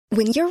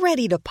When you're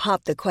ready to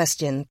pop the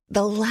question,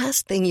 the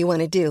last thing you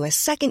want to do is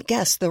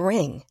second-guess the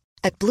ring.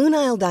 At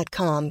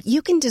BlueNile.com,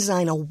 you can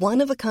design a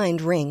one-of-a-kind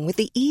ring with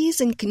the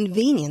ease and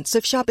convenience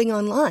of shopping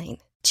online.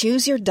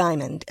 Choose your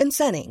diamond and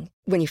setting.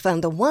 When you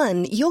find the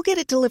one, you'll get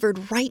it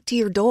delivered right to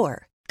your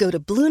door. Go to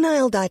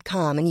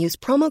BlueNile.com and use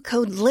promo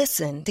code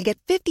LISTEN to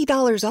get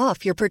 $50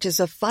 off your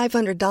purchase of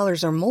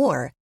 $500 or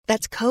more.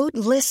 That's code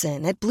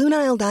LISTEN at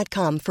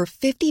BlueNile.com for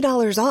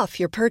 $50 off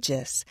your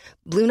purchase.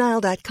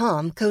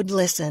 BlueNile.com, code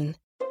LISTEN.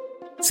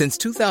 Since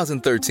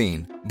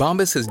 2013,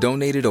 Bombas has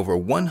donated over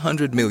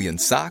 100 million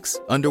socks,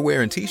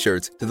 underwear, and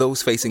T-shirts to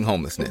those facing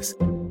homelessness.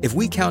 If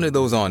we counted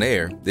those on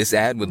air, this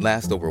ad would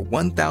last over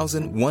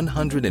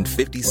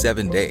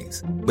 1,157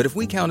 days. But if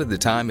we counted the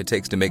time it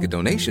takes to make a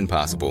donation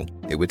possible,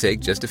 it would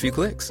take just a few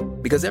clicks.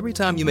 Because every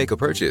time you make a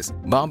purchase,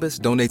 Bombas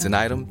donates an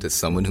item to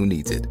someone who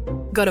needs it.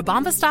 Go to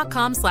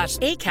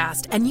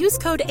bombas.com/ACAST and use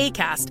code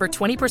ACAST for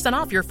 20%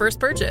 off your first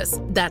purchase.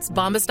 That's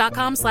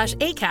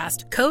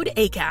bombas.com/ACAST, code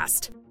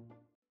ACAST.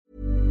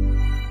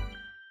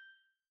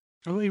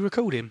 Are we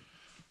recording?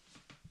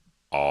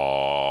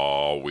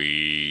 Are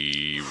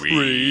we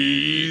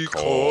recording?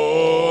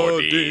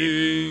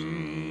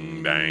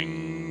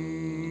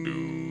 Dang, do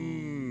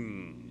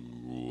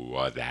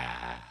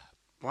that.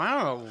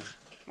 Wow.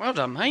 Well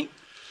done, mate.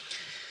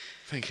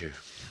 Thank you.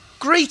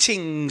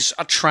 Greetings,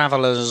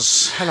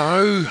 travellers.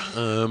 Hello,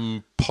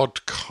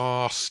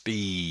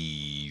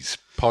 podcasties.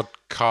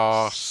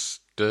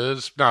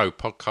 Podcasters. No,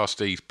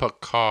 podcasties.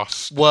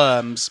 Podcast.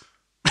 Worms.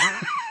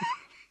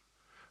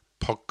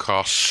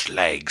 Podcast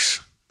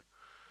slags.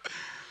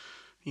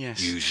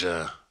 Yes.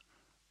 User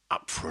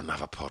up for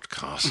another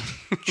podcast.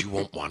 Do you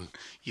want one?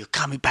 You're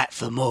coming back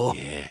for more.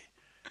 Yeah.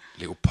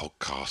 Little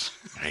podcast.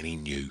 Any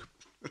new.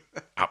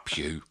 Up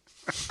you.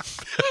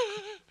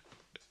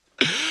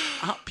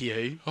 Up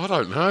you? I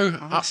don't know.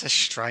 Oh, that's a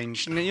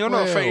strange... You're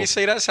not... You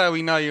see, that's how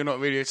we know you're not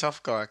really a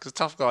tough guy, because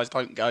tough guys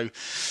don't go,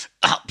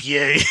 up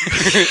you.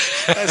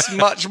 That's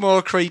much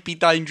more creepy,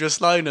 dangerous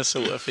loner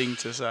sort of thing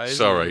to say.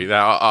 Sorry,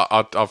 now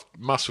I've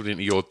muscled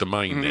into your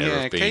domain there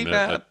Yeah, of being keep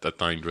a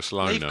dangerous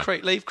loner.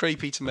 Leave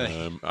creepy to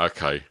me.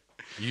 Okay,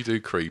 you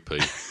do creepy.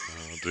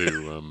 I'll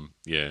do,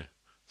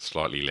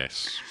 slightly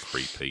less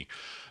creepy.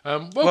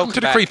 Welcome to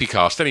the back. Creepy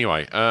Cast,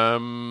 anyway.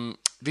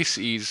 This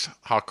is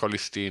Hardcore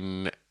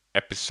Listing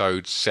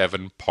episode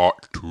 7,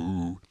 part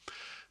 2.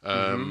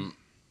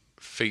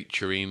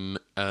 Featuring...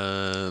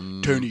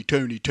 Tony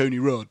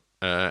Rod.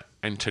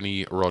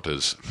 Anthony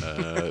Rodders.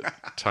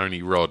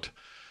 Tony Rod.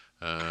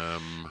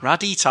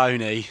 Ruddy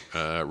Tony.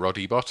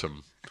 Roddy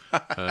Bottom.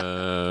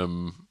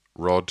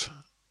 Rod.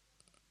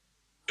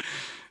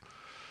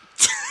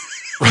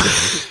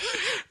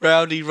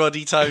 Rowdy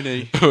Roddy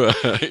Tony.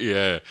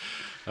 Yeah.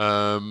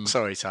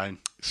 Sorry, Tone.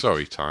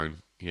 Sorry,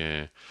 Tone.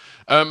 Yeah.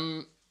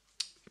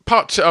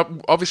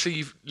 Obviously,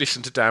 you've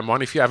listened to Dan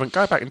 1. If you haven't,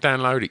 go back and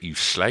download it, you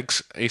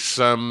slags. It's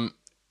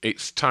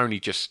Tony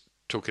just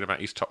talking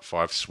about his top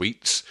 5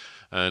 sweets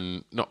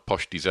and not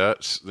posh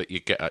desserts that you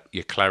get at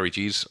your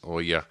Claridge's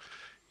or your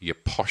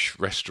posh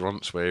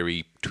restaurants where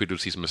he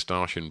twiddles his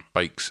moustache and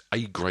bakes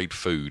A-grade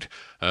food.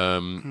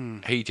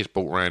 He just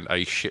brought around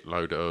a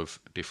shitload of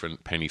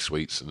different penny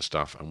sweets and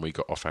stuff, and we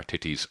got off our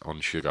titties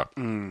on sugar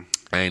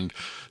and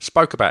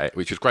spoke about it,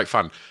 which was great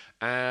fun.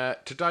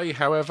 Today,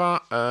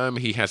 however,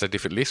 he has a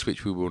different list,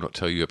 which we will not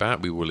tell you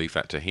about. We will leave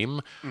that to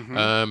him.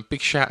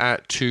 Big shout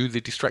out to the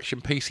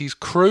Distraction Pieces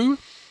crew.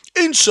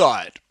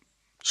 Inside,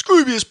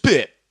 Scroobius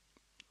Pip,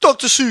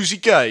 Dr. Susie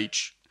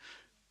Gage,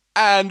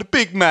 and the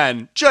big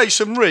man,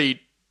 Jason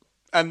Reed,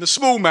 and the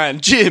small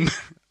man, Jim.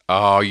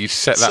 Oh, you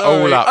set that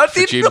all up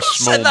for Jim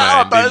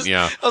Smallman, didn't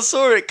you? I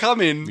saw it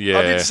coming. Yeah.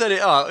 I didn't set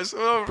it up.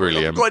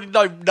 Brilliant. I've got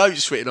no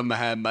notes written on my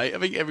hand, mate. I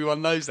think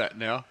everyone knows that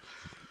now.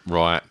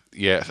 Right.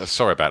 Yeah,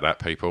 sorry about that,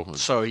 people.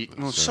 Sorry.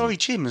 Well, sorry,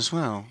 Jim, as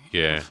well.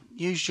 Yeah. I've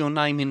used your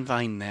name in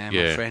vain there,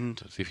 my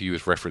friend. As if he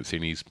was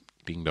referencing his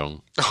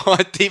ding-dong.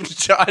 I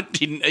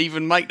didn't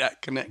even make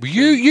that connection. Well,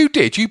 you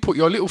did. You put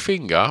your little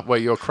finger where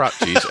your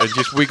crutch is and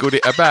just wiggled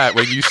it about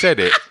when you said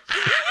it.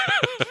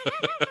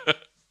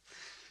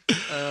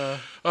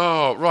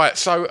 Oh, right.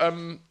 So,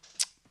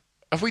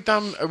 have we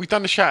done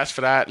the shout-outs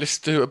for that? Let's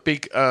do a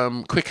big,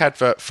 quick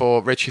advert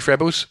for Redshift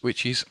Rebels,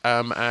 which is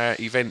our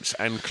events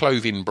and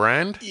clothing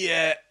brand.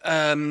 Yeah,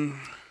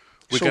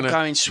 it's all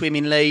going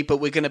swimmingly, but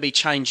we're going to be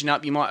changing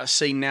up. You might have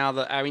seen now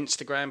that our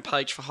Instagram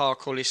page for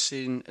Hardcore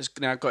Listing has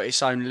now got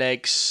its own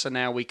legs, so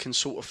now we can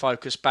sort of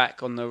focus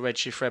back on the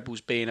Redshift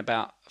Rebels being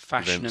about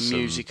fashion events and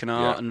music and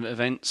art and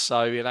events.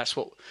 So yeah, that's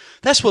what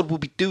we'll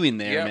be doing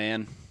there,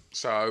 man.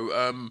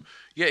 So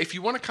if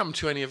you want to come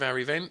to any of our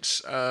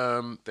events,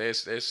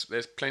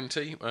 there's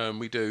plenty.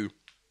 We do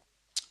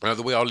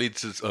the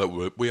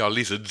We Are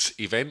Lizards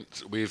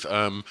event with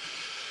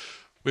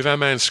our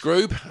man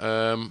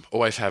Scroob.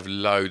 Always have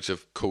loads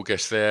of cool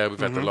guests there. We've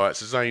had the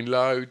likes of Zane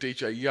Lowe,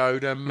 DJ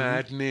Yoda,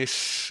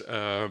 Madness,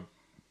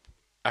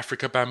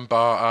 Africa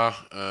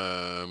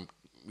Bambaataa.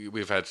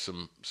 we've had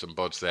some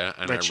bods there,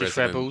 and Redshift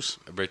Rebels.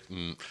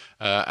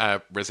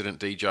 Our resident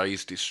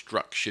DJs,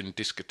 Destruction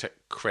Discotheque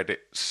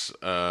Credits,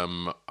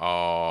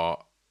 are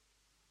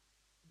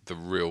the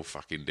real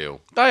fucking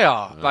deal. They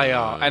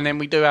are. And then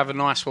we do have a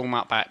nice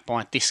warm-up act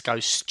by Disco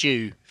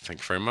Stew. Thank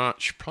you very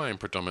much. Playing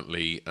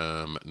predominantly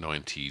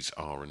 90s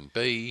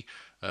R&B.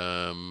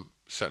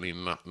 Certainly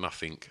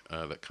nothing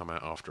that come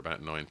out after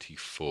about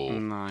 94.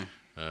 No.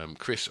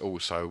 Chris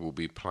also will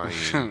be playing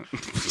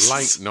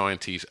late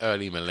 90s,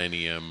 early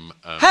millennium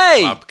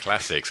club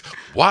classics.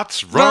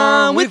 What's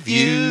wrong with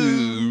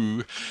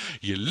you?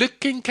 You're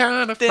looking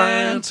kind of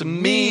fine to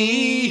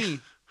me.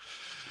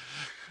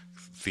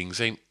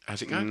 Things ain't...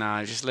 How's it going?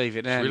 No, just leave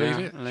it there. Leave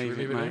it? Leave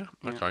it, mate.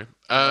 There? Okay.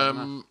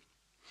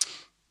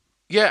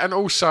 Yeah, and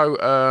also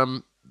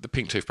the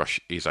Pink Toothbrush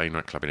is a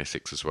nightclub in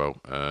Essex as well,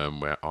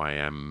 where I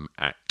am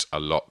at a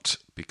lot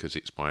because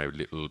it's my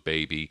little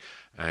baby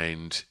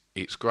and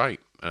it's great.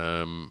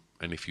 And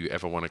if you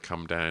ever want to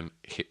come down,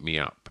 hit me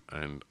up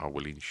and I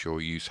will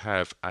ensure you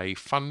have a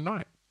fun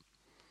night.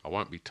 I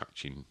won't be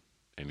touching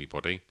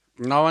anybody.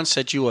 No one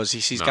said you was.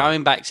 This is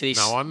going back to this.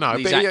 No, I know.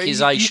 These but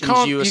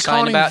accusations you were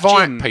saying about Jim. You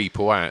can't Jim. invite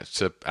people out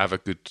to have a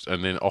good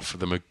and then offer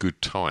them a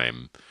good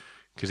time.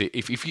 Because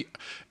if you,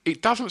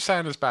 it doesn't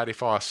sound as bad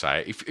if I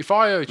say it. If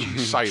I heard you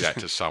say that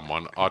to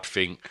someone, I'd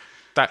think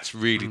that's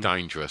really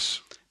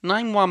dangerous.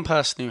 Name one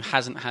person who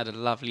hasn't had a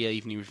lovely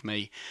evening with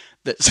me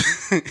that's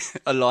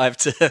alive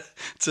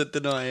to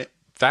deny it.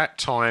 That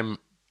time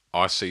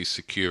I see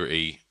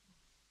security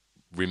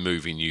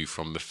removing you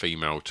from the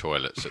female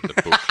toilets at the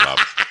book club.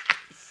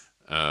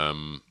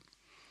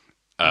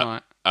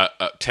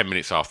 10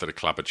 minutes after the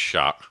club had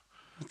shut.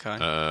 Okay.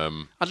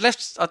 I'd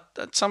left.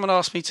 Someone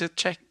asked me to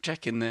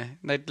check in there.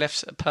 They'd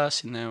left a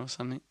purse in there or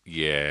something.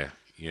 Yeah.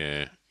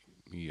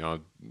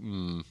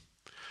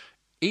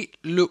 It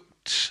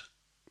looked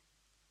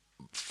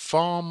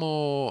far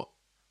more.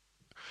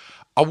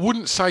 I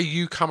wouldn't say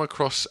you come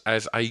across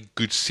as a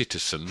good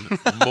citizen,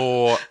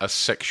 more a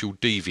sexual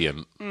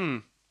deviant.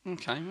 Okay,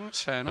 well,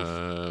 that's fair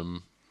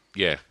enough.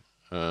 Yeah.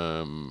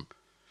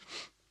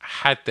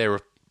 Had there a...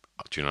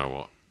 Do you know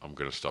what? I'm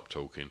going to stop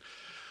talking.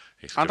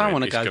 I don't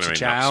want to go to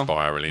jail.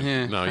 Spiraling.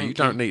 Yeah, no, you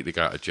don't need to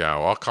go to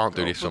jail. I can't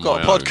do this on my own.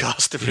 We've got a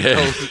podcast to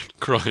record.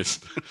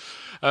 Christ.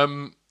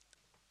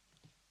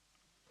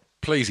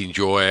 Please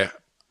enjoy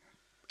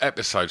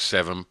episode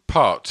 7,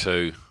 part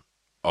 2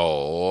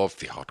 of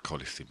the Hardcore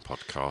Listing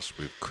podcast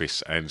with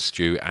Chris and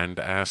Stu and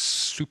our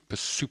super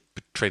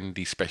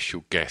trendy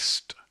special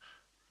guest,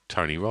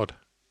 Tony Rod.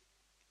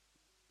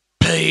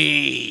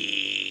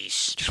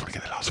 Peace. Just want to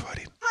get the last word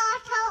in.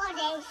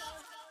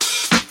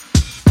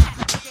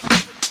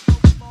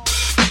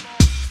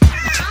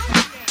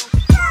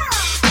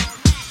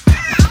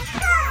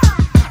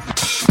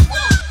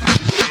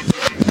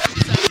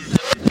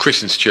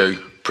 Chris and Stu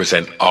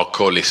present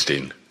Hardcore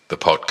Listing, the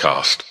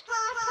podcast.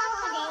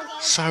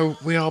 So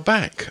we are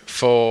back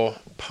for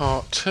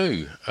part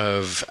 2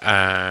 of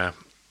our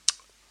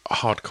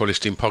Hardcore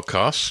Listing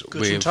podcast.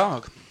 Guten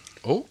Tag.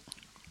 Oh,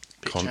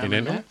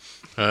 Continental.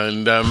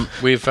 And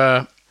with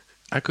our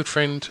good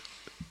friend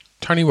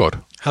Tony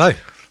Rod. Hello.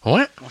 All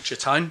right. What's your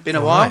tone? Been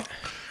a while?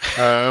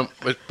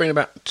 It's been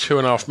about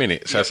 2.5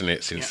 minutes, hasn't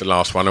it, since the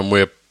last one, and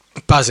we're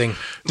buzzing.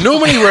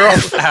 Normally we're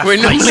off.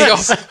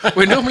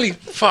 We're normally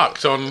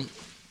fucked on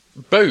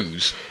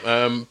booze,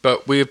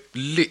 but we'll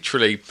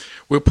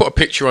put a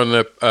picture on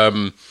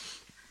the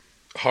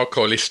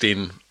Hardcore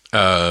Listing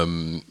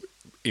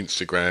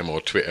Instagram or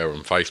Twitter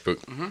and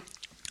Facebook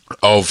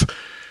of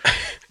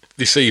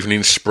this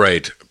evening's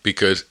spread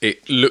because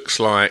it looks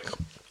like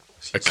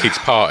a kid's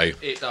party.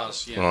 It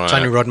does, yeah. Right.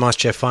 Tony Rod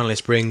MasterChef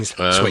finalist brings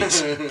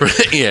sweets.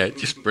 Yeah, it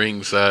just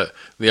brings the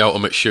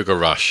ultimate sugar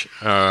rush.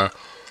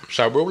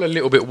 So we're all a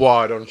little bit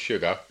wired on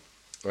sugar,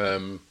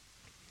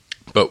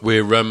 but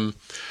we've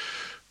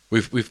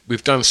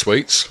done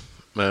sweets.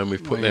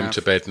 We've put them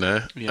to bed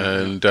now,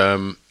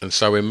 and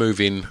so we're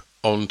moving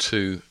on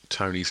to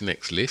Tony's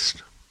next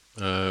list.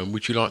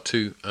 Would you like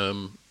to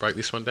break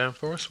this one down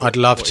for us? I'd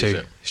love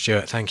to,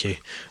 Stuart. Thank you.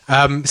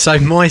 So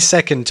my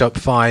second top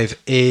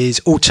 5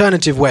 is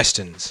alternative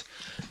westerns.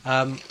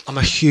 I'm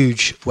a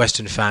huge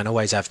western fan,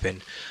 always have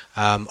been.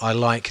 I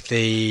like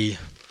the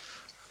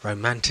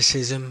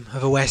romanticism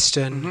of a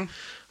western,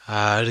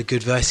 the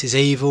good versus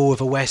evil of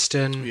a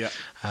western,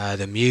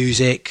 the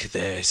music,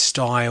 the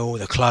style,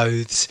 the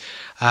clothes.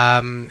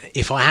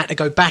 If I had to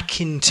go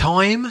back in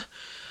time,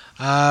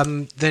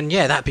 then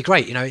that'd be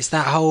great. You know, it's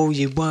that whole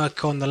you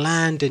work on the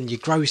land and you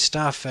grow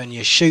stuff and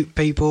you shoot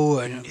people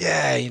and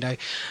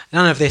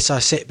none of this I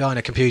sit behind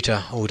a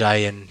computer all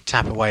day and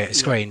tap away at a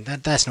screen.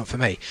 That's not for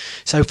me.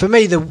 So for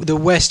me, the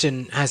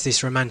western has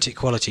this romantic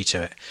quality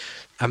to it.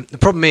 The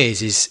problem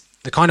is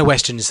the kind of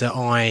westerns that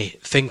I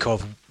think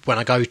of when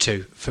I go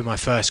to for my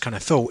first kind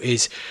of thought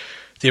is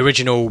the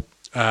original,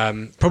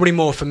 probably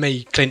more for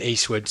me Clint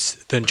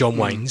Eastwood's than John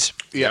Wayne's.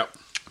 Yeah.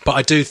 But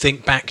I do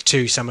think back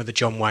to some of the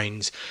John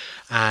Waynes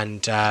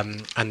and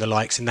the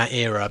likes in that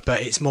era.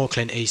 But it's more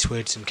Clint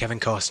Eastwood's and Kevin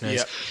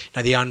Costner's,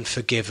 the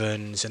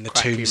Unforgivens and the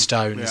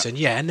Tombstones,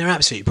 and they're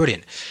absolutely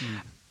brilliant.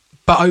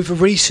 But over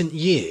recent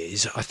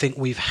years, I think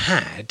we've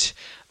had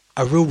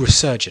a real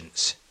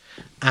resurgence,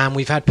 and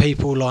we've had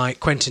people like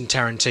Quentin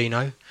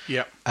Tarantino,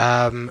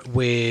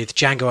 with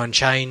Django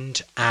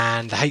Unchained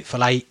and The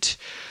Hateful Eight,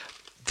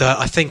 that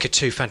I think are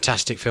two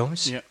fantastic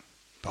films.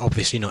 But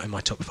obviously not in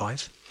my top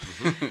 5.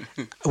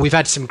 We've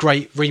had some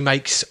great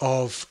remakes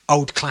of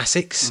old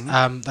classics.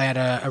 They had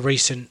a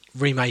recent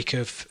remake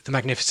of The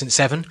Magnificent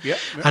Seven,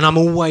 and I'm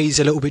always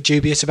a little bit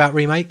dubious about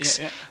remakes.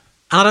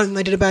 And I don't think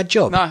they did a bad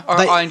job. No,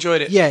 I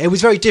enjoyed it. Yeah, it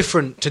was very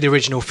different to the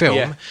original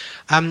film.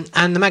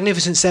 And The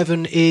Magnificent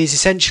Seven is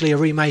essentially a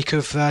remake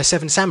of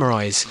Seven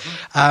Samurais.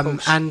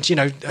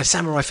 And,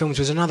 Samurai films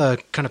was another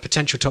kind of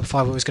potential top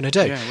 5 I was going to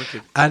do. Yeah,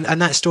 wicked.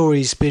 And that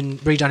story's been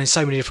redone in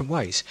so many different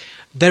ways.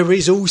 There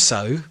is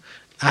also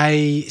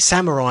a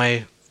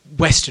samurai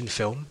Western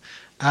film,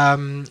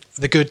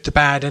 The Good, the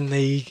Bad, and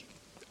the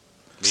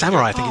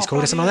Samurai, I think it's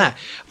called, or something like that,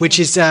 which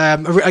is,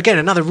 again,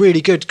 another really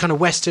good kind of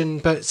Western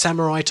but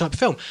samurai type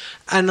film.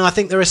 And I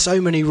think there are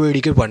so many really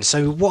good ones.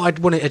 So what I'd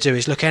wanted to do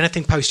is look at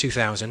anything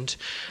post-2000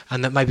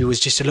 and that maybe was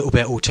just a little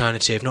bit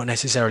alternative, not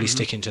necessarily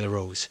sticking to the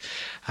rules.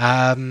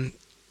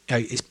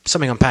 It's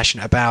something I'm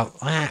passionate about.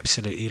 I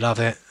absolutely love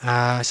it.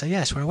 So,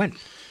 that's where I went.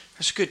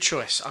 It's a good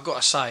choice. I've got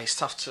to say, it's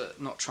tough to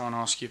not try and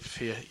ask you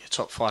for your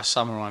top 5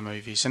 samurai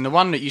movies. And the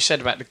one that you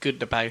said about The Good,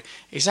 the Bad,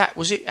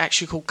 was it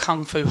actually called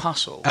Kung Fu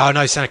Hustle? Oh,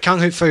 no, so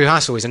Kung Fu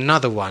Hustle is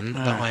another one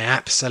that I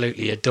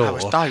absolutely adore. That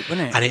was dope,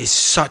 wasn't it? And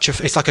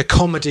it's like a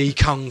comedy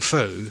kung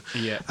fu.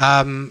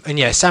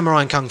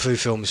 Samurai and kung fu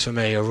films for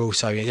me are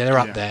also, they're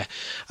up there.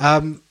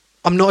 I'm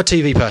not a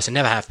TV person,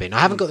 never have been. I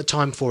haven't got the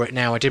time for it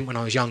now. I didn't when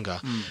I was younger.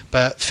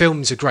 But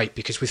films are great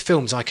because with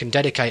films I can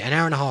dedicate an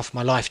hour and a half of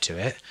my life to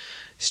it.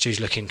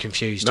 Stu's looking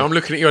confused. No, I'm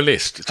looking at your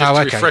list just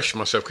to refresh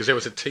myself because there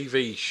was a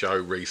TV show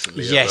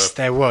recently. Yes,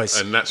 there was.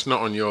 And that's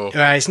not on your...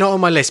 it's not on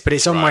my list, but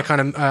it's on my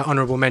kind of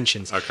honourable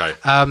mentions. Okay.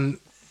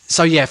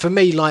 For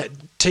me, like,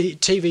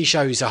 TV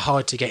shows are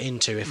hard to get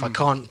into if I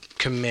can't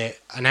commit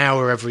an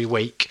hour every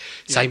week,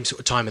 same sort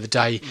of time of the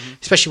day,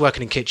 especially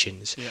working in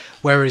kitchens.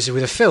 Whereas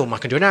with a film, I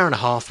can do an hour and a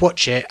half,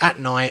 watch it at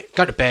night,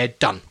 go to bed,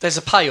 done. There's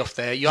a payoff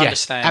there. You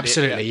understand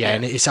absolutely,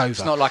 and it's over.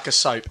 It's not like a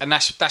soap. And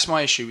that's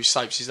my issue with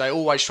soaps, is they're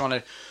always trying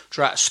to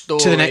draw out a story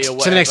to the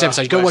next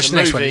episode. You got to watch the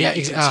next one. Yeah,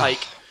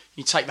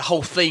 you take the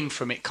whole theme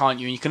from it, can't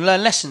you? And you can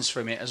learn lessons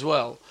from it as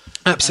well.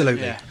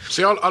 Absolutely.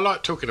 See, I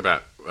like talking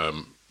about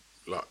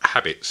like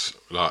habits,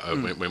 like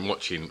when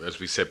watching, as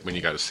we said, when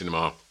you go to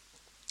cinema,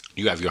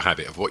 you have your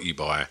habit of what you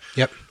buy.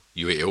 Yep.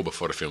 You eat it all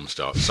before the film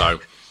starts. So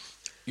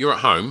you're at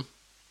home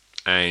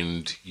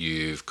and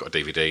you've got a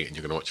DVD and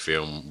you're going to watch a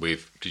film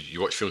with... Did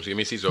you watch films with your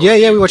missus? Or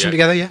we watch them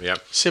together, yeah.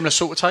 Similar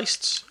sort of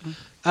tastes?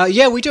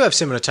 We do have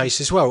similar tastes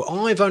as well.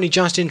 I've only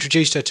just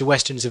introduced her to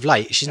westerns of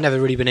late. She's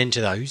never really been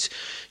into those.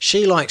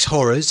 She likes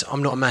horrors.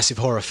 I'm not a massive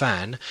horror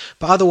fan,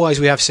 but otherwise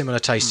we have similar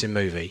tastes in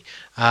movie.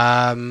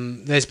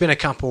 There's been a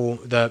couple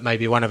that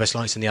maybe one of us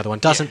likes and the other one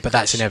doesn't, but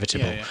that's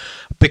inevitable.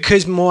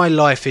 Because my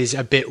life is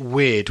a bit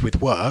weird with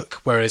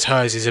work, whereas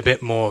hers is a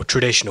bit more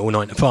traditional,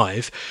 9 to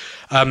 5,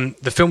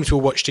 the films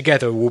we'll watch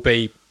together will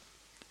be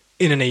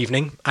in an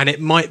evening, and it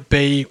might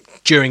be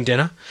during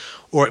dinner,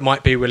 or it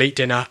might be we'll eat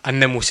dinner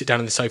and then we'll sit down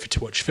on the sofa to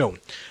watch film.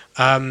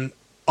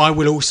 I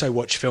will also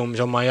watch films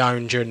on my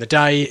own during the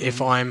day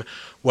if I'm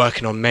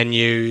working on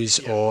menus,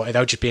 or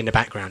they'll just be in the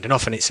background, and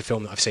often it's a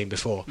film that I've seen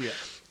before.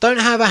 Don't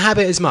have a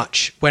habit as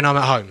much when I'm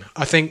at home.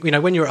 I think,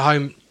 when you're at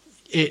home,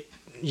 you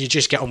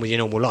just get on with your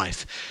normal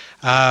life.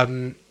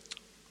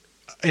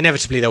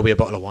 Inevitably there'll be a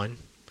bottle of wine.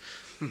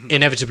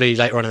 Inevitably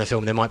later on in the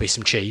film there might be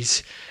some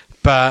cheese.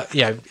 But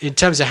in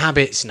terms of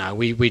habits, no,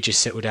 we just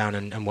settle down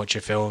and watch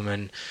a film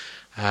and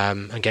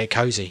get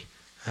cosy.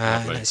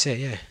 And that's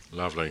it,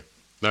 Lovely.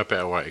 No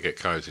better way to get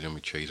cosy than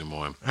with cheese and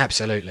wine.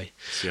 Absolutely.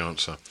 That's the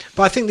answer.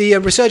 But I think the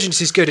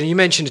resurgence is good, and you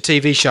mentioned a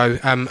TV show,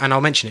 and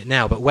I'll mention it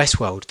now, but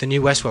Westworld, the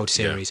new Westworld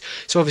series.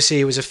 So obviously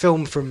it was a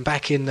film from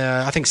back in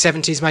the, I think,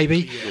 70s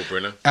maybe. Yul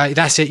Brynner.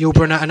 That's it, Yul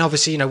Brynner, and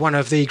obviously, one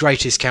of the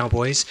greatest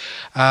cowboys.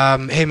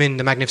 Him in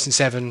The Magnificent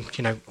Seven,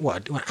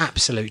 what an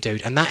absolute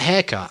dude. And that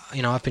haircut,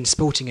 I've been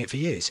sporting it for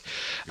years.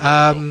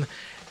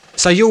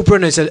 So Yul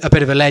Brynner's a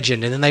bit of a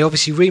legend, and then they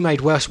obviously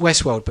remade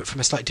Westworld, but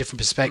from a slightly different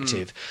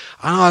perspective.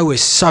 And I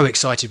was so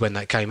excited when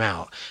that came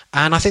out,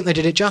 and I think they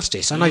did it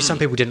justice. I know some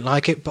people didn't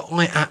like it, but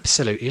I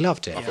absolutely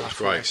loved it. I thought it was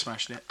great.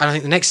 Smashed it. And I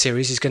think the next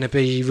series is going to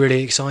be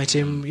really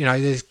exciting.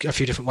 There's a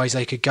few different ways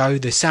they could go.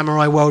 The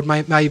samurai world,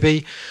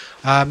 maybe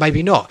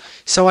not.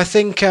 So I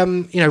think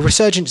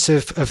resurgence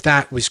of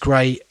that was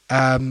great.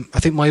 I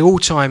think my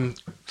all-time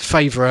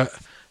favourite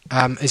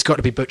has got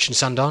to be Butch and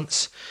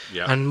Sundance.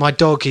 And my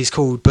dog is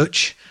called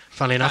Butch.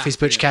 Funnily enough, he's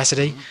Butch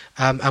Cassidy,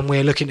 and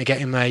we're looking to get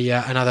him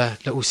another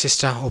little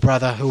sister or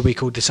brother who will be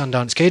called the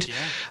Sundance Kid.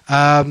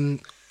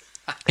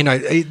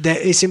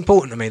 It's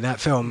important to me,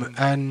 that film,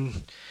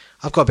 and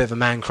I've got a bit of a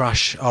man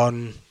crush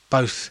on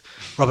both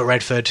Robert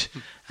Redford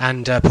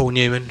and Paul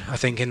Newman, I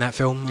think, in that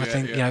film. I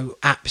think,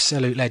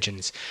 absolute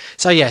legends.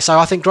 So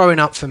I think growing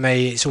up for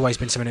me, it's always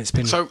been something that's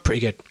been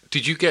pretty good.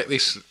 Did you get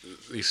this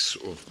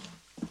sort of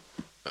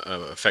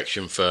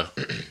affection for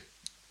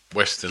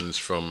westerns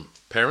from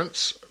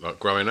parents, like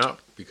growing up?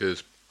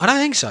 Because I don't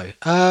think so.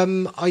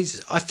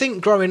 I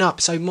think growing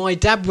up, so my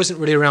dad wasn't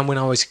really around when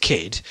I was a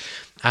kid,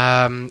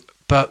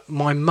 but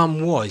my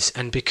mum was,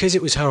 and because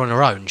it was her on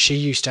her own, she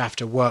used to have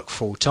to work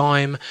full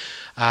time,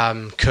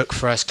 cook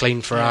for us,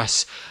 clean for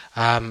us,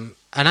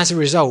 and as a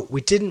result, we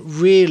didn't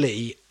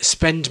really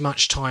spend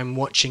much time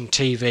watching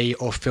TV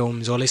or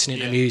films or listening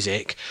to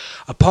music,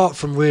 apart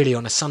from really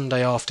on a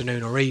Sunday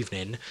afternoon or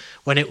evening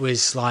when it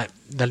was like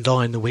The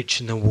Lion, the Witch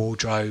and the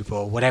Wardrobe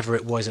or whatever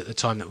it was at the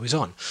time that was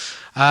on.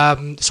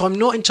 So I'm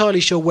not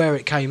entirely sure where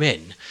it came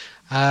in,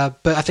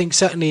 but I think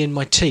certainly in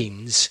my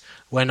teens,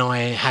 when I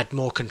had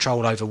more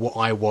control over what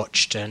I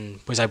watched and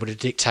was able to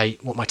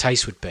dictate what my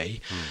taste would be,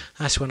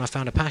 that's when I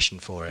found a passion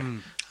for it.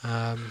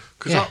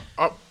 Because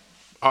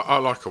I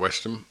like a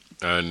Western,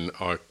 and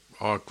I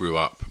grew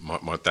up,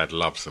 my dad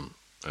loves them,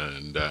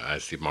 and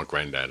as did my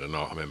granddad, and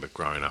I remember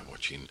growing up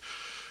watching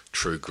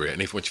True Grit,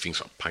 and even watching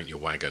things like Paint Your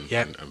Wagon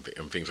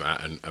and things like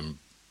that, and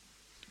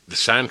the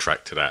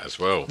soundtrack to that as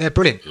well. They're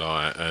brilliant.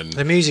 And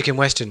the music in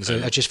Westerns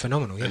are just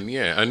phenomenal.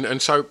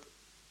 And so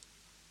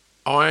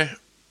I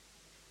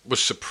was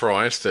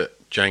surprised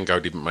that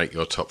Django didn't make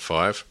your top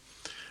 5,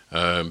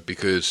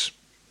 because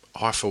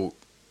I thought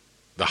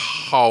the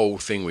whole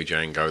thing with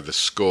Django, the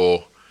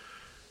score,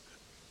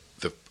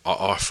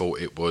 I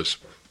thought it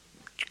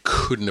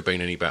couldn't have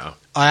been any better.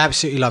 I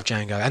absolutely love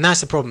Django, and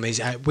that's the problem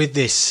is with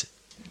this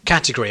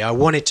category, I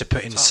wanted to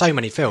put in so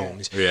many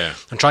films,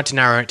 and tried to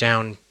narrow it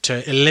down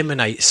to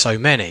eliminate so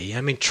many.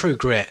 I mean, True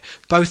Grit,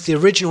 both the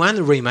original and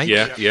the remake,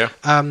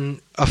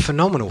 are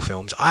phenomenal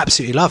films. I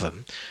absolutely love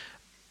them.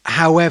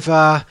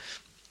 However,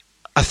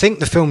 I think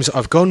the films that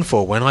I've gone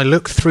for, when I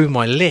look through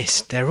my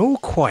list, they're all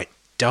quite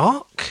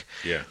dark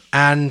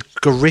and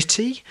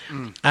gritty,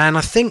 and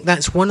I think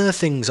that's one of the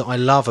things that I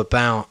love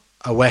about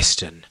a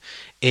Western.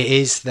 It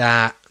is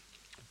that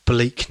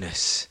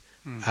bleakness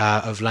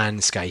of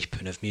landscape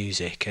and of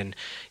music, and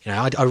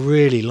I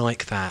really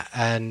like that.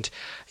 And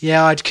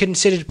I'd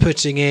considered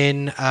putting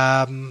in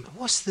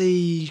what's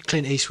the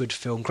Clint Eastwood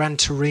film, Gran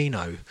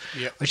Torino,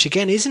 which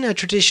again isn't a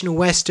traditional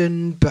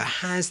Western but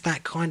has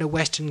that kind of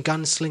Western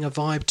gunslinger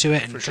vibe to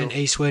it, and Clint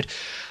Eastwood,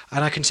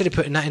 and I considered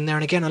putting that in there,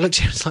 and again I looked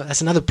at it, it's like, that's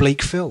another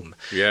bleak film.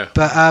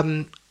 But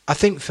I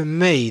think for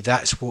me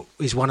that's what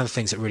is one of the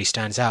things that really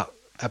stands out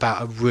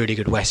about a really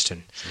good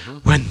Western,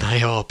 when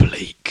they are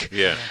bleak.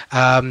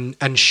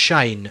 And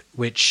Shane,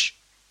 which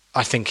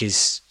I think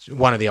is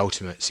one of the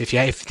ultimates. If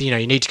you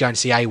need to go and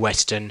see a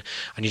Western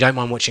and you don't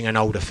mind watching an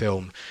older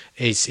film,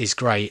 is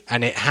great,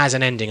 and it has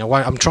an ending.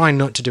 I'm trying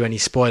not to do any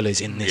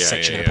spoilers in this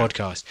section of the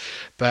podcast,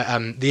 but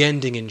the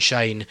ending in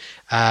Shane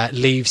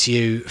leaves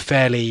you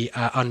fairly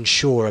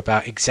unsure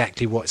about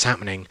exactly what's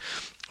happening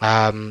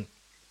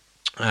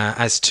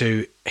as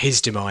to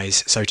his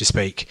demise, so to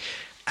speak.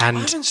 And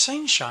I haven't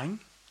seen Shane.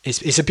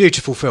 It's a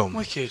beautiful film.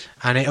 Wicked.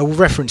 And it'll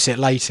reference it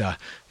later.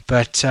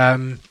 But I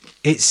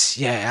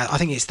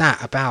think it's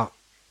that about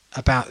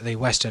the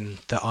Western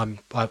that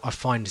I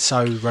find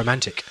so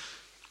romantic.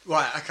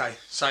 Right, okay.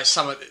 So it's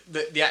some of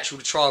the actual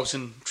trials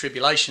and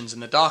tribulations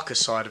and the darker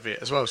side of it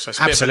as well. So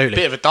it's a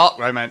bit of a dark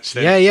romance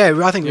then.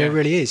 I think it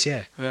really is,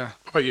 How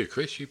about you,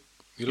 Chris? You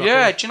like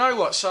it? Do you know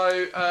what?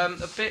 So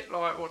a bit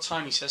like what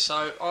Tony says.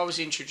 So I was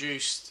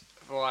introduced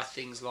via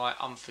things like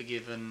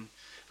Unforgiven.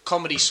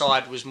 Comedy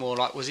side was more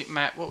like, was it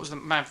Maverick?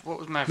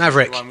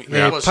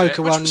 The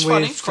poker one with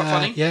funny. It's quite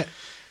funny. Yeah.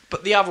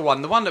 But the other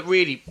one, the one that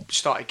really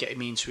started getting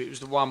me into it,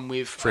 was the one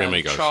with Three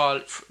Amigos.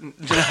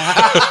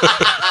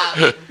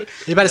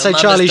 You better say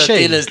Charlie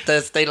Sheen.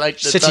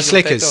 City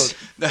Slickers.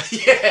 No.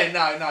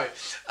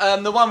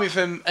 The one with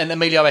him and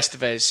Emilio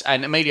Estevez,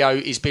 and Emilio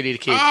is Billy the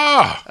Kid.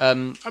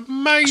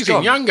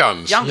 Amazing. Young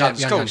Guns. Young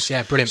Guns,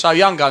 yeah, brilliant. So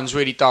Young Guns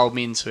really dialed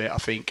me into it, I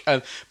think.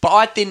 But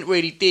I didn't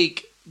really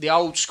dig the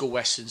old school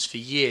westerns for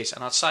years,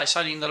 and I'd say it's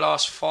only in the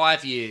last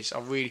 5 years I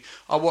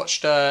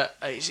watched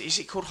is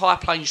it called High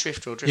Plains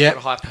Drifter or Drifter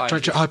High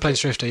Plains? High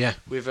Plains Drifter,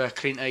 with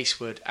Clint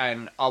Eastwood,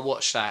 and I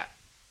watched that.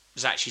 It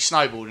was actually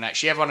snowballing.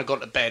 Actually, everyone had gone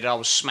to bed. I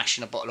was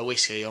smashing a bottle of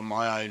whiskey on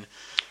my own.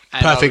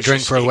 And perfect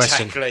drink for a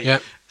Western.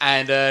 Yep.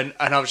 And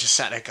I was just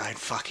sat there going,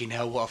 "Fucking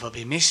hell, what have I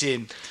been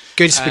missing?"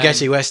 Good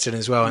spaghetti Western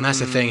as well, and that's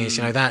the thing is,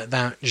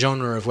 that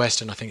genre of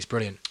Western I think is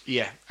brilliant.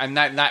 Yeah, and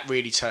that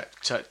really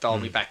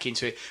dialed me back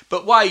into it.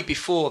 But way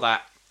before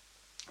that,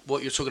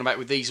 what you're talking about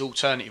with these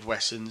alternative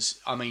Westerns,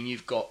 I mean,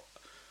 you've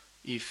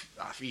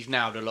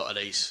nailed a lot of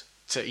these.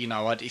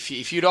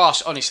 If you'd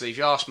asked, honestly, if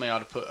you asked me, I'd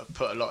have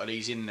put a lot of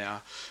these in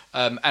there.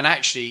 And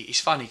actually, it's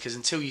funny because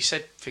until you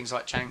said things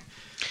like Django,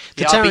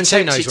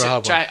 Tarantino's were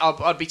hard one.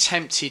 I'd be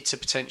tempted to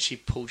potentially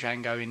pull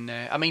Django in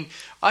there. I mean,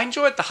 I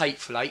enjoyed The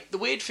Hateful Eight. The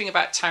weird thing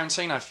about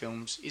Tarantino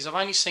films is I've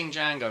only seen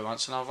Django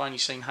once and I've only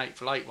seen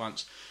Hateful Eight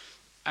once.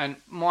 And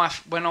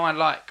when I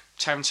like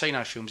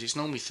Tarantino films, it's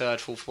normally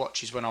third, fourth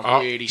watches when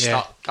I really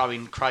start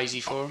going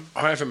crazy for them.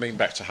 I haven't been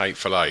back to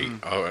Hateful Eight.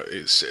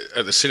 It's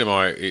at the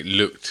cinema. It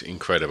looked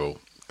incredible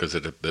because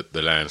of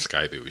the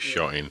landscape it was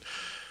shot in.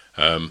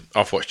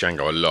 I've watched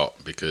Django a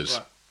lot because,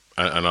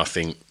 and I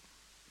think,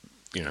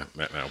 you know,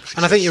 that obviously.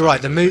 And I think you're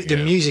right. The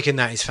music in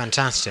that is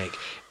fantastic.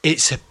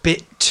 It's a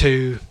bit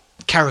too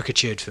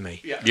caricatured for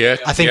me. Yeah.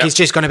 I think it's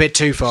just gone a bit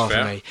too far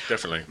for me.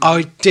 Definitely.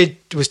 I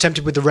was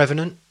tempted with The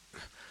Revenant.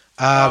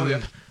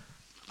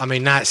 I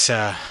mean, that's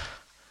a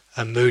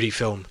moody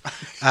film.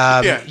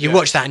 You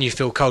watch that and you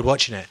feel cold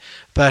watching it.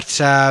 But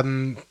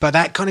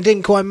that kind of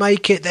didn't quite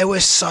make it. There were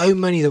so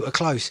many that were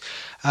close.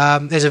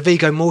 There's a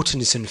Viggo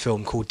Mortensen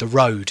film called The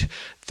Road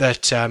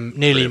that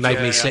nearly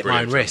made me slip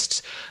my own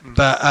wrists.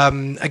 But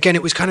again,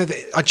 it was kind of...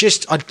 I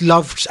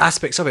loved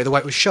aspects of it, the way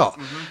it was shot.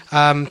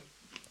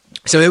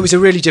 So it was a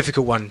really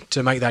difficult one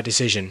to make that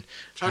decision.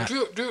 So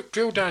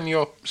drill down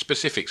your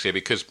specifics here,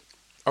 because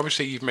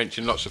obviously you've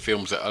mentioned lots of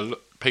films that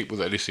people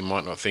that are listening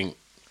might not think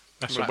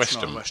that's a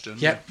Western. Not a Western.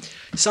 Yeah.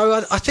 So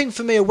I think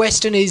for me a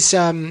Western is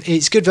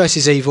it's good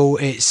versus evil.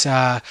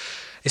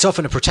 It's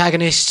often a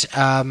protagonist.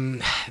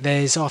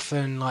 There's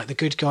often like the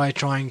good guy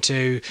trying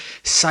to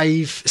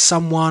save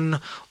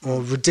someone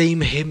or redeem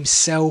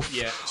himself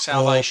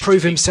or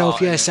prove himself.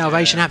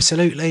 Salvation,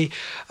 absolutely.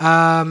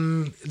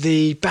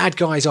 The bad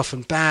guy is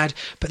often bad.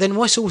 But then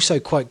what's also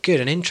quite good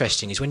and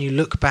interesting is when you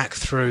look back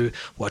through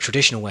what a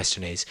traditional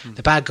Western is,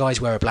 the bad guys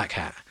wear a black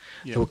hat.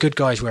 The good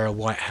guys wear a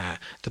white hat.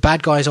 The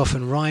bad guys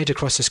often ride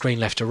across the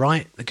screen left to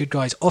right. The good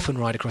guys often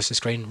ride across the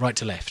screen right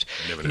to left.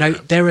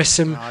 There are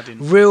some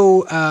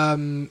real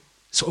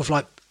sort of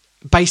like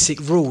basic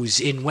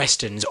rules in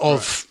Westerns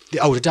of the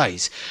older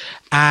days.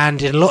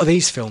 And in a lot of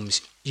these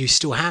films, you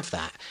still have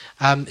that.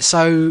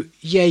 So,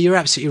 yeah, you're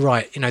absolutely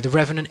right. You know, The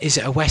Revenant, is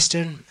it a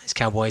Western? There's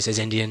cowboys, there's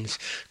Indians,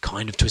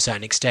 kind of to a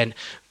certain extent.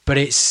 But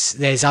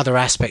there's other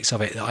aspects of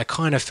it that I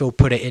kind of feel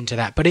put it into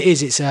that. But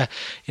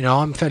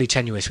I'm fairly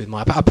tenuous with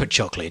I put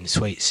chocolate in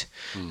sweets.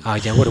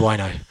 What do I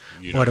know?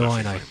 What do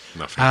I know?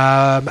 Nothing.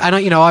 And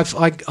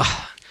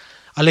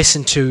I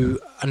listen to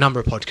a number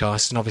of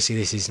podcasts, and obviously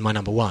this is my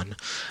number one.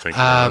 Thank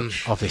you very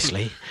much.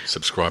 Obviously.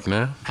 Subscribe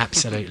now.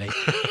 Absolutely.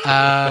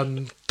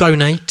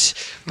 Donate.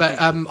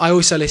 But I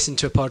also listen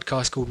to a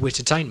podcast called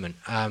Wittertainment,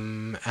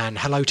 and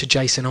hello to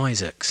Jason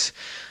Isaacs.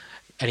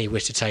 Any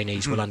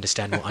Wittertainees will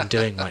understand what I'm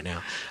doing right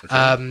now.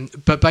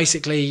 But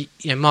basically,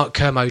 Mark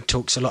Kermode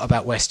talks a lot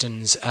about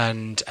Westerns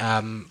and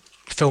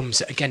films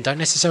that, again, don't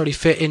necessarily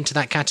fit into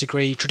that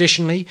category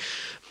traditionally,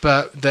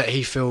 but that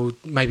he feels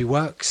maybe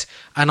works.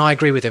 And I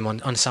agree with him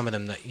on some of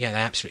them that, they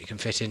absolutely can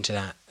fit into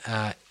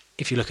that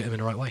if you look at them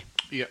in the right way.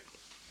 Yeah.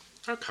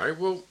 Okay,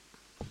 well,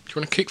 do you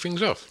want to kick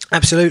things off?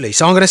 Absolutely.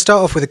 So I'm going to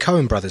start off with a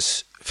Coen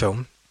Brothers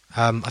film.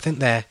 I think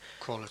they're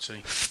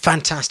quality,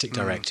 fantastic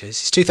directors.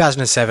 It's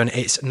 2007.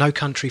 It's No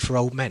Country for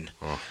Old Men.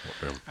 Oh, what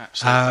film?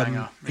 Absolute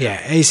banger.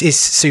 Yeah, it's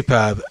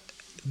superb.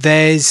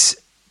 There's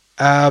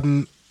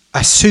a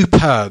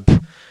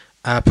superb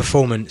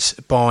performance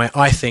by,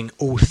 I think,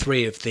 all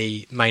three of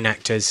the main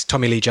actors,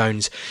 Tommy Lee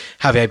Jones,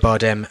 Javier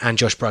Bardem and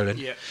Josh Brolin.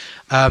 Yeah.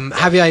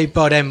 Javier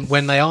Bardem,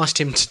 when they asked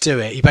him to do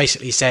it, he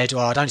basically said,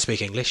 well, I don't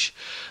speak English.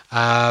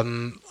 I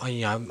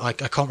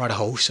can't ride a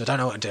horse. I don't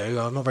know what to do.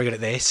 I'm not very good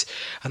at this.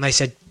 And they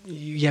said,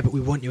 yeah, but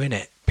we want you in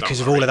it because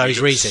of all of those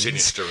reasons.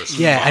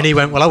 And he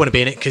went, well, I want to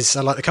be in it because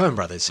I like the Coen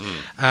Brothers.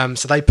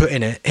 So they put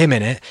him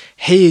in it.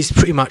 He is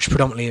pretty much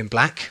predominantly in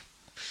black.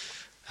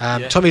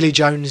 Tommy Lee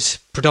Jones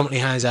predominantly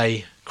has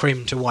a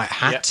cream to white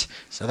hat.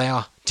 So they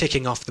are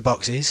ticking off the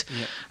boxes.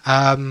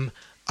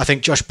 I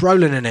think Josh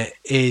Brolin in it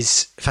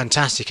is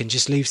fantastic and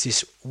just leaves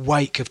this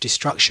wake of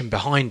destruction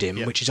behind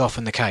him, which is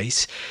often the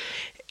case.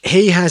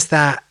 He has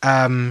that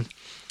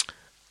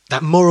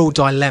moral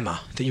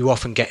dilemma that you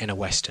often get in a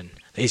Western,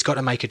 that he's got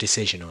to make a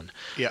decision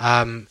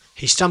on.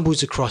 He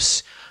stumbles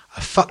across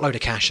a fuckload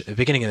of cash at the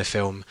beginning of the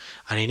film,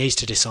 and he needs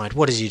to decide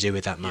what does he do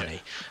with that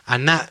money.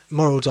 And that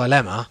moral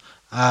dilemma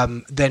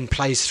then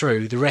plays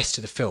through the rest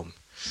of the film.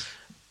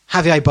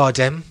 Javier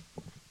Bardem,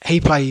 he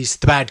plays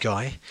the bad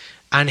guy,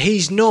 and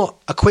he's not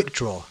a quick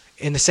draw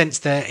in the sense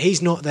that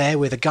he's not there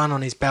with a gun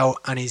on his belt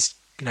and he's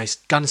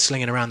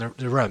gunslinging around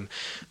the room.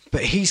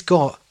 But he's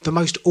got the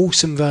most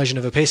awesome version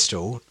of a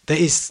pistol that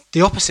is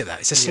the opposite of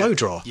that. It's a slow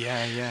draw.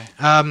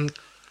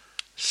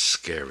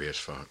 Scary as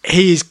fuck.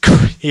 He is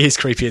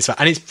creepy as fuck.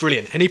 And it's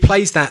brilliant. And he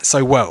plays that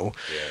so well.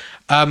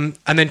 And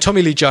then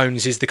Tommy Lee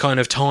Jones is the kind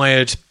of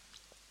tired,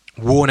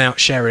 worn-out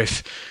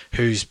sheriff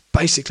who's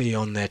basically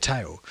on their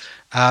tail.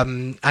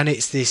 And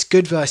it's this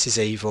good versus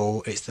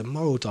evil. It's the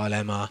moral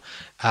dilemma.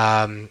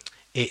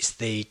 It's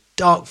the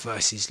dark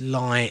versus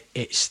light.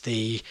 It's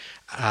the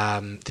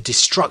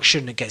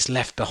destruction that gets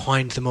left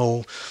behind them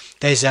all.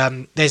 There's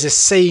a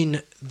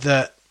scene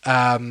that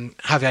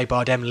Javier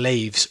Bardem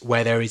leaves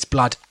where there is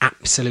blood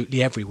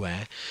absolutely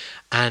everywhere,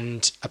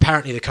 And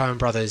apparently the Coen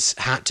brothers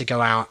had to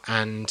go out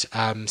and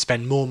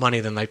spend more money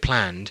than they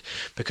planned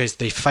because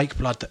the fake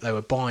blood that they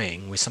were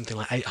buying was something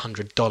like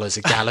 $800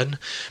 a gallon.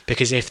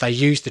 Because if they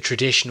used the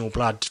traditional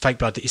fake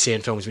blood that you see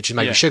in films, which is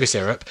made with sugar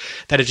syrup,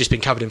 they'd have just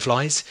been covered in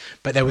flies.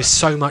 But there was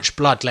so much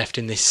blood left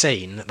in this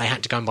scene that they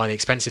had to go and buy the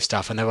expensive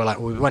stuff. And they were like,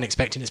 well, we weren't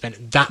expecting to spend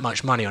that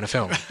much money on a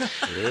film.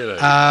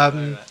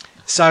 Really?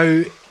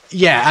 So...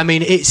 yeah, I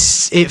mean,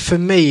 it for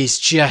me is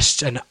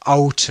just an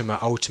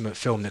ultimate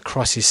film that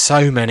crosses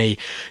so many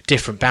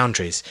different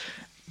boundaries.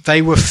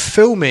 They were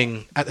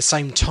filming at the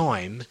same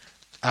time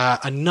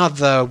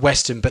another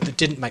Western, but that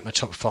didn't make my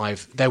top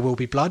 5, There Will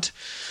Be Blood,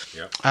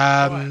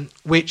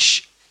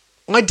 which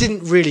I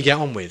didn't really get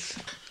on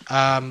with.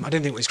 I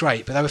didn't think it was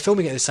great, but they were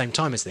filming it at the same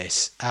time as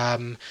this.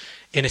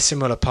 In a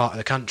similar part of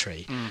the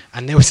country,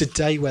 and there was a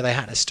day where they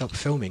had to stop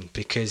filming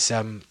because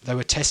they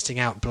were testing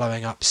out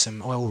blowing up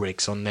some oil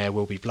rigs on There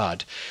Will Be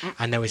Blood,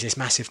 and there was this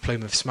massive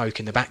plume of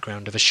smoke in the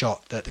background of a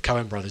shot that the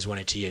Coen brothers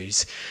wanted to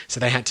use, so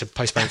they had to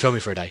postpone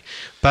filming for a day.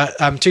 But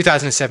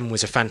 2007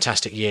 was a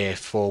fantastic year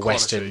for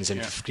westerns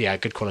and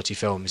good quality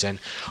films, and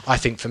I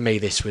think for me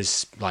this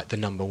was like the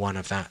number one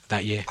of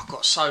that year. I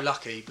got so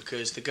lucky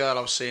because the girl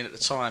I was seeing at the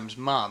time's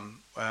mum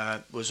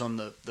was on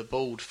the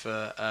board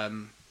for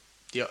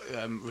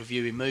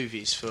reviewing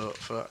movies for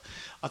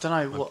I don't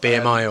know what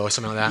BMI or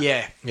something like that.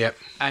 Yeah. Yep.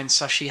 And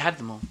so she had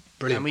them all.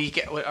 Brilliant.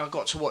 And I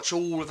got to watch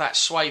all of that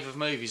swathe of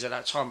movies at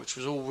that time, which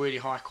was all really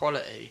high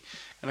quality.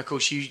 And of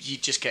course, you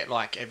just get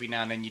like every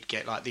now and then you'd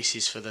get like this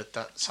is for the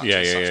such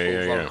and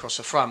such all across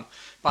the front.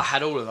 But I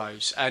had all of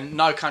those, and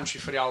No Country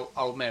for the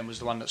Old Men was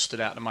the one that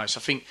stood out the most. I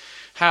think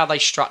how they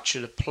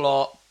structure the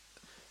plot.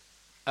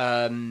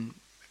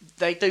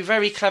 They do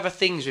very clever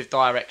things with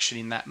direction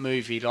in that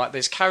movie. Like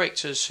there's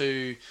characters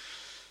who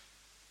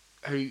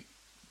I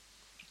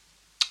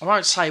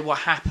won't say what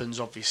happens,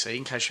 obviously,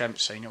 in case you haven't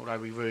seen it, although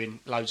we ruin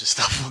loads of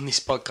stuff on this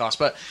podcast,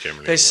 but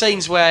there's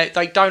scenes where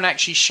they don't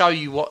actually show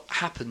you what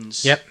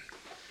happens. Yep.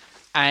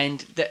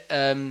 And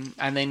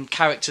then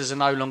characters are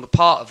no longer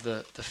part of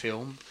the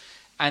film,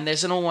 and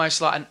there's an almost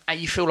like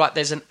you feel like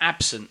there's an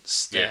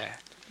absence there.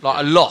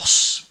 Like a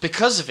loss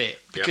because of it,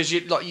 because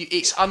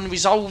it's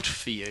unresolved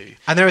for you.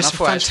 And there are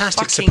some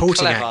fantastic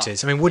supporting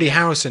actors. I mean, Woody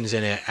Harrelson's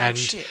in it, and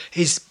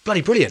he's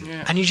bloody brilliant.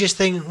 Yeah. And you just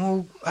think,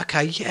 well,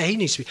 okay, he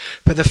needs to be.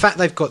 But the fact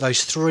they've got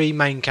those 3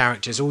 main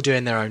characters all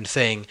doing their own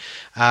thing,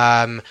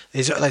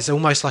 there's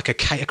almost like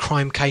a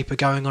crime caper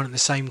going on at the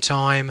same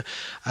time.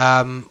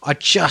 I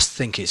just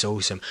think it's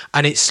awesome,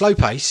 and it's slow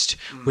paced,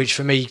 which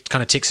for me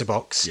kind of ticks a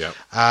box. Yeah.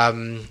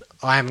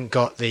 I haven't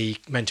got the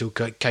mental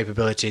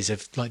capabilities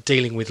of like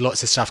dealing with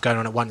lots of stuff going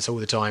on at once all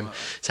the time.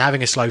 So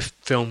having a slow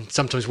film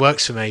sometimes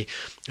works for me.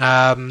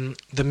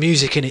 The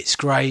music in it's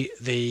great.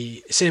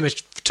 The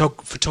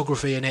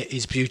photography in it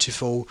is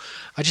beautiful.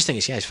 I just think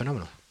it's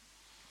phenomenal.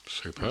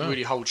 Superb. It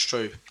really holds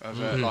true of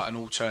like an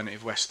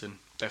alternative Western,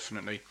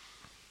 definitely.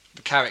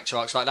 The character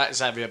arcs like that,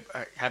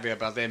 Javier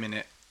Bardem in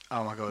it.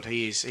 Oh my God,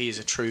 he is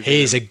a true villain.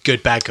 He is a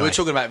good bad guy. We were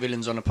talking about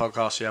villains on a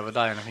podcast the other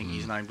day, and I think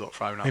his name got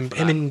thrown up. Him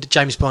and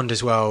James Bond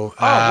as well.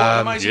 Oh,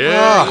 what amazing!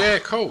 Yeah,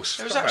 of course.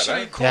 There was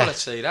absolute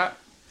quality. That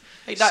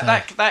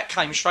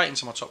came straight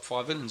into my top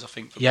 5 villains, I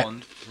think, for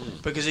Bond,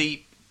 because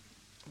he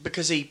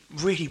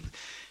really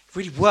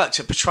worked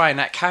at portraying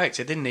that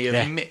character, didn't he?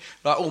 Like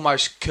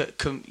almost,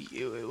 like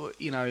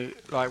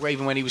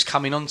even when he was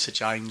coming on to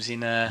James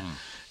in the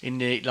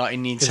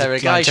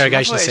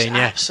interrogation scene,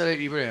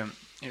 absolutely brilliant.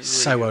 Really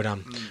so well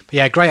done. But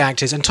yeah, great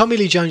actors. And Tommy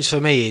Lee Jones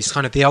for me is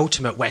kind of the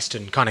ultimate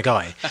Western kind of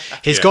guy.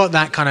 He's got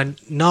that kind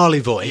of gnarly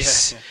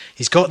voice.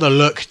 He's got the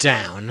look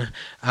down,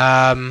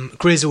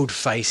 grizzled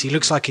face. He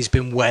looks like he's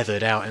been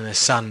weathered out in the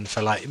sun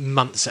for like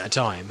months at a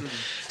time.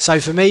 So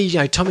for me,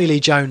 Tommy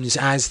Lee Jones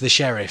as the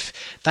sheriff,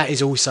 that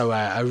is also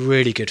a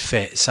really good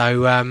fit.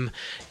 So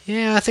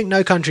I think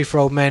No Country for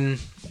Old Men,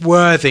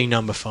 worthy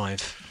number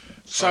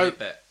 5. So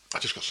I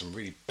just got some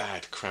really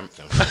bad cramp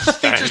there.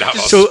 Stand up.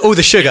 So all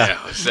the sugar. Yeah,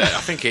 I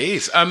think it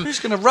is.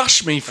 Who's going to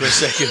rush me for a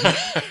second?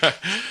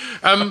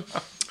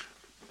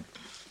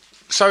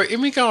 So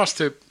in regards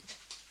to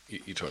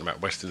you're talking about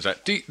westerns,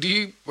 do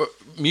you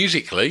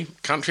musically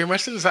country and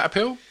western, does that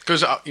appeal?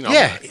 Because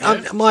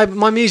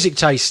my music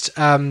taste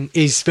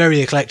is very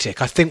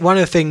eclectic. I think one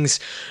of the things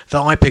that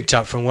I picked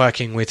up from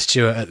working with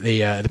Stuart at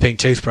the Pink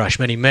Toothbrush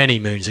many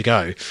moons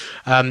ago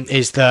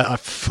is that I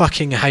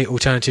fucking hate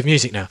alternative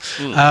music now.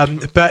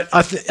 But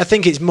I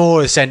think it's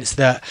more a sense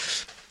that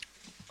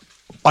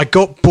I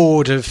got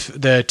bored of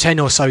the 10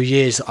 or so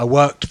years that I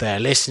worked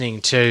there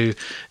listening to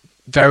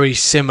very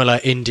similar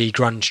indie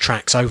grunge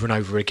tracks over and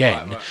over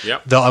again.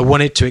 That I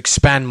wanted to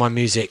expand my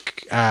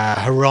music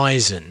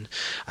horizon,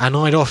 and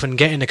I'd often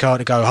get in the car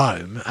to go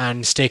home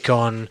and stick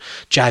on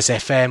Jazz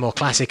FM or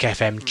Classic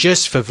FM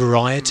just for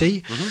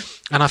variety.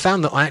 And I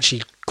found that I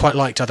actually quite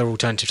liked other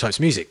alternative types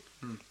of music.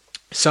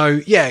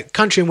 So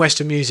country and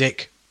western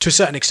music to a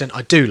certain extent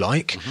I do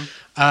like,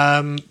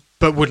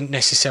 but wouldn't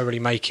necessarily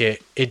make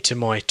it into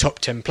my top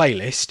 10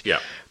 playlist.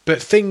 But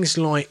but things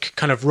like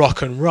kind of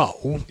rock and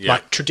roll,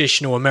 like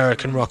traditional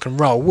American rock and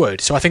roll would.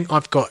 So I think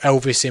I've got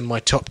Elvis in my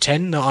top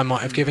 10 that I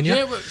might have given you.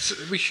 Yeah, well,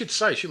 we should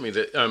say, shouldn't we,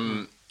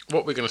 that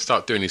what we're going to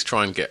start doing is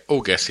try and get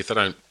all guests, if they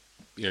don't,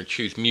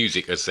 choose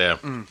music as their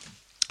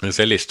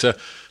list, to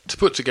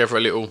put together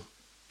a little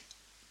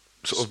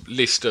sort of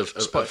list of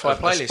Spotify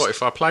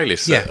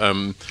playlist.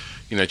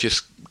 That,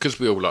 just because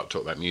we all like to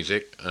talk about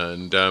music,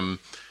 and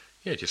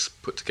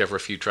just put together a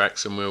few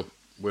tracks, and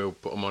we'll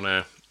put them on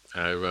our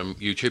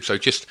YouTube. So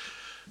just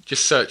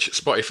search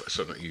Spotify.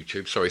 Sorry, not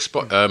YouTube. Sorry,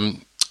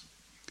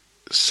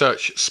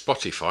 search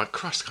Spotify.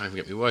 Christ, I can't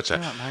even get my words out.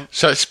 Right,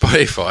 search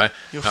Spotify.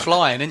 You're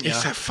flying, aren't you?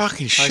 It's that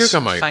fucking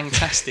sugar, mate.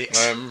 Fantastic.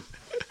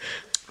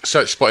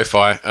 Search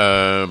Spotify,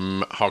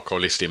 hardcore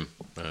listing,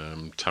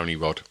 Tony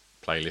Rod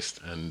playlist,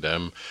 and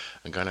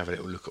go and have a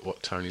little look at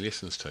what Tony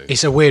listens to.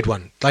 It's a weird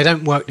one. They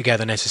don't work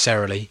together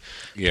necessarily.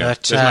 Yeah,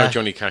 but, there's no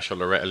Johnny Cash or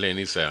Loretta Lynn,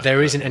 is there?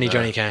 There isn't any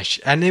Johnny Cash,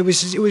 and it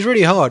was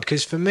really hard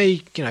because for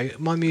me,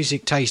 my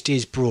music taste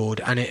is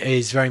broad and it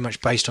is very much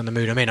based on the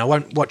mood I'm in. I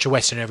won't watch a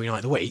Western every night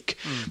of the week,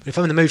 but if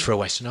I'm in the mood for a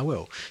Western, I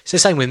will. It's the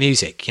same with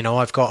music.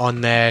 I've got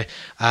on there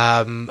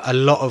a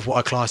lot of what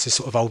I class as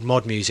sort of old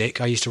mod music.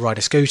 I used to ride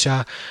a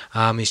scooter,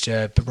 used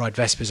to ride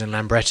Vespas and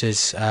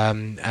Lambrettas,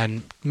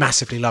 and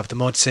massively loved the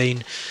mod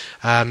scene.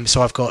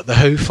 So I've got The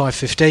Who,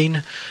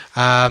 515.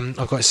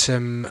 I've got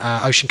some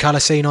Ocean Colour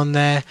scene on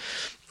there.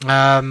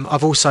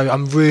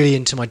 I'm really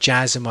into my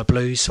jazz and my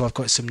blues, so I've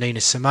got some Nina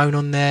Simone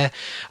on there.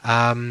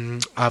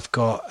 I've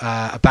got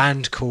a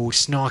band called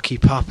Snarky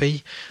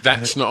Puppy.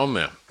 That's not on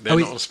there. They're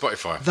not on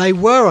Spotify. They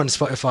were on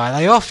Spotify. Are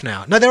they off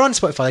now? No, they're on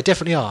Spotify. They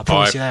definitely are. I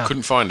promise you they are.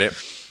 Couldn't find it.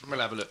 We'll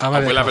have a look.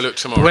 We'll have a look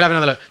tomorrow. We'll have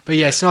another look. But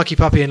yeah, Snarky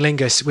Puppy and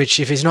Lingus, which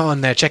if it's not on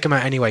there, check them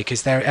out anyway,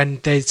 because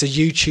there's a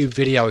YouTube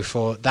video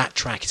for that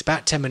track. It's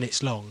about 10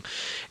 minutes long.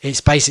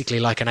 It's basically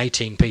like an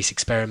 18-piece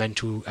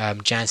experimental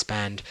jazz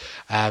band,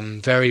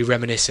 very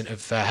reminiscent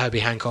of Herbie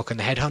Hancock and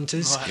the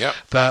Headhunters. Right. Yep.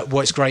 But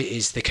what's great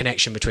is the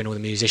connection between all the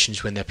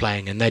musicians when they're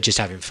playing, and they're just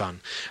having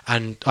fun.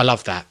 And I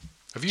love that.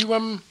 Have you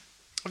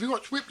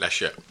watched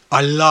Whiplash yet?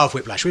 I love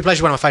Whiplash. Whiplash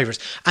is one of my favourites.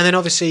 And then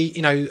obviously,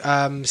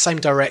 same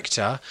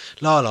director,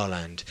 La La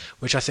Land,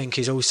 which I think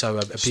is also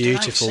a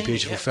beautiful,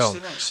 beautiful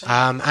film.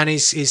 And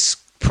is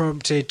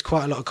prompted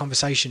quite a lot of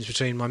conversations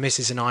between my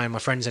missus and I and my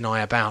friends and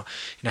I about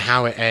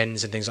how it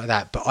ends and things like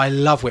that. But I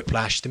love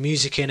Whiplash, the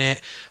music in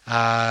it,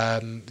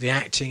 the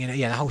acting in it,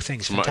 the whole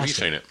thing's fantastic. Have you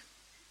seen it?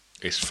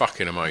 It's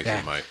fucking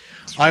amazing, mate.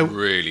 It's I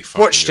really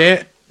fucking watched good.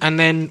 it and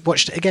then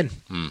watched it again.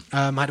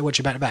 I had to watch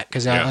it back to back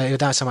because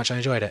that's how much I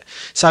enjoyed it.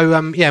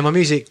 So my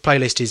music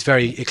playlist is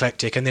very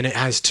eclectic, and then it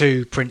has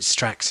 2 Prince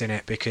tracks in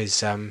it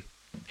because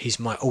he's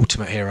my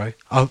ultimate hero,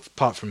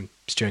 apart from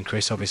Stu and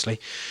Chris, obviously.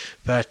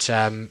 But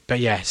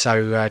yeah,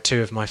 so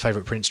 2 of my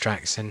favourite Prince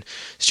tracks, and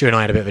Stu and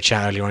I had a bit of a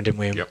chat earlier on, didn't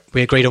we? Yep.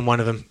 We agreed on one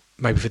of them,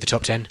 maybe for the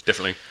top 10.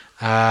 Definitely.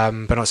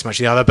 But not so much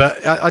the other. But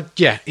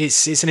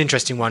it's an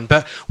interesting one.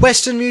 But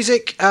Western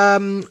music,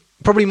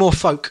 probably more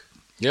folk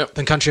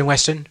than country and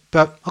Western,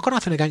 but I've got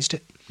nothing against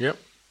it. Yep.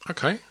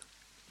 Okay.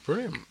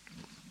 Brilliant.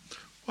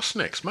 What's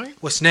next, mate?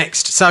 What's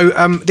next? So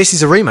this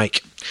is a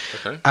remake.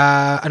 Okay.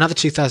 Another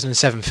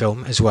 2007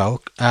 film as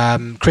well.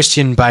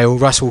 Christian Bale,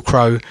 Russell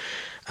Crowe,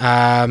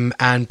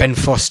 and Ben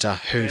Foster,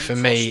 who for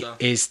me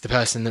is the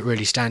person that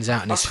really stands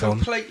out in this film.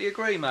 I completely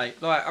agree,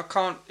 mate. Like I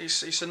can't.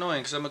 It's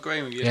annoying because I'm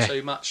agreeing with you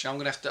too much.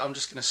 I'm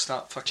just gonna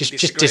start fucking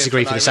just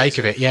disagree for the sake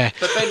of it. Yeah.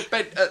 But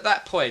Ben at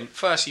that point,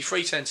 firstly,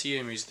 3:10 to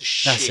Yuma is the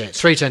shit. That's it.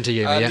 3:10 to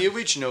Yuma. The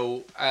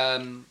original,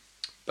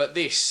 but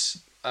this,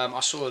 I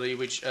saw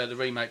the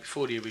remake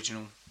before the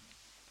original.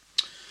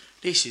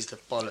 This is the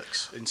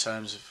bollocks in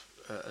terms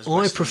of.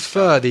 I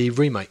prefer the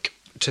remake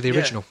to the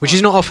original, which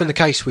is not often the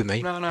case with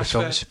me. No, with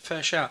films.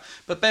 Fair shout.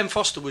 But Ben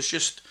Foster was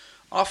just.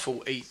 I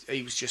thought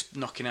he was just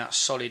knocking out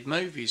solid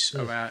movies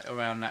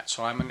around that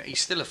time, and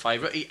he's still a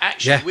favourite. He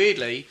actually,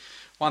 weirdly,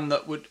 one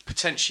that would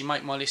potentially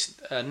make my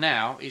list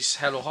now is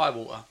Hell or High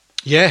Water.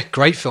 Yeah,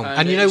 great film.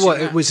 And you know what?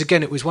 It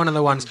was one of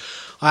the ones.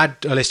 I had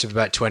a list of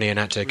about 20 and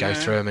had to go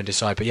through them and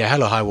decide. But yeah,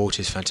 Hell or High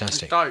Water is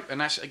fantastic. It's dope,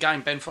 and that's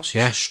again Ben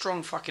Foster's a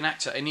strong fucking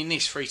actor, and in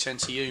this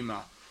 3:10 to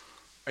Yuma,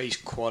 he's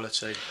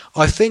quality.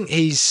 I think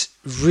he's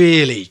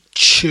really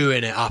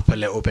chewing it up a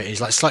little bit. He's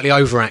like slightly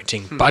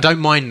overacting, but I don't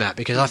mind that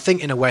because I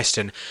think in a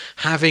Western,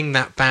 having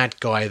that bad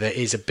guy that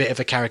is a bit of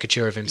a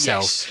caricature of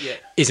himself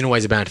isn't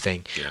always a bad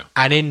thing. Yeah.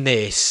 And in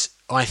this,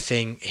 I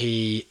think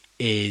he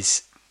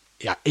is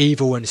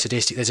evil and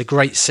sadistic. There's a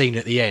great scene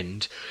at the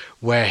end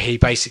where he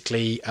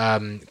basically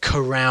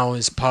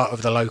corrals part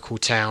of the local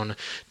town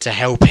to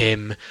help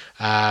him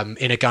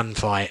in a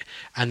gunfight,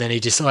 and then he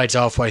decides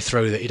halfway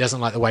through that he doesn't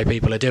like the way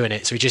people are doing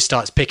it, so he just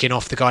starts picking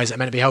off the guys that are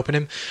meant to be helping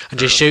him and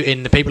just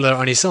shooting the people that are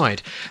on his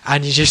side,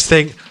 and you just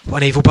think,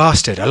 what an evil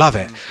bastard. I love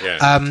it.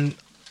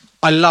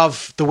 I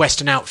love the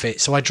Western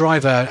outfit. So I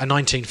drive a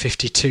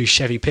 1952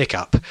 Chevy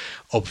pickup,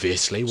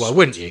 obviously. Why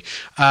wouldn't you?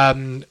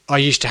 I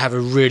used to have a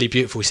really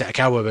beautiful set of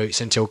cowboy boots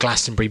until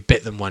Glastonbury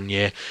bit them one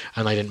year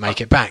and they didn't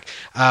make it back.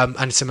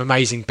 And some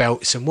amazing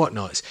belts and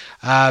whatnots.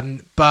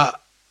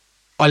 But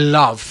I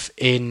love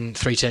in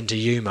 310 to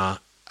Yuma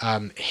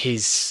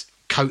his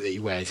coat that he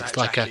wears. It's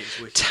like a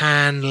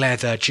tan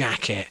leather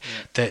jacket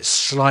that's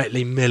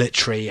slightly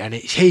military, and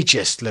he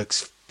just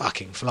looks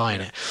fucking fly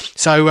in it.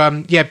 So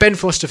Ben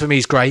Foster for me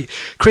is great.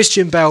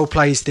 Christian Bale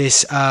plays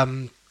this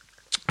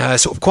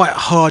sort of quite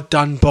hard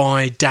done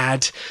by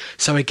dad.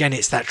 So again,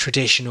 it's that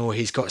traditional,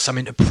 he's got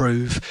something to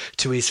prove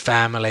to his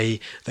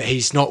family, that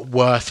he's not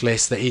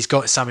worthless, that he's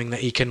got something that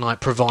he can like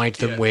provide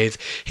them with.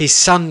 His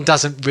son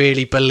doesn't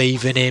really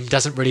believe in him,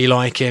 doesn't really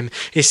like him.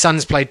 His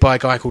son's played by a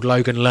guy called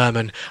Logan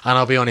Lerman, and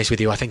I'll be honest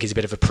with you, I think he's a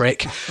bit of a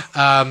prick.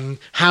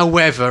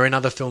 However, in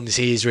other films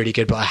he is really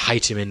good, but I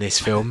hate him in this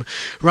film.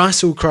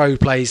 Russell Crowe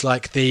plays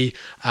like the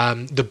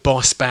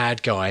boss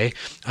bad guy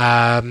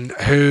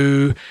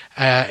who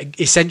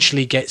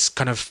essentially gets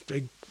kind of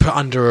put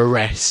under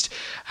arrest,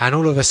 and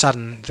all of a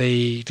sudden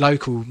the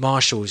local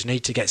marshals need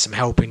to get some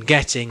help in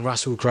getting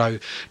Russell Crowe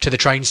to the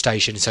train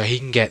station so he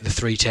can get the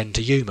 310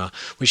 to Yuma,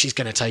 which is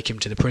going to take him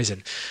to the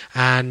prison.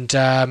 And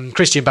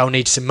Christian Bale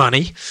needs some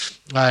money,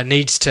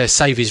 needs to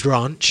save his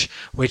ranch,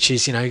 which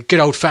is, good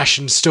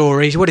old-fashioned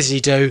story. What does he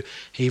do?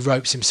 He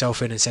ropes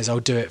himself in and says, I'll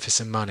do it for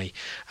some money.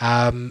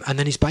 And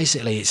then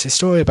it's a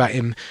story about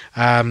him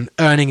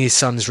earning his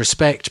son's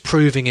respect,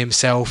 proving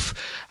himself,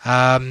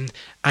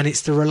 and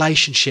it's the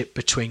relationship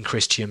between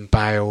Christian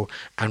Bale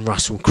and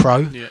Russell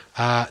Crowe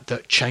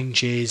that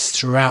changes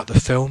throughout the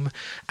film.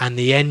 And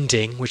the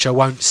ending, which I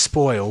won't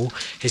spoil,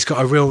 has got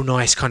a real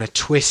nice kind of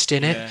twist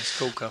in it. Yeah, it's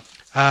cool, Carl.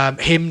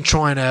 Him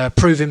trying to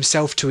prove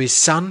himself to his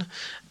son,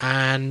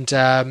 and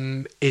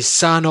his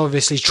son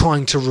obviously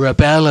trying to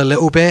rebel a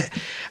little bit.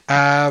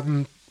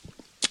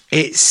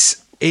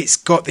 It's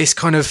got this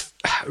kind of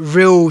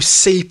real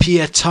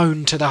sepia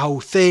tone to the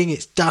whole thing.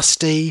 It's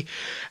dusty.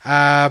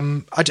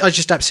 I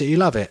just absolutely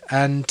love it.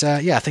 And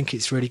I think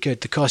it's really good.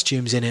 The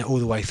costumes in it all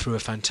the way through are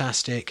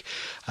fantastic.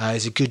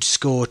 There's a good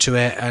score to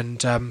it.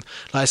 And like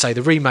I say,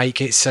 the remake,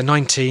 it's a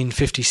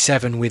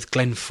 1957 with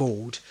Glenn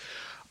Ford.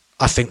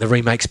 I think the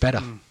remake's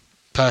better,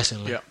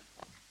 personally.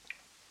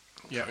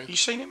 Yeah. Have you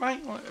seen it, mate?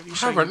 I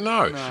haven't,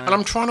 no. And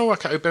I'm trying to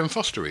work out who Ben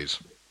Foster is.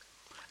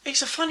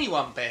 It's a funny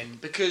one, Ben,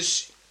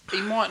 because he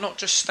might not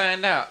just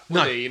stand out,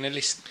 would he, in a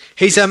list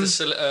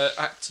of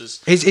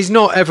actors? He's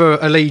not ever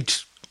a lead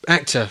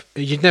actor.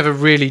 You'd never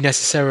really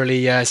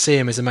necessarily see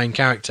him as a main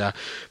character,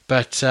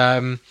 but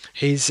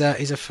he's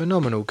a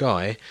phenomenal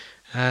guy.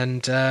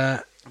 And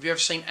have you ever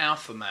seen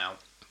Alpha Male,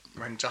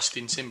 when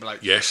Justin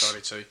Timberlake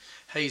decided to?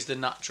 He's the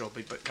nut job,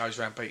 but goes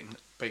around beating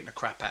the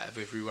crap out of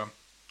everyone.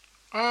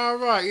 Oh,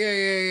 right,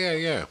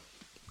 yeah.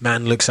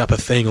 Man looks up a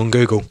thing on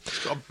Google. He's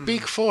got a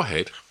big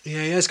forehead.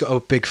 Yeah, he has got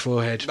a big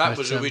forehead. That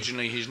was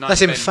originally his name.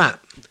 That's him fat.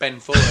 Ben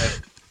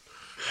Forehead.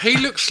 He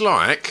looks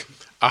like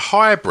a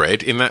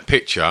hybrid in that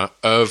picture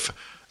of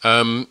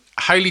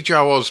Haley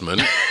Joel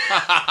Osment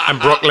and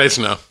Brock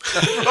Lesnar.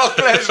 Brock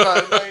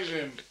Lesnar,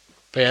 amazing.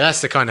 But yeah,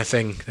 that's the kind of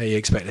thing that you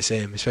expect to see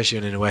him, especially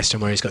in a Western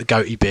where he's got a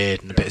goatee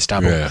beard and a bit of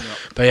stubble. Yeah.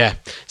 But yeah,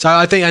 so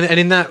I think, and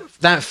in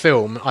that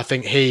film, I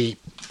think he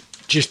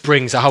just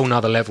brings a whole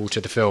nother level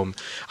to the film.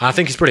 And I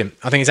think he's brilliant.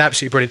 I think he's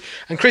absolutely brilliant.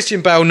 And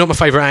Christian Bale, not my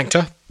favourite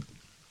actor.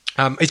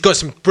 He's got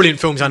some brilliant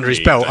films under his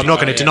belt. I'm not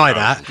going to deny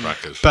that.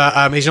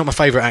 But he's not my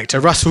favourite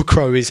actor. Russell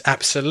Crowe is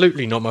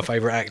absolutely not my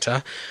favourite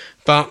actor.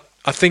 But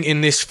I think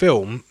in this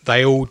film,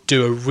 they all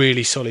do a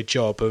really solid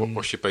job.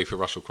 What's your beef with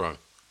Russell Crowe?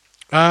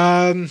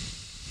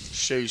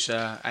 Shoes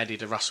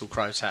added a Russell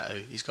Crowe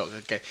tattoo. He's got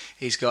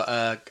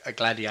a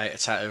gladiator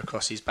tattoo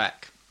across his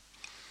back.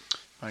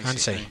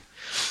 Fancy.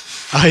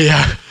 Oh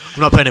yeah,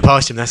 I'm not putting it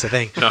past him. That's the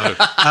thing. No.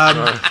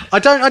 I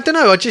don't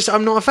know.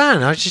 I'm not a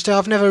fan.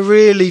 I've never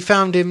really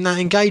found him that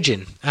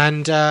engaging.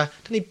 And didn't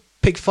he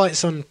pick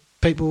fights on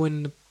people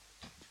in the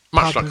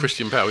much like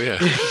Christian Bale? Yeah.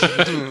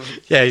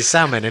 Yeah, he's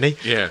Soundman, isn't he?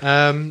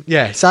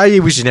 Yeah. So he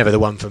was just never the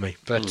one for me.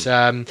 But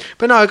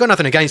no, I've got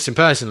nothing against him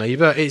personally.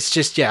 But it's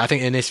just I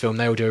think in this film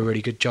they all do a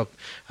really good job.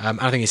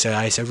 I think it's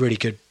a really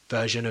good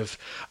version of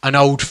an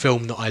old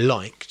film that I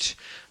liked.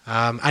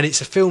 And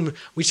it's a film,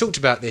 we talked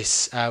about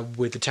this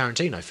with the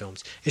Tarantino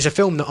films, it's a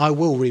film that I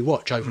will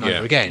rewatch over and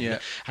over again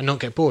and not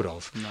get bored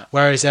of. No.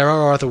 Whereas there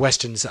are other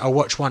Westerns that I'll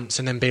watch once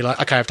and then be like,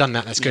 okay, I've done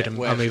that, that's good, and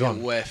I'll move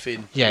on. Wear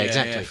thin. Yeah,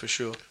 exactly. Yeah, for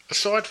sure.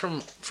 Aside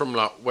from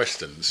like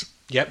Westerns,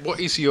 what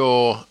is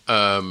your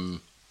kind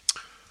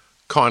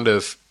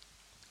of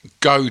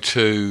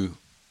go-to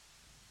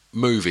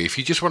movie? If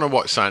you just want to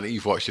watch something that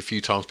you've watched a few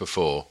times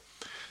before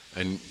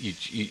and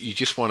you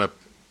just want to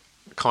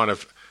kind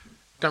of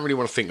don't really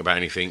want to think about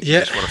anything. You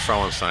just want to throw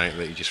on something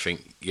that you just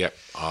think,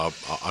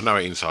 I know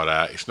it inside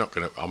out. It's not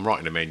going to. I'm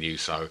writing a menu,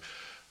 so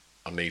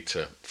I need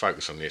to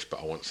focus on this, but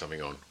I want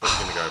something on. What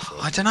are you going to go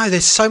for? I don't know.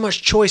 There's so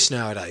much choice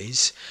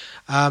nowadays.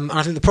 And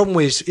I think the problem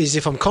is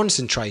if I'm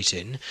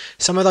concentrating,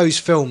 some of those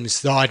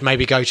films that I'd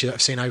maybe go to that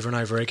I've seen over and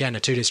over again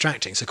are too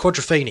distracting. So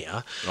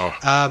Quadrophenia,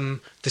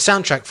 the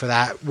soundtrack for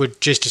that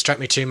would just distract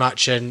me too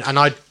much, and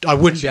I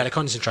wouldn't be able to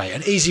concentrate.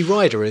 And Easy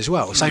Rider as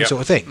well, same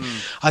sort of thing.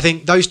 I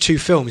think those two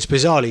films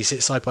bizarrely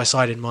sit side by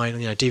side in my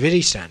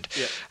DVD stand.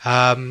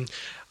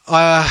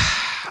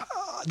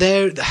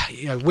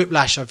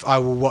 Whiplash I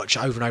will watch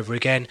over and over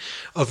again.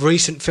 Of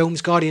recent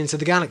films, Guardians of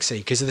the Galaxy,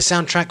 because of the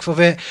soundtrack of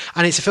it,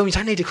 and it's a film you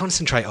don't need to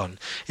concentrate on.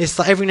 It's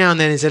like every now and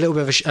then there's a little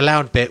bit of a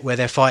loud bit where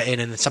they're fighting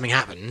and something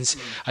happens,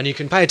 and you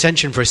can pay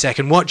attention for a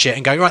second, watch it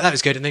and go, right, that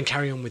was good, and then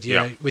carry on with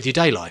your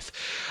day life.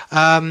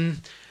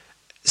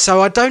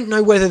 So I don't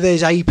know whether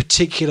there's a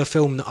particular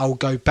film that I'll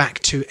go back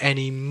to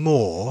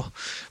anymore,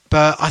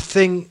 but I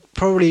think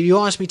probably if you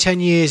asked me 10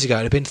 years ago, it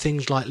would have been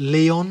things like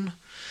Leon,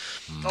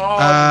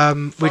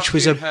 which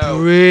was a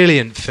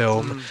brilliant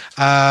film.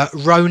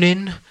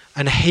 Ronin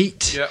and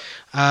Heat,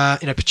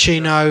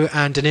 Pacino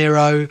and De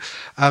Niro,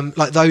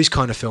 like those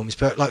kind of films.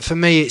 But like for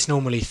me, it's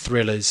normally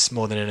thrillers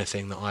more than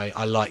anything that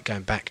I like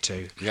going back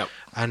to. Yep.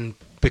 And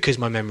because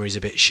my memory's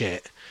a bit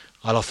shit,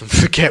 I'll often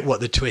forget what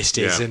the twist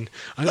is, and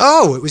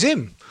it was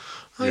him.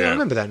 Oh yeah, I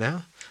remember that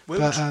now. We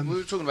were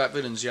talking about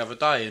villains the other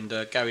day, and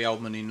Gary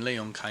Oldman in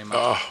Leon came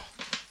up.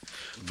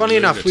 Funny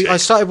enough, I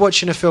started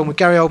watching a film with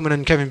Gary Oldman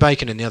and Kevin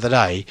Bacon in the other day.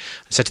 I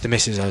said to the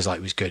missus, I was like,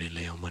 he was good in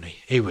Leon, wasn't he?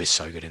 He was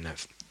so good in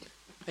that.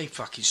 He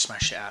fucking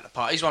smashed it out of the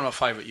park. He's one of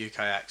my favourite UK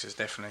actors,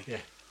 definitely. Yeah.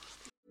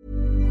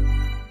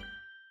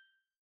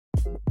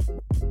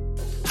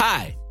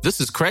 Hi,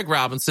 this is Craig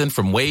Robinson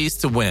from Ways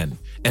to Win,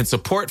 and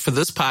support for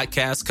this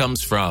podcast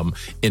comes from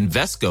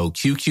Invesco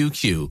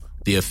QQQ,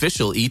 the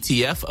official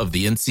ETF of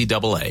the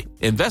NCAA.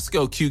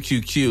 Invesco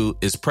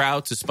QQQ is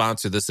proud to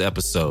sponsor this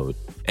episode,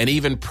 and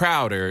even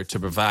prouder to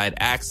provide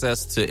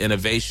access to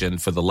innovation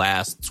for the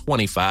last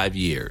 25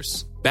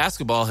 years.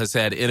 Basketball has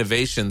had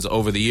innovations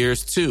over the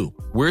years, too.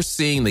 We're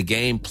seeing the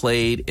game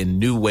played in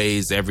new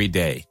ways every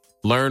day.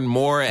 Learn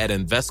more at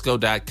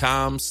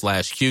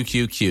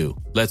Invesco.com/QQQ.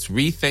 Let's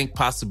rethink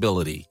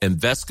possibility.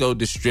 Invesco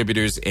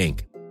Distributors,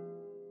 Inc.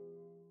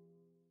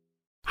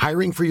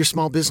 Hiring for your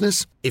small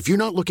business? If you're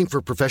not looking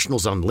for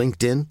professionals on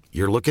LinkedIn,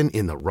 you're looking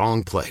in the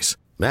wrong place.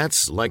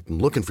 That's like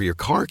looking for your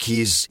car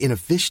keys in a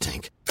fish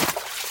tank.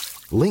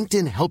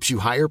 LinkedIn helps you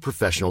hire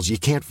professionals you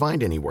can't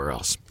find anywhere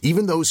else,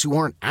 even those who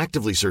aren't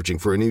actively searching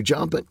for a new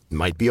job but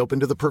might be open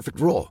to the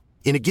perfect role.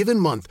 In a given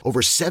month,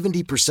 over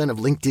 70% of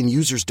LinkedIn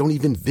users don't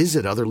even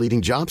visit other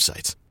leading job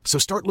sites. So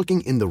start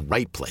looking in the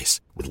right place.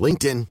 With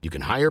LinkedIn, you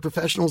can hire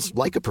professionals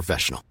like a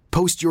professional.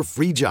 Post your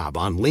free job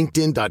on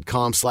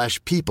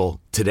linkedin.com/people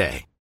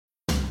today.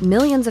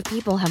 Millions of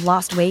people have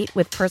lost weight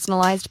with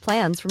personalized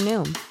plans from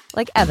Noom.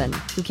 Like Evan,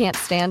 who can't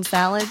stand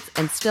salads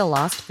and still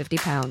lost 50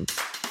 pounds.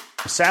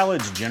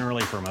 Salads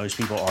generally for most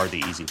people are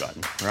the easy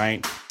button,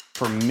 right?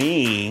 For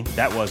me,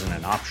 that wasn't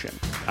an option.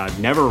 I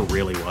never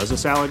really was a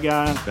salad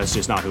guy. That's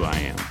just not who I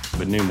am.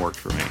 But Noom worked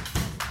for me.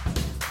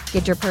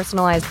 Get your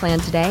personalized plan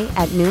today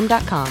at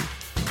Noom.com.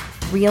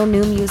 Real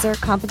Noom user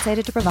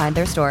compensated to provide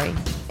their story.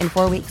 In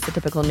 4 weeks, the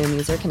typical Noom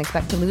user can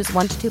expect to lose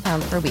 1 to 2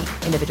 pounds per week.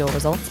 Individual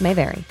results may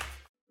vary.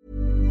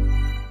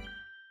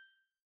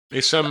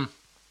 It's I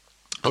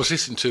was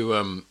listening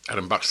to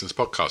Adam Buxton's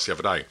podcast the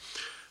other day,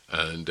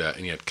 and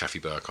he had Kathy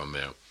Burke on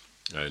there,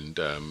 and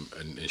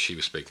she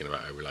was speaking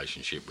about her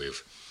relationship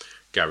with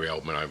Gary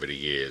Oldman over the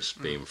years,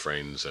 being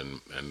friends,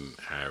 and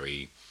how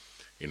he,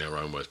 in her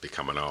own words,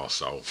 become an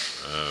arsehole.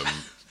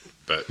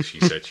 But she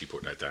said she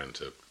put that down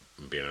to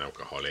being an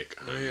alcoholic.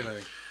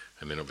 Really?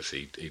 And then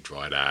obviously he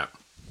dried out.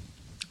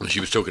 And she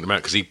was talking about,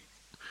 because he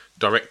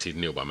directed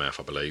Neil by Mouth,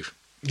 I believe.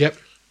 Yep.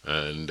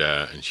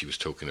 And she was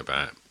talking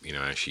about,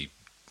 how she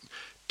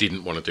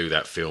didn't want to do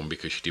that film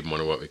because she didn't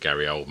want to work with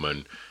Gary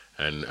Oldman,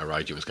 and her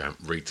agent was going,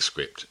 read the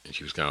script, and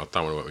she was going, I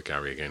don't want to work with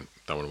Gary again,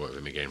 don't want to work with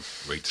him again,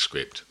 read the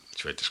script.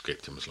 She read the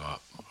script and was like,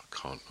 I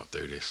can't not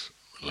do this.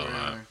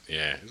 Yeah,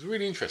 it was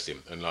really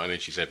interesting. And then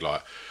she said,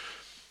 like,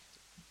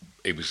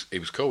 it was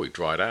cool, he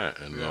dried out,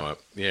 and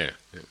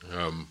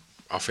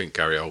I think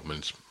Gary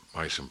Oldman's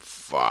made some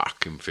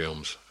fucking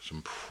films,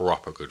 some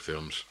proper good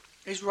films.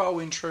 His role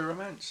in True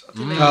Romance.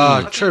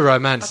 True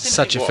Romance is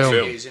such a film.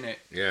 It is, isn't it?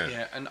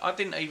 Yeah. And I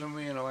didn't even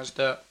realise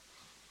that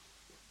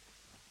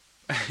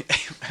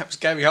that was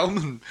Gary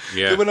Oldman.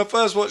 Yeah. When I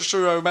first watched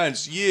True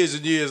Romance, years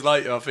and years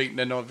later, I think,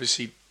 then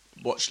obviously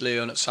watched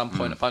Leon at some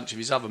point, a bunch of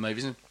his other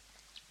movies, and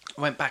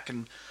I went back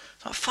and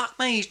thought, fuck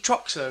me, he's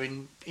Troxer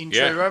in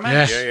True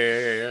Romance.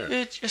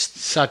 Yeah. Just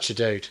such a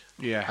dude.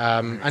 Yeah.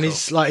 And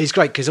cool. He's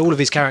great because all of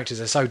his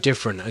characters are so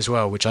different as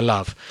well, which I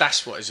love.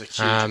 That's what is a huge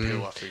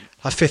appeal, I think.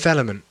 Like Fifth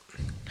Element.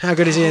 How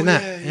good is he in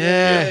that?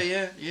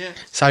 Yeah.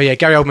 So yeah,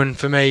 Gary Oldman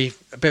for me,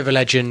 a bit of a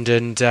legend,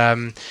 and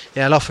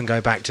I'll often go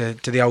back to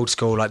the old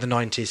school, like the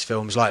 90s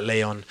films, like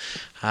Leon.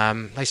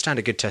 They stand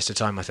a good test of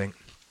time, I think.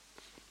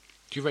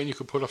 Do you reckon you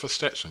could pull off a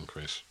Stetson,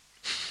 Chris?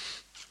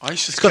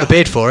 It's got a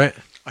beard for it.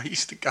 I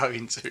used to go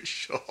into a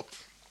shop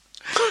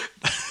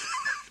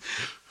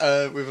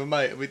with a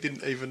mate, and we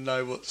didn't even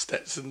know what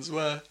Stetsons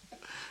were.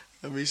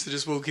 And we used to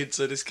just walk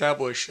into this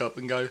cowboy shop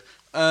and go,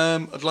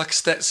 I'd like a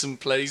Stetson,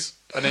 please.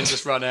 And then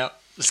just run out.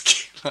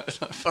 Just like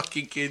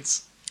fucking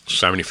kids.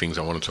 So many things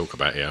I want to talk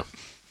about here.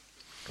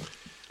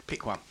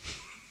 Pick one.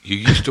 You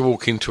used to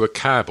walk into a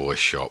cowboy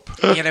shop.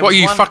 Yeah, what are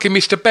you, fucking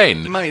Mr.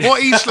 Ben? Mate.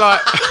 What is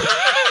like...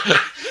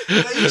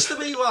 There used to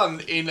be one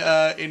in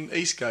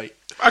Eastgate.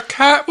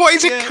 What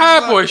is a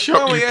cowboy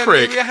shop, you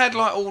prick? We had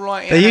like all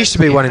like. There used to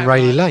be one in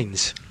Rayleigh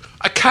Lanes.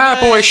 A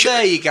cowboy shop.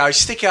 There you go.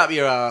 Stick it up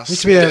your ass.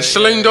 Used to be a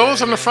saloon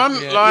doors on the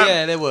front.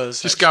 Yeah, there was.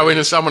 Just go in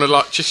and someone would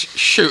like just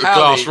shoot a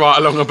glass right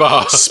along a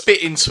bar.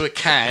 Spit into a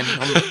can.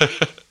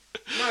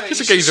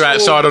 Just a geezer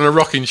outside on a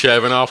rocking chair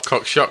with an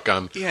half-cocked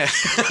shotgun. Yeah.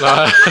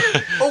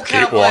 All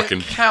cowboy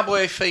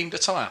themed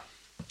attire.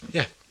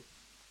 Yeah.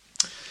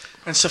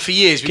 And so for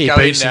years we go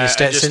in there and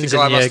just the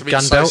guy must have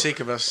been so sick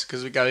of us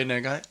because we go in there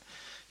and go,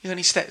 "You got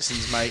any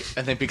Stetsons, mate?"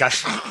 And then we go, and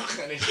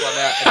it's one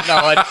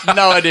out. And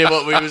no idea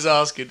what we was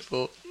asking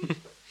for.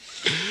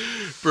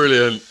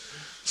 Brilliant.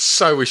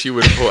 So wish you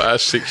would have brought out a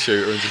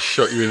 6-shooter and just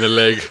shot you in the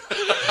leg.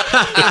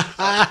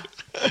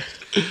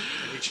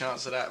 Every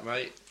chance of that,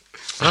 mate.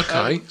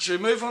 Okay. Should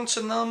we move on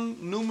to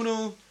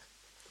numero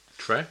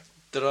Tre?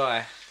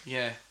 drei?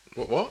 Yeah.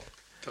 What?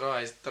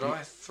 Drei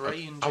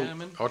 3 in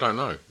German. I don't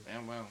know. Yeah,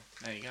 well,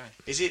 there you go.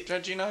 Is it?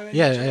 Do you know?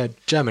 Yeah,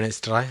 German. It's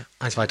drei.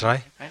 1, 2, 3.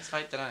 1, 2,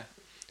 3.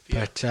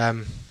 But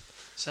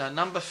so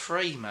number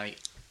 3, mate.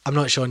 I'm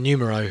not sure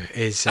numero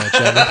is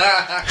German.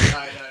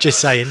 Just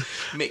saying.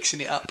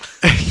 Mixing it up.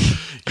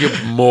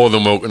 You're more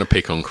than welcome to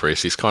pick on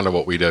Chris. It's kind of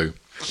what we do.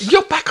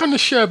 You're back on the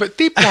Sherbet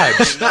Dip,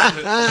 lads.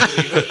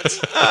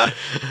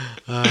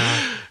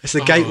 It's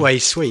the gateway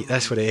suite.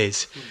 That's what it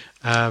is.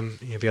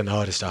 You'll be on the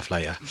harder stuff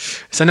later.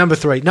 So number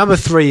 3. Number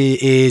 3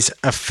 is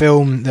a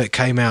film that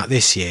came out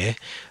this year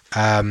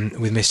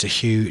with Mr.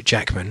 Hugh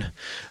Jackman,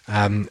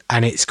 and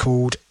it's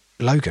called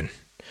Logan.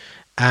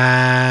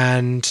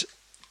 And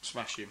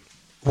smash him.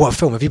 What a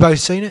film! Have you both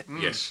seen it?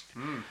 Yes.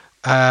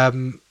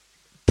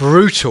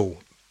 Brutal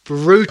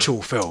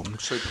film.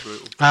 Super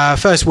brutal.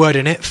 First word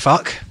in it,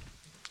 fuck,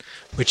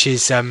 which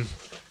is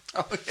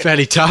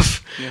fairly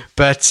tough. Yeah.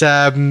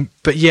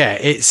 But yeah,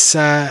 it's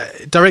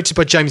directed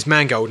by James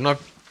Mangold, and I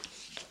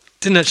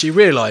didn't actually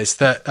realise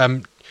that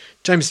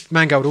James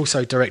Mangold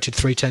also directed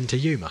 3:10 to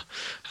Yuma.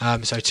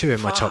 So 2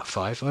 in my top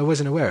 5. I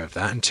wasn't aware of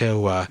that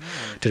until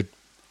did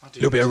a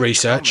little bit of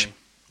research.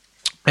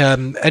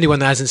 Anyone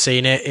that hasn't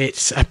seen it,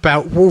 it's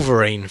about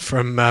Wolverine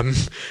from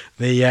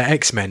the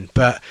X-Men,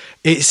 but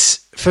it's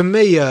for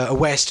me a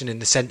Western in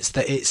the sense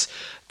that it's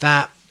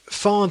that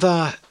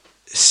father,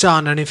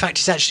 son, and in fact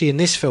it's actually in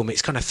this film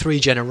it's kind of 3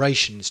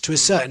 generations to a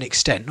certain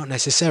extent, not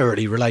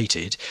necessarily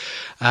related,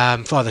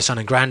 father, son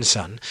and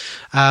grandson,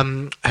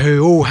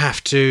 who all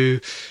have to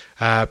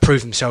prove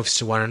themselves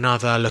to one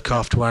another, look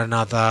after one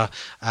another,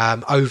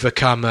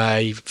 overcome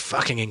a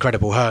fucking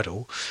incredible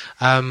hurdle.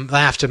 They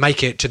have to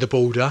make it to the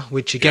border,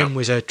 which again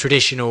was a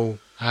traditional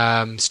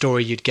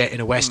story you'd get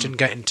in a Western,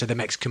 getting to the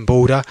Mexican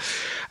border.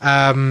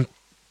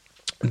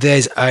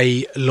 There's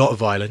a lot of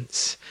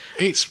violence.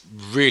 It's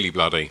really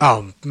bloody.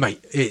 Oh,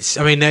 mate,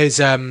 there's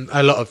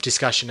a lot of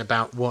discussion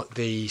about what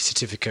the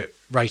certificate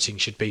rating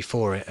should be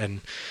for it,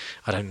 and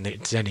I don't think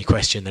there's any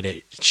question that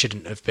it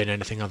shouldn't have been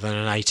anything other than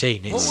an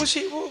 18. What was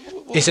it?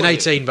 It's an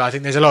 18, but I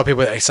think there's a lot of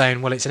people that are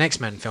saying, well, it's an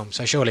X-Men film,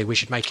 so surely we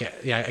should make it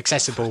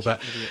accessible. But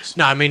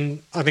no, I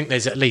think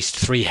there's at least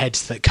 3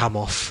 heads that come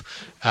off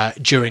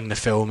during the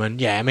film,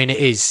 and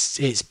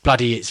it's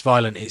bloody, it's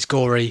violent, it's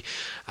gory,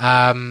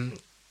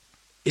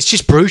 it's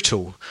just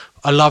brutal.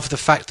 I love the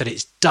fact that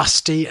it's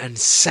dusty and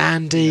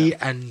sandy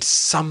and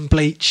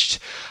sun-bleached.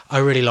 I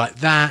really like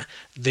that.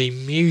 The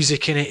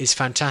music in it is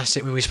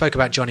fantastic. When we spoke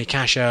about Johnny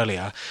Cash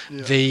earlier,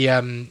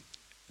 the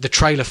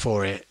trailer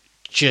for it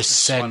just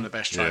sent one of the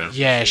best trailers.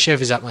 Yeah,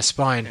 shivers up my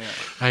spine.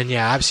 Yeah. And I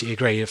absolutely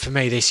agree. For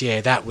me this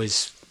year, that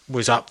was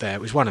up there.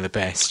 It was one of the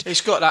best.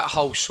 It's got that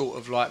whole sort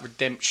of like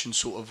redemption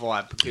sort of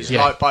vibe because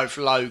like both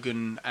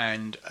Logan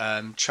and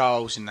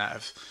Charles in that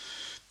have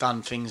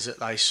done things that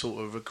they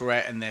sort of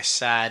regret and they're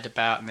sad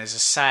about, and there's a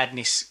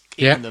sadness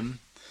in them,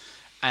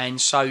 and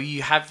so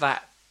you have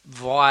that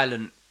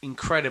violent,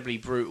 incredibly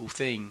brutal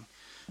thing,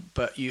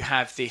 but you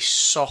have this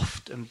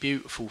soft and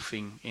beautiful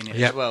thing in it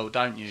as well,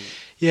 don't you?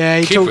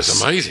 Yeah, the kid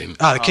was amazing.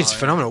 Oh, the kid's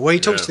phenomenal. Well,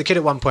 he talks to the kid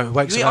at one point.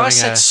 I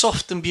said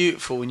soft and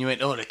beautiful, and you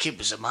went, "Oh, the kid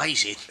was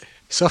amazing."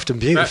 Soft and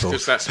beautiful.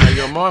 That's because that's how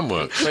your mind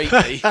works.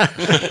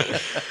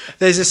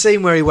 There's a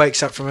scene where he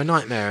wakes up from a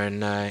nightmare,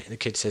 and the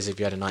kid says, "Have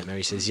you had a nightmare?"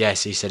 He says,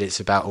 "Yes." He said, "It's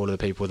about all of the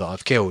people that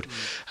I've killed,"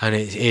 and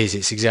it is.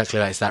 It's exactly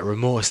like it's that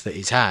remorse that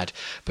he's had.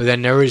 But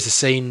then there is a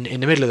scene in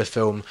the middle of the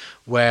film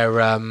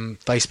where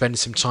they spend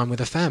some time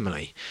with a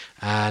family,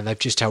 and they've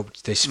just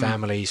helped this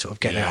family sort of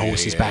get their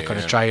horses back on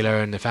a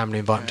trailer, and the family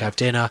invite him to have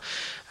dinner.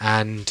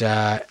 And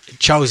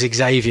Charles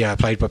Xavier,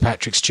 played by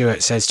Patrick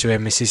Stewart, says to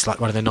him, "This is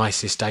like one of the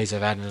nicest days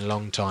I've had in a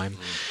long time."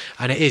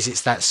 And it is.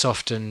 It's that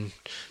soft and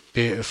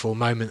beautiful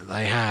moment that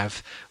they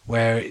have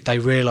where they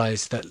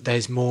realise that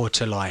there's more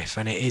to life,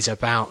 and it is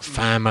about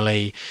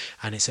family,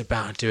 and it's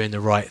about doing the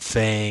right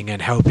thing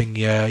and helping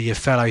your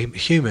fellow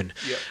human.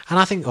 And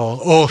I think,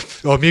 or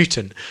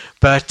mutant,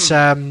 but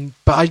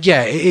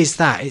it is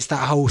that. It's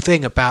that whole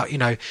thing about,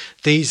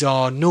 these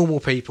are normal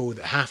people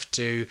that have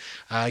to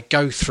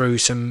go through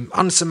some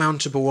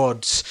unsurmountable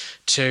odds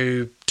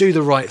to do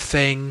the right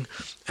thing,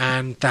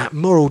 and that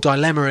moral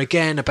dilemma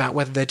again about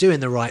whether they're doing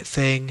the right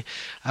thing.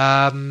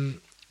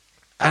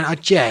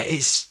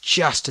 it's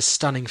just a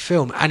stunning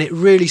film, and it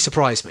really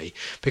surprised me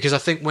because I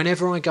think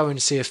whenever I go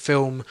and see a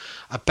film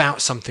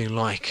about something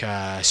like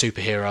a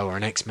superhero or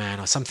an X-Man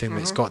or something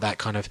that's got that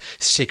kind of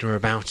stigma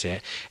about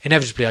it,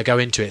 inevitably I go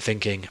into it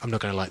thinking I'm not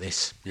going to like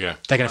this. Yeah,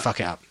 they're going to fuck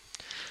it up,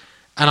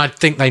 and I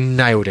think they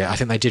nailed it. I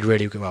think they did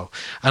really well.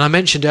 And I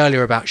mentioned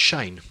earlier about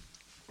Shane.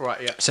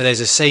 Right. Yeah. So there's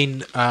a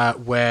scene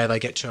where they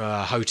get to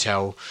a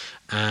hotel.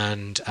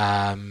 And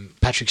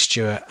Patrick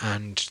Stewart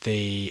and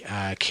the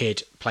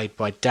kid, played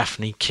by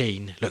Daphne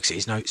Keane, looks at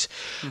his notes,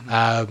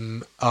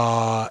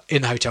 are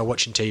in the hotel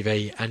watching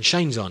TV, and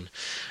Shane's on.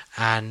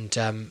 And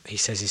he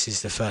says, this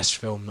is the first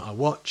film that I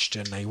watched,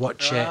 and they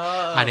watch it,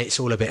 and it's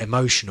all a bit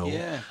emotional.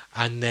 Yeah.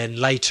 And then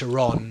later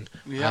on,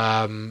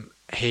 something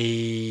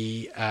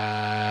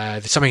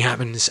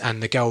happens,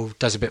 and the girl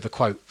does a bit of a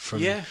quote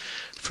from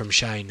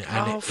Shane.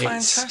 And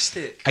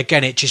fantastic.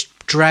 Again, it just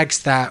drags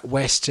that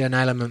Western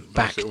element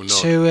back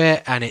to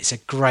it, and it's a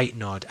great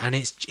nod, and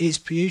it's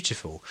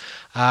beautiful.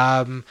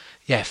 For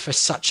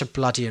such a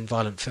bloody and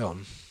violent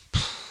film.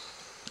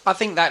 I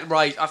think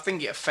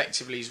it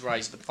effectively has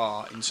raised the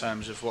bar in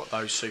terms of what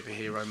those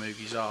superhero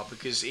movies are,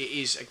 because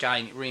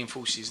it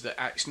reinforces that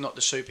it's not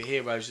the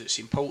superheroes that's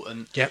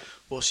important. Yep.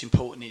 What's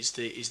important is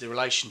the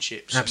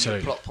relationships, absolutely,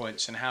 and the plot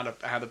points, and how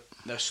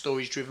the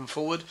story's driven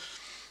forward.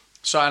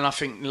 So, and I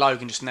think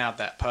Logan just nailed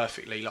that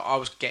perfectly. Like, I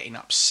was getting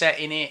upset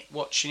in it,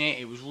 watching it.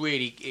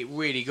 It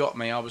really got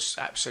me. I was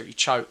absolutely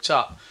choked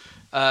up.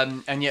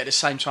 And yet at the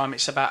same time,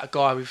 it's about a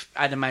guy with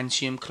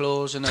adamantium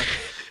claws,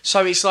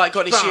 so it's like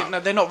got this.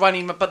 They're not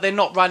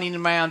running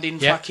around in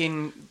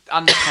fucking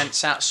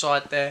underpants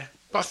outside their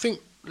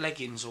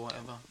leggings or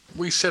whatever.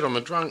 We said on the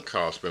Drunk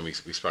Cast when we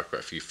spoke about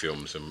a few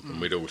films, and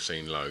we'd all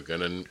seen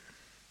Logan, and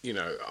you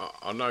know,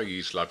 I know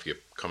you love your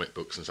comic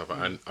books and stuff,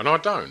 and I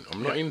don't.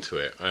 I'm not into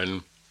it,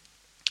 and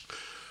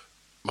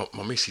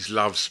my missus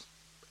loves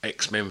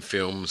X-Men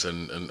films,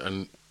 and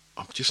I'm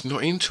just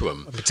not into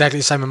them. Exactly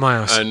the same in my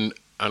house. And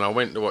I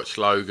went to watch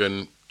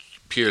Logan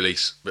purely,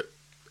 but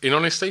in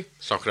honesty,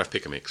 so I could have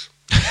pick a mix.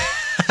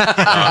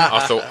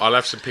 I thought I'll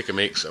have some pick a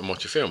mix and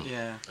watch a film.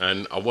 Yeah.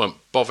 And I weren't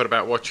bothered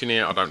about watching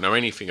it. I don't know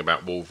anything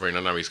about Wolverine.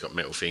 I know he's got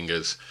metal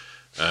fingers,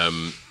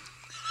 and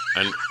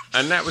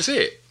that was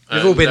it.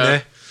 We've all been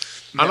there.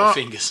 Metal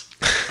fingers.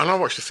 And I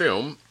watched the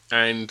film,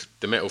 and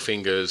the metal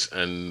fingers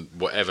and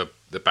whatever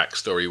the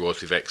backstory was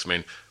with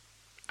X-Men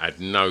had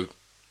no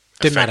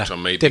effect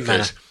on me,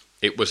 because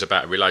it was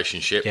about a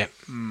relationship,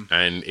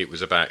 and it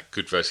was about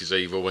good versus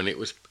evil, and it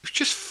was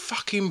just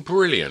fucking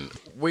brilliant.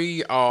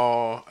 We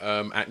are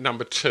at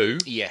number 2.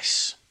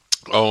 Yes.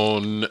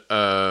 On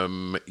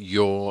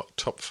your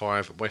top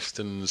 5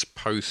 Westerns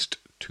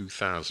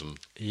post-2000.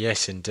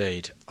 Yes,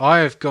 indeed. I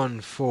have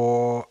gone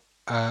for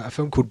a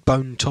film called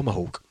Bone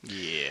Tomahawk.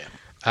 Yeah.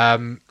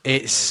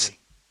 It's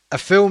a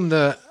film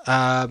that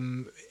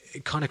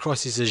it kind of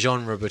crosses the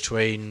genre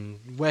between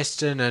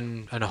Western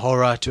and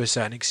horror to a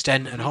certain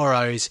extent, and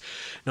horror is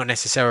not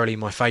necessarily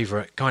my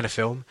favourite kind of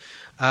film.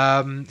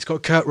 It's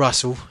got Kurt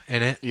Russell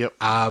in it,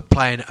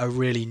 playing a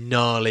really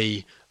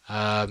gnarly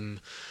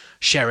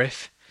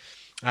sheriff.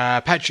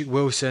 Patrick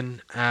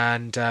Wilson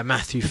and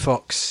Matthew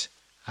Fox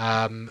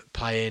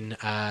playing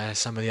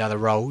some of the other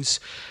roles.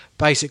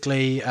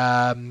 Basically,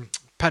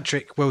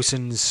 Patrick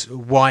Wilson's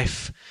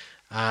wife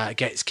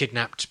gets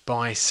kidnapped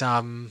by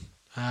some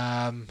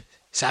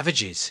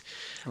savages.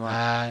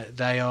 Right.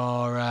 They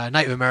are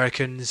Native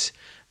Americans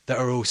that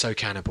are also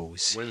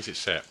cannibals. When is it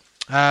set?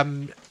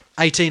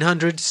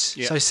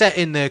 1800s, so set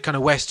in the kind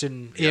of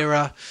Western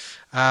era.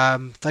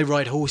 They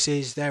ride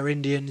horses, they're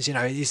Indians, you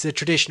know, it's the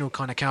traditional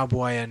kind of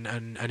cowboy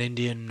and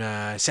Indian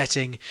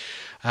setting.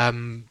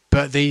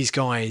 But these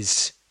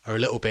guys are a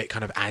little bit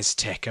kind of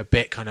Aztec, a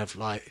bit kind of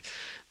like,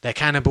 they're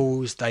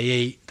cannibals, they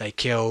eat, they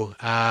kill.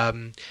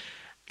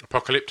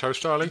 Apocalypto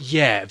styling?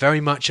 Yeah,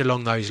 very much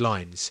along those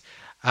lines.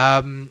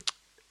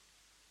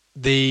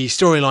 The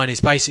storyline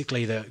is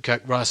basically that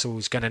Kurt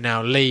Russell's going to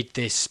now lead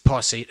this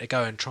posse to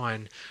go and try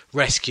and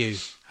rescue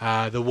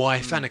the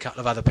wife and a couple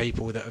of other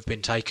people that have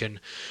been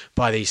taken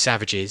by these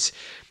savages.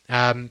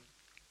 And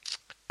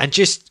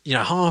just, you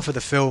know, half of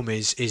the film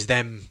is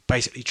them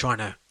basically trying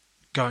to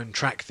go and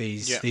track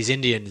these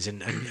Indians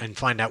and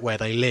find out where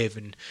they live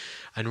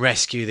and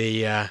rescue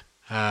the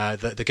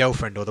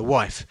girlfriend or the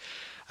wife.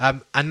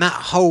 And that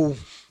whole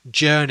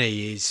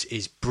journey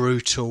is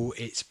brutal,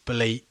 it's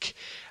bleak,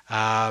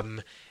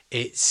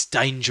 it's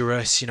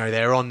dangerous. You know,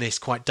 they're on this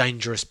quite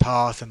dangerous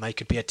path and they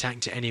could be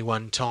attacked at any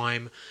one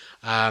time.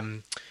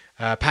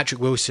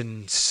 Patrick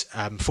Wilson's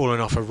fallen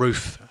off a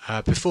roof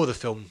before the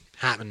film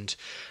happened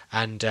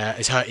and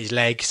has hurt his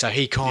leg, so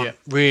he can't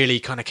really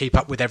kind of keep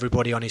up with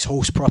everybody on his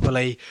horse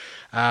properly,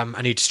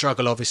 and he'd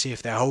struggle obviously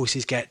if their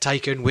horses get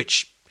taken,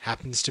 which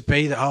happens to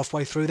be that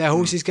halfway through their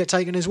horses get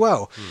taken as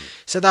well.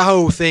 So the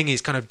whole thing is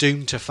kind of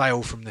doomed to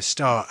fail from the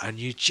start, and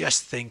you're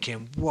just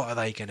thinking, what are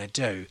they going to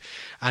do?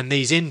 And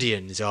these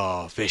Indians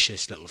are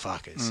vicious little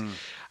fuckers.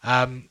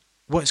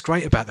 What's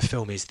great about the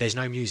film is there's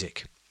no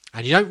music,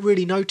 and you don't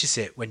really notice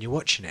it when you're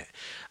watching it.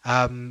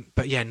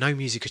 But yeah, no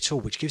music at all,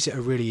 which gives it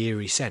a really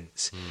eerie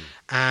sense.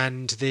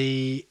 And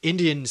the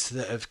Indians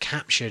that have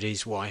captured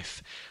his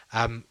wife,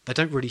 they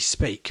don't really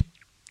speak.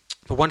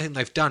 But one thing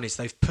they've done is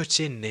they've put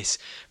in this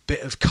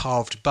bit of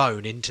carved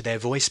bone into their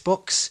voice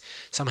box,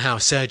 somehow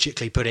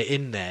surgically put it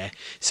in there.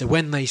 So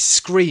when they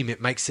scream,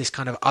 it makes this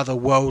kind of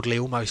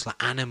otherworldly, almost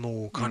like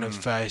animal kind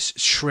of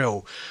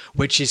shrill,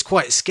 which is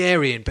quite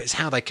scary, but it's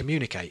how they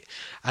communicate.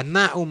 And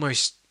that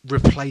almost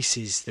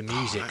replaces the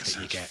music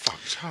that you get.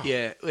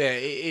 Yeah,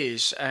 it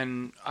is.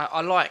 And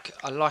I like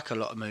a lot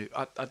of movies.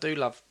 I do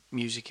love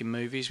music in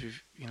movies.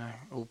 We've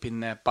all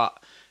been there,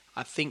 but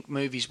I think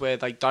movies where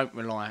they don't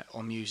rely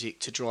on music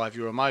to drive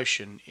your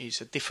emotion is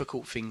a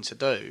difficult thing to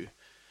do.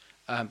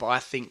 But I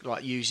think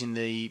like using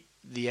the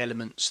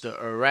elements that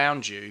are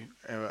around you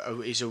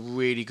is a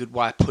really good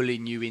way of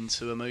pulling you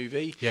into a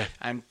movie. Yeah.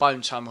 And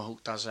Bone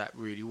Tomahawk does that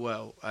really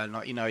well. And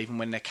even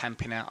when they're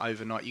camping out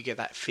overnight, you get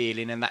that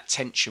feeling and that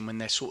tension when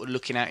they're sort of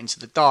looking out into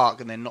the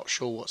dark and they're not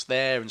sure what's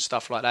there and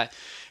stuff like that.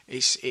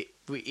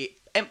 It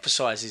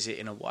emphasises it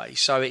in a way.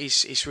 So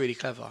it's really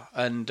clever.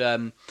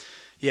 And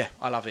yeah,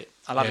 I love it.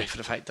 I love it for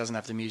the fact it doesn't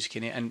have the music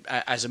in it. And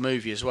as a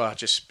movie as well,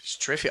 it's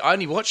terrific. I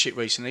only watched it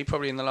recently,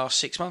 probably in the last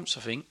 6 months,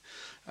 I think.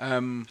 I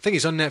think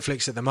it's on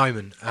Netflix at the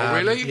moment. Oh,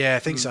 really? Yeah, I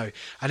think so.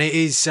 And it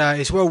is.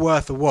 It's well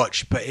worth a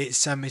watch, but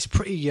it's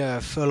pretty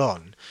full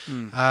on.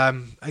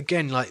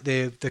 Again, like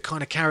the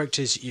kind of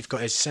characters you've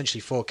got is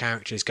essentially 4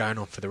 characters going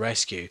on for the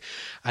rescue,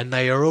 and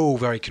they are all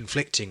very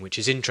conflicting, which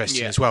is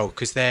interesting as well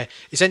because they're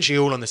essentially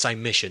all on the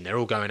same mission. They're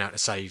all going out to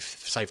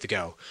save the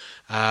girl,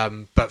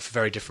 but for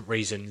very different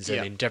reasons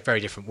and in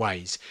very different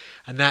ways,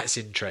 and that's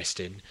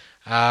interesting.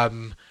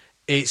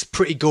 It's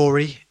pretty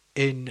gory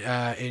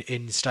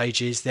in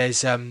stages.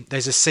 There's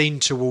a scene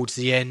towards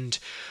the end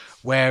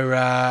where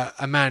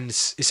a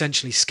man's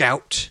essentially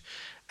scalped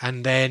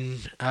and then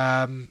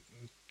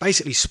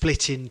basically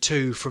split in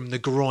two from the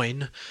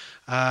groin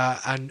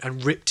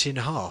and ripped in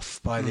half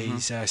by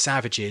these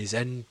savages,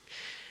 and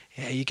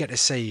you get to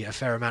see a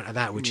fair amount of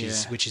that, which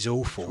is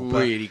awful.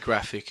 Really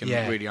graphic and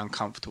really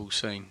uncomfortable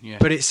scene. Yeah,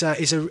 but it's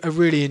a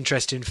really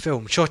interesting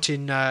film, shot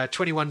in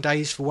 21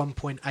 days for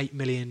 $1.8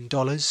 million.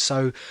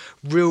 So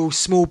real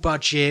small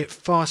budget,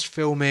 fast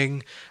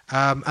filming,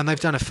 and they've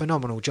done a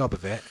phenomenal job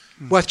of it.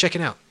 Worth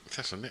checking out.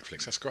 That's on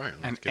Netflix. That's great.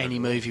 And any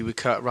movie with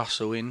Kurt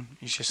Russell in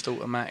is just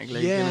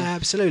automatically. Yeah,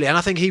 absolutely. And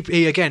I think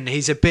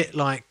he's a bit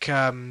like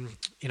in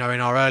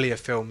our earlier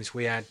films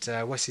we had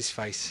what's his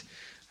face.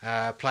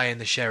 Playing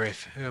the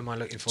sheriff. Who am I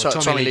looking for?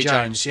 Tommy Lee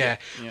Jones. Yeah.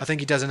 I think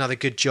he does another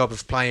good job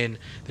of playing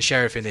the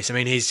sheriff in this. I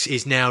mean,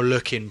 he's now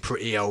looking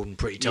pretty old and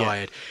pretty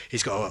tired.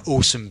 He's got an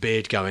awesome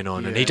beard going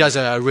on, and he does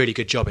a really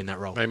good job in that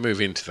role. They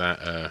move into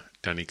that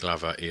Danny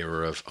Glover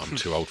era of I'm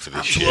too old for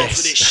this shit. Too old for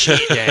this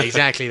shit. Yeah,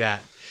 exactly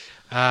that.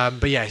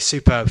 But yeah,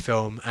 superb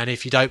film. And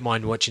if you don't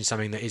mind watching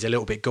something that is a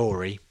little bit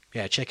gory,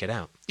 check it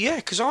out. Yeah,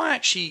 because I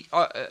actually,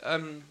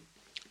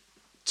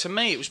 to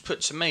me, it was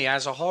put to me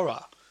as a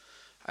horror.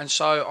 And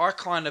so I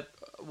kind of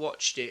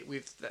watched it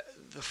with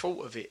the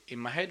thought of it in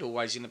my head,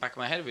 always in the back of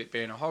my head of it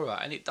being a horror,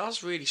 and it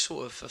does really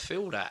sort of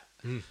fulfil that.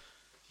 And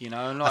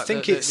like I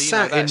think it's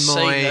sat that in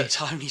scene my. that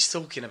Tony's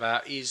talking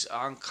about is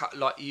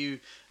like you,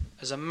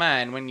 as a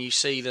man, when you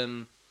see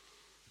them,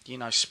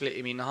 split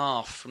him in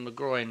half from the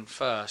groin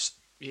first.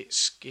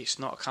 It's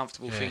not a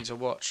comfortable thing to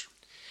watch.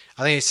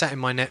 I think it sat in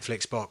my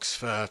Netflix box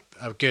for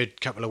a good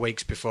couple of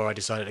weeks before I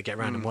decided to get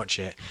around and watch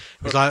it.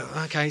 It was like,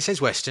 okay, it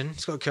says Western,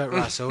 it's got Kurt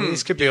Russell,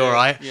 this could be all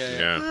right.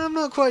 I'm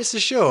not quite so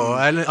sure.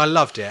 I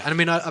loved it. And I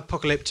mean,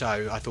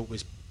 Apocalypto I thought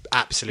was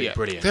absolutely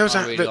brilliant. There was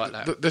really like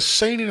that. The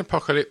scene in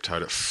Apocalypto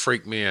that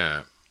freaked me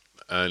out,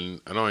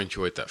 and I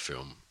enjoyed that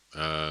film,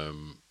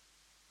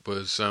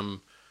 was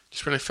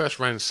just when they first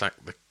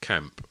ransacked the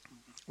camp.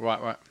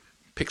 Right.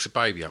 Picks a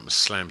baby up and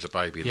slams a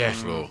baby on the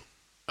floor.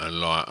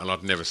 And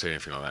I'd never seen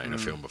anything like that in a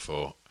film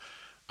before.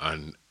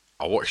 And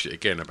I watched it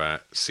again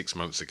about 6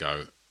 months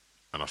ago,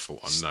 and I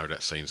thought, I know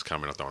that scene's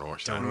coming. I don't want to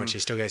watch that. Don't watch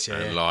it. Still gets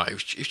it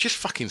was just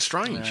fucking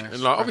strange.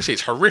 And obviously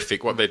it's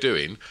horrific what they're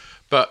doing,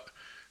 but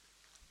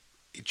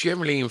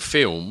generally in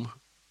film,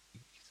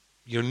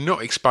 you're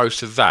not exposed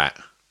to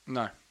that.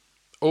 No.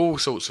 All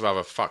sorts of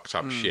other fucked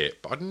up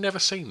shit, but I'd never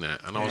seen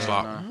that, and I was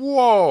like,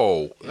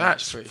 "Whoa,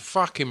 that's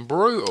fucking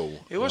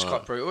brutal." It was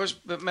quite brutal. It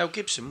was Mel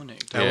Gibson, wasn't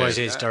it? That was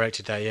his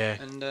directed that,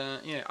 And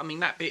I mean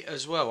that bit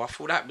as well. I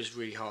thought that was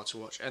really hard to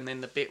watch, and then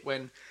the bit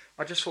when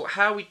I just thought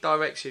how he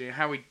directed it and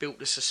how he built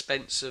the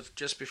suspense of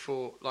just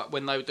before, like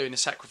when they were doing the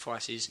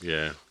sacrifices.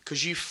 Yeah.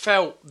 Because you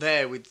felt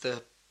there with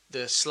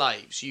the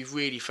slaves, you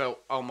really felt,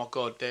 oh my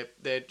god,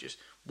 they're just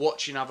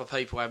watching other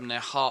people having their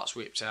hearts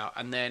ripped out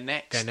and their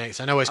necks.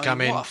 I know it's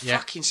coming. What a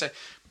fucking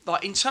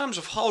like in terms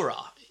of horror,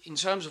 in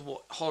terms of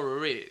what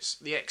horror is,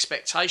 the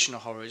expectation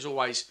of horror is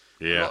always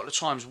a lot of the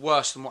times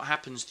worse than what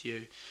happens to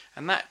you.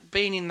 And that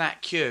being in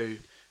that queue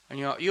and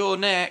you're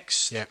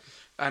next. Yeah.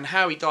 and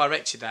how he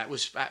directed that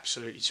was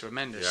absolutely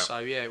tremendous. Yeah. So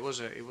yeah, it was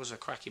a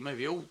cracking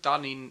movie, all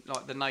done in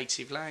like the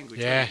native language.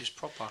 Yeah, it was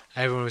proper.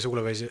 Everyone was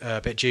always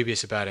a bit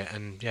dubious about it,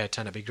 and yeah, it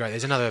turned out to be great.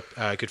 There's another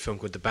good film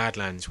called The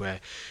Badlands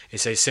where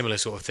it's a similar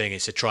sort of thing.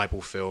 It's a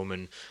tribal film,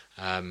 and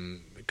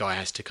a guy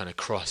has to kind of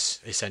cross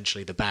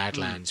essentially the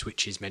Badlands,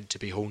 which is meant to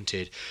be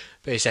haunted,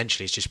 but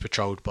essentially it's just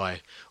patrolled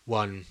by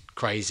one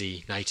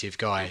crazy native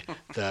guy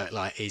that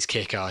like is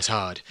kick-ass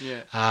hard.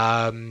 Yeah.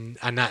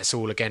 And that's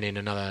all again in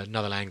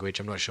another language.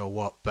 I'm not sure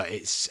what, but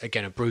it's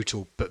again a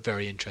brutal but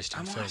very interesting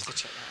I might film. have to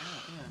check that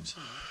out. Yeah, I'm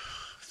sorry.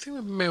 I think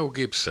with Mel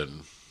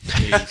Gibson,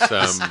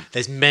 he's,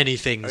 there's many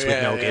things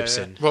with Mel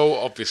Gibson. well,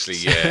 obviously,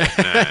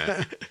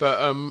 yeah, but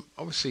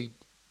obviously,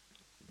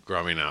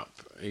 growing up,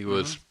 he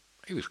was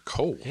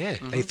cool. Yeah,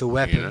 Lethal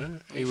Weapon. You know?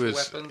 He Lethal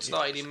was. Weapon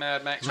started in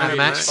Mad Max. Mad really,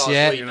 Max, as far as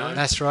yeah, we know.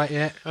 that's right,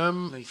 yeah.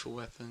 Lethal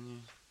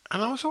Weapon.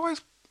 And I was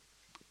always,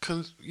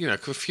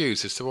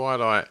 confused as to why,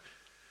 like,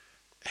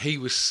 he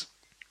was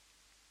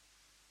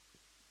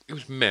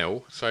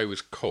Mel, so he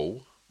was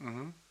cool.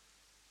 Mm-hmm.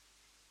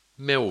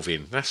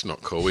 Melvin, that's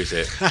not cool, is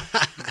it?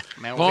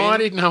 Melvin. Why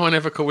did no one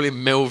ever call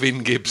him Melvin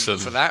Gibson?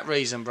 For that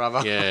reason,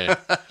 brother. Yeah.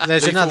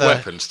 There's Lethal another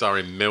Weapon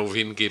starring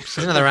Melvin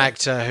Gibson. There's another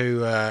actor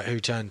who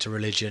turned to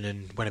religion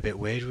and went a bit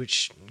weird,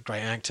 which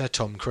great actor,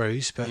 Tom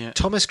Cruise. But Yeah.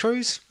 Thomas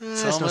Cruise?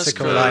 That's not Thomas so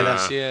cool Cruise.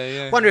 either.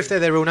 Yeah. Wonder if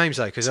they're their real names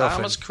though, because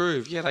Thomas often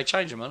Cruise. Yeah, they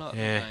change them a lot.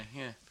 Yeah. Don't they?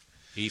 Yeah.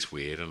 He's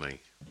weird, isn't he?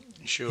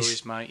 He sure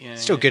is, mate. Yeah.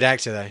 still a good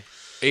actor though.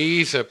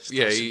 He's a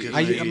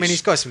I mean,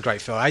 he's got some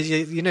great films.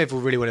 You never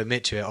really want to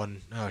admit to it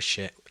on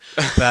shit.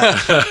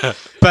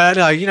 But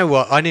no, you know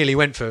what? I nearly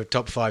went for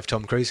top 5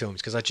 Tom Cruise films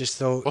because I just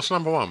thought. What's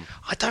number 1?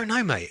 I don't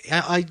know, mate.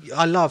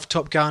 I love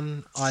Top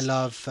Gun. I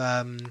love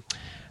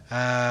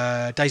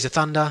Days of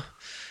Thunder.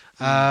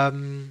 Yeah,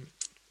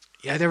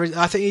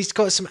 I think he's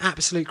got some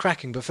absolute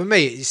cracking. But for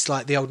me, it's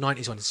like the old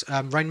 90s ones.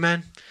 Rain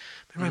Man.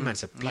 Rain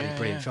Man's a bloody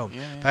brilliant film.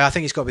 Yeah. But I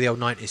think it's got to be the old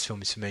 90s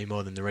films for me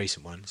more than the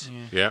recent ones.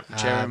 Yeah.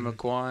 Jerry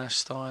Maguire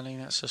styling.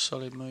 That's a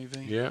solid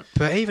movie. Yeah.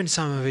 But even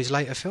some of his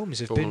later films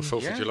have been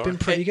 4th of July. been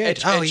pretty good.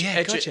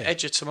 Gotcha.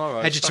 Edge of Tomorrow.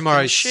 Edge of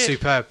Tomorrow is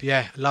superb.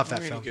 Yeah, love that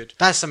Really film. good.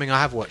 That's something I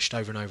have watched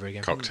over and over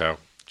again. Cocktail.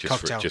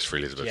 Cocktail. Just for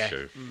Elizabeth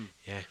Shue.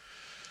 Yeah.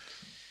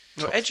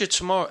 Well, Edge of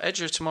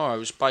Tomorrow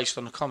was based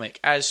on a comic,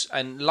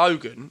 and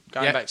Logan,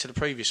 going back to the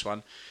previous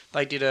one,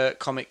 they did a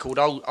comic called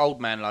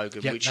Old Man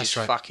Logan, which is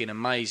fucking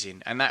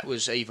amazing, and that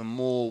was even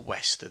more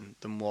Western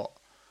than more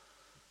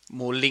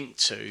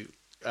linked to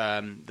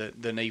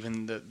than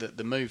even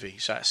the movie.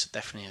 So that's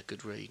definitely a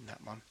good read,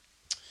 that one.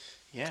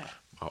 Yeah.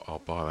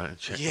 I'll buy that and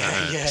check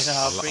that No,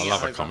 out. I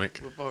love a comic.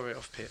 We'll borrow it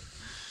off Pip.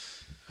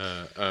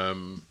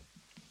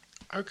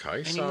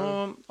 Okay, Any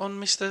more on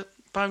Mr.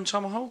 Bone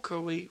Tomahawk, or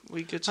are we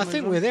good to I move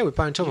think on? we're there with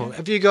Bone Tomahawk.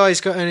 Have you guys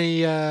got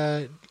any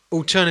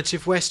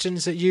alternative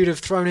westerns that you'd have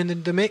thrown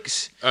in the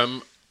mix?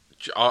 I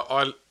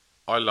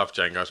love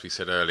Django, as we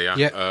said earlier.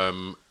 Yeah.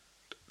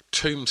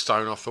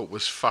 Tombstone, I thought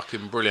was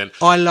fucking brilliant.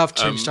 I love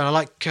Tombstone. I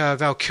like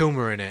Val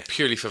Kilmer in it.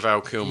 Purely for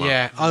Val Kilmer.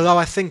 Yeah, although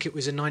I think it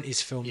was a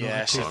 90s film, not a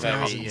Yes,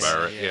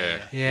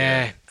 2000s.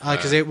 Yeah.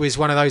 Because it was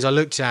one of those I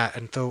looked at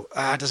and thought,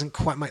 it doesn't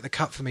quite make the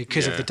cut for me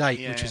because of the date,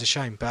 Yeah. which was a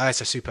shame. But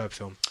it's a superb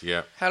film.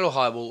 Yeah. Hell or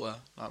High Water.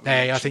 Like we I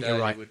mentioned think you're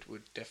earlier, right.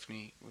 Would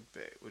definitely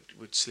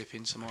would slip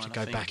into mine.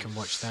 Go back and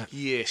watch that.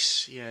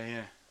 Yes,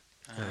 yeah.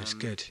 It's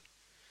good.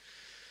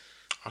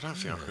 I don't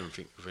think I can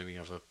think of any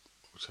other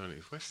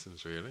alternative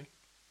westerns, really.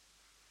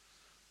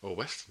 Or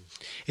westerns.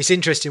 It's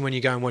interesting when you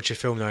go and watch a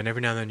film, though, and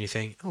every now and then you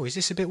think, oh, is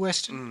this a bit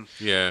western?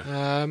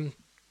 Yeah.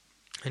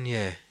 And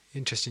yeah,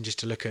 interesting just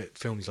to look at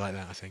films like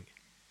that, I think.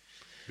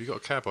 Have you got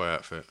a cowboy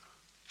outfit?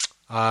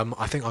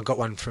 I think I got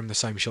one from the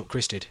same shop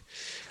Chris did.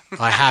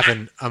 I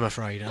haven't, I'm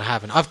afraid. I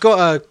haven't. I've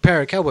got a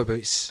pair of cowboy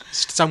boots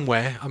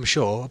somewhere, I'm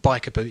sure.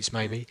 Biker boots,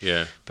 maybe.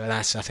 Yeah. But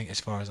that's, I think, as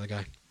far as I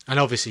go. And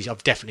obviously,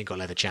 I've definitely got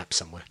leather chaps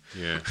somewhere.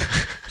 Yeah.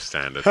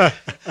 Standard.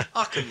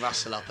 I can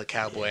rustle up a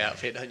cowboy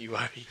outfit, don't you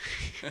worry.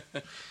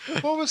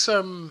 What was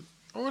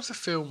the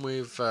film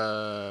with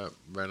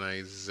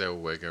Renee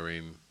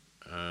Zellweger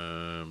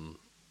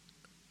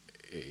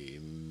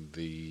in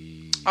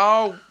the...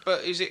 Oh,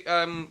 but is it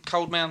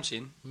Cold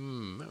Mountain?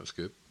 that was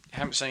good. I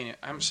haven't seen it.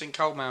 I haven't seen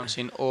Cold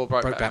Mountain or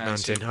Brokeback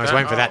Mountain. I was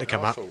waiting for that to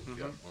come up. Thought,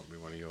 yeah, might be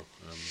one of your...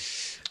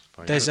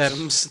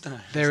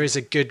 There is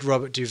a good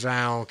Robert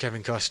Duvall,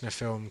 Kevin Costner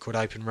film called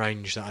Open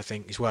Range that I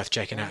think is worth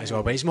checking out as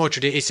well. But it's more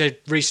it's a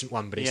recent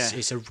one, but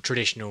it's a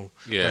traditional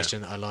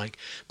western that I like.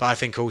 But I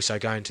think also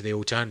going to the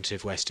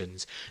alternative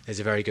westerns, there's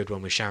a very good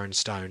one with Sharon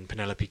Stone,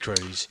 Penelope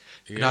Cruz,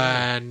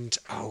 and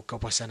oh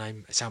god, what's her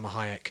name? Salma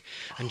Hayek.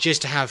 And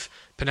just to have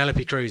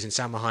Penelope Cruz and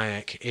Salma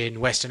Hayek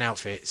in western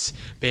outfits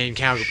being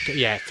cowboy,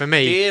 for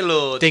me. Dear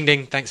Lord. Ding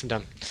ding, thanks, I'm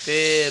done.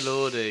 Dear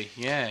Lordy,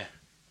 yeah.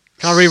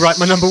 Can I rewrite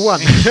my number one?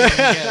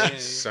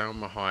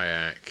 Salma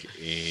Hayek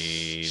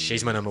in...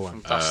 She's my number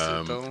one. From Dust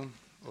Till Dawn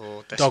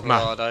or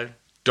Desperado.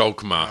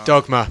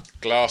 Dogma.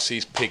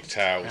 Glasses,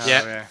 pigtails. Oh,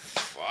 yeah.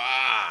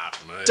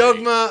 Fuck me.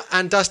 Dogma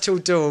and Dust Till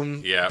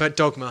Dawn. Yeah. But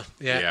Dogma.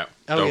 Yeah.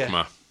 Oh, Dogma.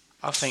 Yeah.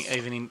 I think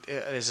even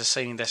there's a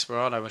scene in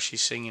Desperado where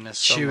she's singing a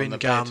song Chewing on the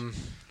gum.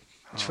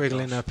 bed.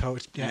 twiggling her pole.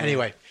 Yeah.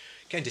 Anyway,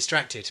 getting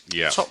distracted.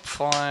 Yeah. Top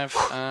 5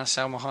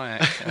 Salma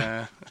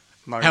Hayek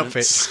moments.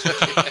 Outfits.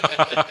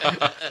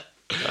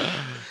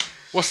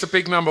 What's the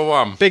big number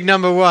one? Big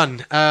number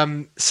one.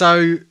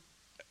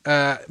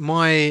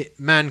 My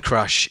man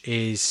crush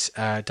is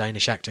a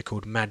Danish actor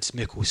called Mads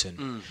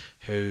Mikkelsen,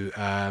 who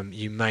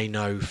you may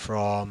know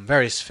from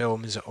various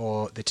films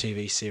or the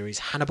TV series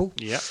Hannibal.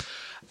 Yep.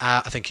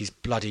 I think he's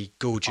bloody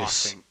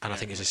gorgeous, I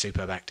think he's a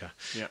superb actor.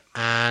 Yep.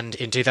 And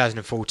in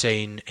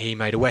 2014, he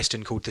made a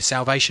Western called The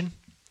Salvation.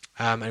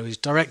 And it was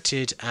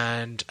directed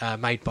and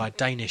made by a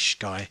Danish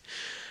guy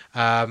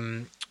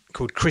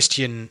called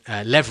Christian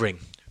Levering.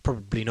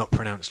 Probably not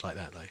pronounced like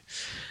that, though.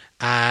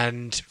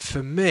 And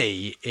for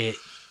me, it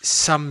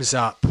sums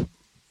up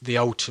the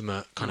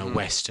ultimate kind of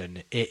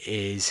Western. It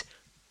is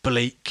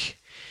bleak,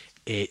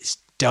 it's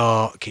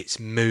dark, it's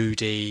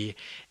moody,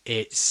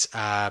 it's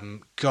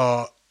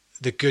got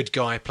the good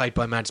guy played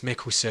by Mads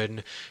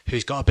Mikkelsen,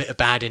 who's got a bit of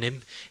bad in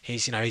him.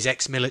 He's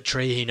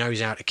ex-military, he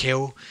knows how to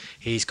kill.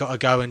 He's got to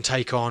go and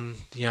take on,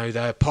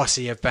 the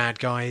posse of bad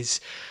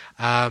guys.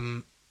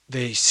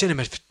 The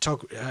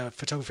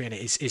cinematography in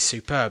it is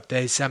superb.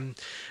 There's a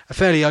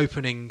fairly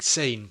opening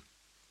scene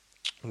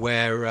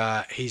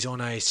where he's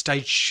on a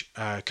stage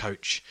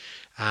coach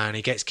and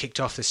he gets kicked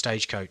off the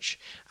stagecoach,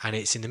 and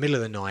it's in the middle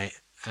of the night,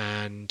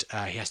 and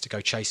he has to go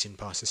chasing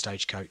past the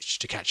stagecoach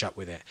to catch up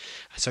with it.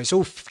 So it's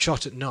all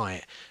shot at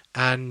night,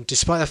 and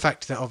despite the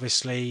fact that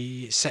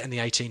obviously set in the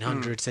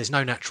 1800s, there's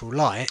no natural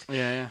light.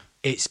 Yeah.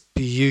 It's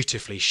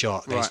beautifully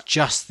shot. There's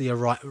just the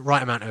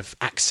right amount of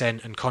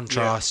accent and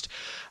contrast,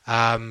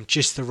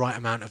 just the right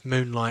amount of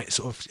moonlight.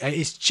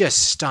 It's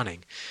just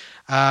stunning.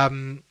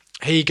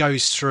 He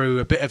goes through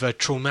a bit of a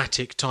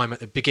traumatic time at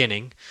the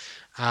beginning,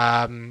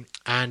 and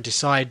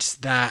decides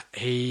that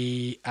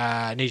he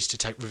needs to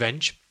take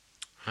revenge.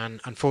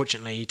 And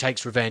unfortunately, he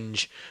takes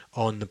revenge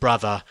on the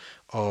brother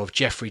of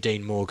Jeffrey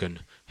Dean Morgan,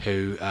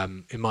 who,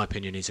 in my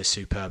opinion, is a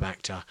superb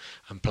actor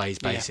and plays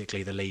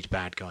basically the lead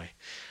bad guy.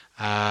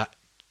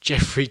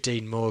 Jeffrey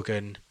Dean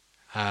Morgan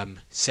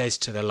says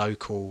to the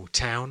local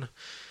town,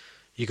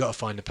 "You got to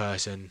find the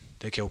person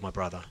that killed my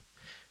brother.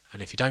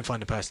 And if you don't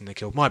find the person that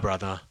killed my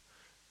brother,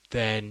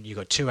 then you've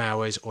got 2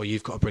 hours, or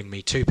you've got to bring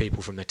me 2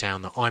 people from the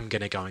town that I'm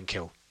going to go and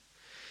kill."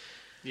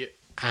 Yeah.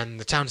 And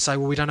the town say,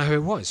 "Well, we don't know who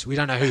it was. We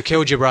don't know who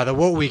killed your brother.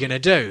 What are we going to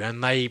do?"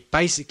 And they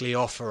basically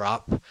offer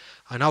up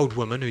an old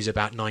woman who's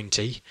about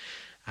 90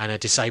 and a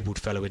disabled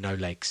fellow with no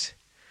legs.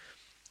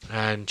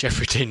 And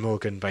Jeffrey Dean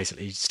Morgan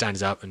basically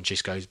stands up and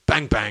just goes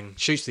bang, bang,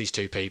 shoots these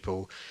 2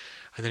 people.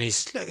 And then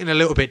he's looking a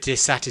little bit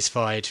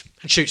dissatisfied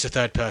and shoots a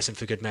third person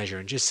for good measure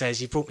and just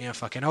says, "You brought me a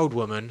fucking old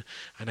woman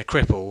and a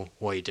cripple.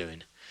 What are you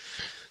doing?"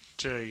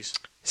 Jeez.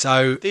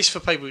 So this, for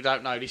people who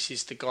don't know, this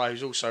is the guy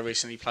who's also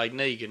recently played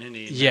Negan, isn't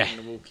he? In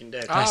The Walking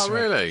Dead. Oh,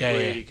 really? Yeah,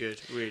 really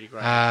good. Really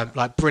great.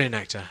 Brilliant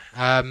actor.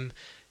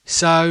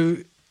 So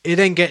it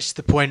then gets to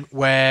the point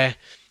where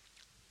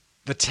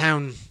the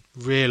town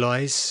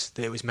realise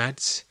that it was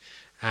Mads,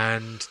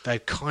 and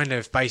they've kind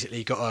of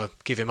basically got to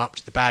give him up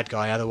to the bad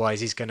guy, otherwise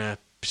he's going to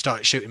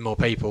start shooting more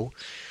people.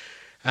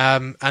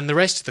 And the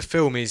rest of the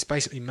film is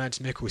basically Mads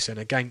Mikkelsen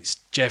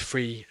against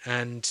Jeffrey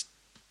and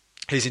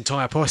his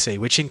entire posse,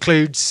 which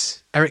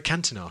includes Eric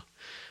Cantona.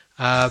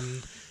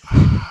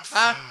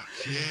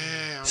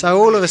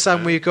 So all of a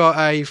sudden we've got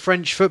a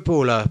French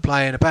footballer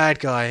playing a bad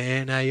guy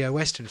in a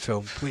Western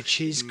film,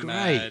 which is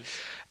great. Mad.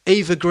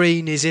 Eva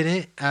Green is in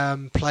it,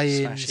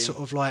 playing Smashing. sort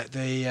of like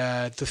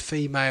the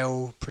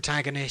female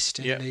protagonist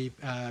and the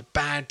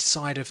bad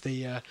side of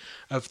the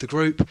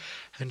group,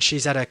 and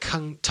she's had her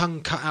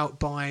tongue cut out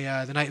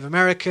by the Native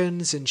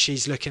Americans, and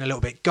she's looking a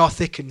little bit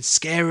gothic and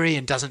scary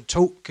and doesn't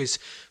talk because,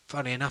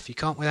 funny enough, you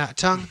can't without a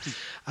tongue.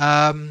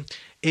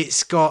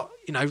 It's got,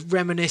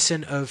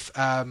 reminiscent of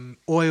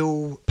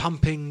oil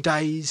pumping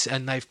days,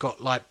 and they've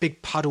got like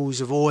big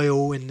puddles of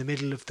oil in the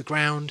middle of the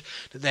ground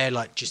that they're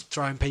like just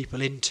throwing people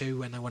into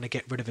when they want to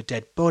get rid of a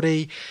dead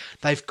body.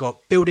 They've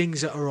got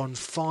buildings that are on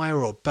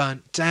fire or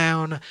burnt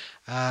down.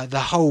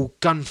 The whole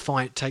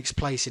gunfight takes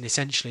place in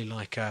essentially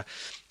like a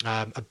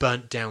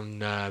burnt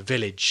down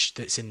village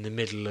that's in the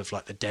middle of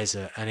like the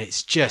desert, and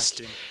it's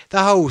just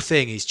the whole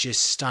thing is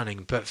just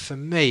stunning. But for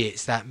me,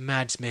 it's that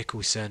Mads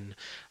Mikkelsen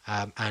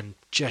and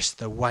just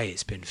the way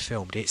it's been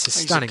filmed. It's a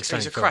stunning film.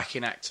 He's a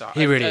cracking actor.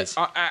 He really is.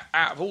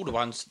 Out of all the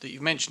ones that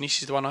you've mentioned,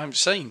 this is the one I haven't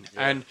seen,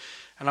 and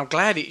I'm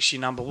glad it's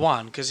your number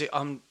one, because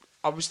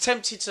I was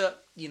tempted to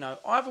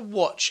either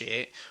watch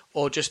it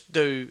or just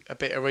do a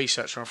bit of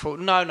research. And I thought,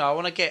 no, I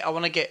want to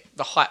get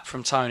the hype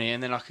from Tony,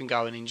 and then I can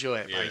go and enjoy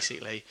it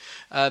basically.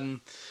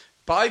 But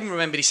I even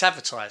remember this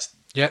advertised.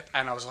 Yep.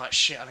 And I was like,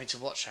 shit, I need to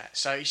watch that.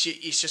 So it's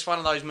just one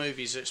of those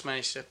movies that's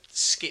managed to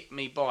skip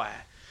me by.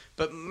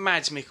 But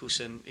Mads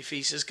Mikkelsen, if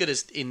he's as good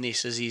as in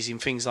this as he is in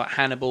things like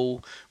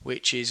Hannibal,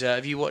 which is,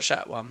 have you watched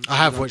that one? I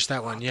have watched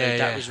that one. Yeah,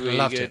 that was really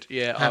loved good. It.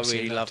 Yeah, Absolutely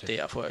I really loved it.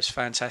 I thought it was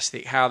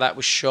fantastic how that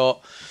was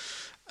shot.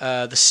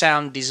 The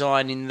sound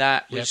design in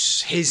that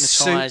was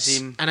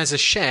hypnotising. And as a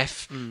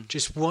chef,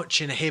 just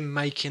watching him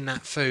making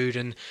that food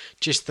and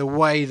just the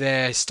way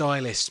their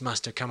stylists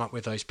must have come up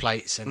with those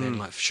plates and then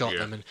like shot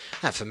them, and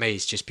that for me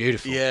is just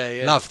beautiful.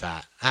 Love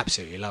that,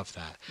 absolutely love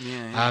that.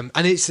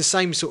 And it's the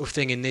same sort of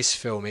thing in this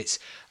film. It's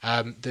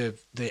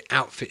the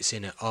outfits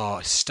in it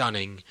are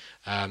stunning,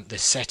 the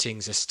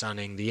settings are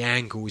stunning, the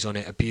angles on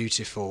it are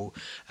beautiful,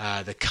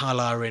 the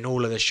colour in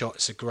all of the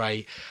shots are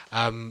great.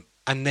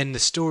 And then the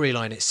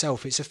storyline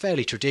itself, it's a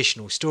fairly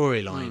traditional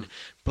storyline.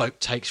 Bloke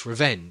takes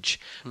revenge.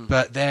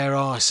 But there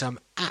are some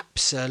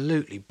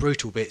absolutely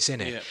brutal bits in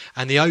it.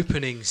 And the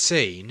opening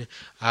scene,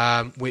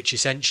 which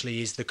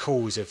essentially is the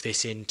cause of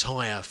this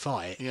entire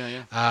fight,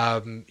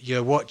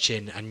 you're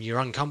watching and you're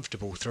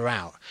uncomfortable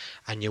throughout.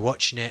 And you're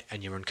watching it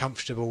and you're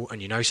uncomfortable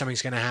and you know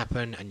something's going to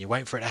happen and you're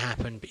waiting for it to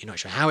happen, but you're not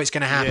sure how it's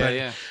going to happen.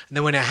 And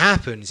then when it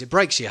happens, it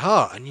breaks your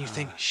heart and you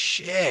think,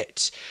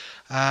 shit.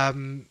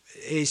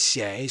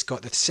 It's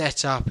got the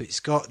setup, it's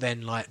got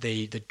then like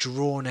the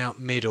drawn out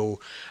middle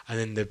and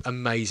then the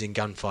amazing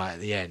gunfight at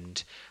the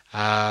end.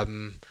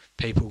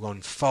 People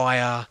on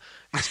fire,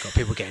 it's got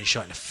people getting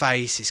shot in the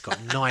face, it's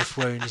got knife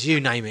wounds,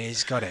 you name it,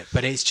 it's got it.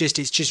 But it's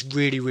just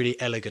really,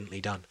 really elegantly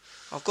done.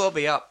 I've got to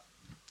be up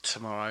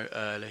tomorrow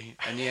early,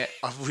 and yet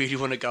I really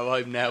want to go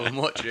home now and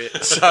watch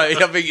it. So I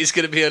think it's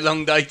going to be a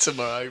long day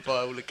tomorrow by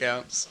all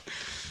accounts.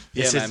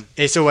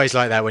 It's always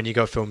like that when you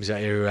got films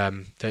that you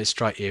that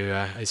strike you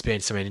as being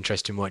something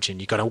interesting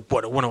watching. You got to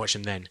want to watch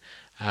them then.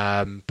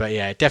 But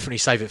yeah, definitely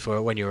save it for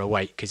when you're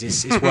awake because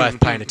it's worth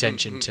paying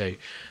attention to,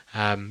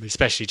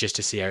 especially just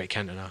to see Eric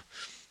Cantona.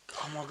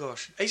 Oh my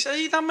gosh, he's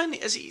done many.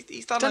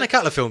 He's done a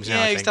couple of films now.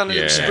 Yeah, I he's think. done a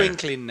little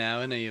sprinkling now,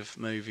 hasn't he, of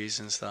movies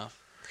and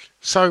stuff.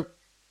 So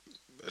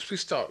as we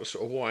start to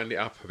sort of wind it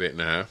up a bit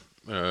now,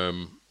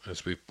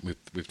 as we've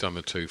done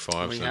the 2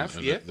 5s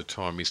and the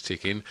time is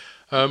ticking.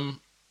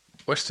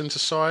 Westerns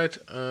aside,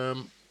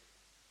 other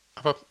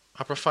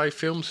fave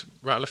films,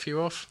 rattle a few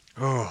off.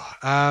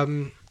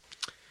 Talking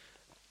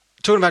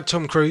about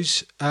Tom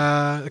Cruise,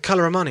 The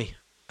Colour of Money,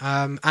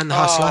 and The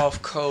Hustler. Oh,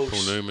 of course.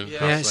 Paul Newman. The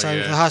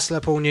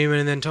Hustler, Paul Newman,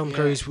 and then Tom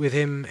Cruise with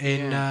him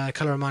in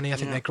Colour of Money. I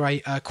think they're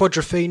great.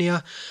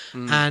 Quadrophenia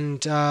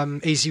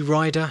and Easy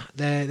Rider.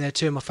 They're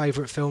two of my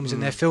favourite films,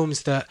 and they're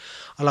films that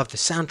I love the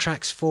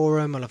soundtracks for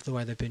them. I love the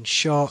way they've been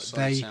shot.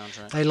 They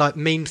like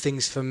mean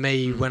things for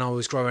me when I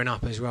was growing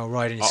up as well,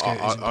 riding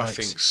scooters and bikes.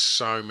 I think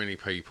so many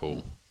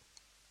people,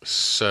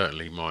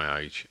 certainly my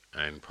age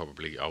and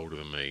probably older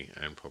than me,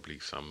 and probably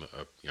some that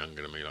are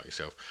younger than me like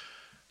yourself,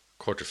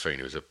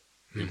 Quadrophenia was a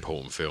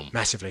important film,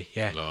 massively,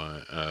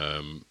 like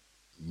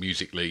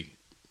musically,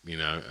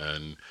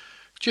 and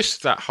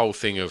just that whole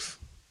thing of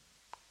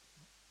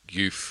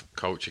youth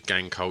culture,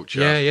 gang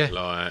culture,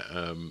 like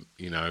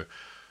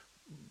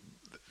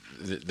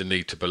the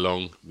need to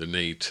belong, the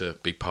need to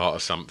be part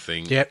of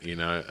something,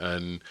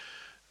 and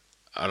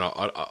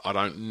I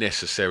don't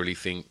necessarily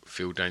think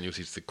Phil Daniels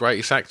is the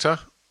greatest actor,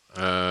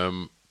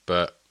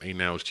 but he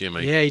nails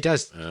Jimmy. Yeah, he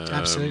does,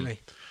 absolutely.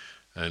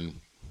 And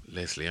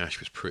Leslie Ash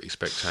was pretty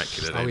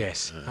spectacular. Oh then.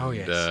 yes.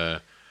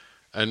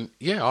 And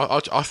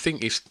I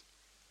think it's.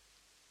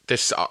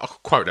 I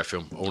could quote that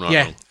film all night long.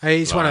 Yeah,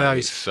 it's one of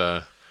those.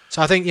 So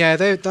I think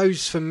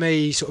those for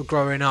me, sort of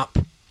growing up,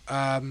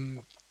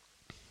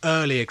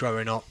 earlier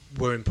growing up,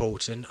 were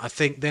important. I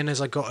think then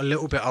as I got a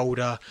little bit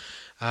older,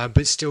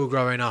 but still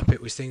growing up, it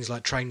was things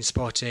like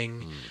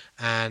Trainspotting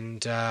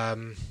and.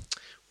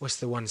 What's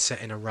the one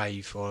set in a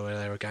rave, or where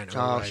they were going to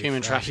a rave?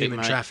 Human Traffic.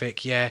 Human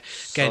Traffic, yeah.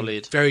 Again,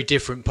 solid. Very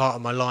different part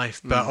of my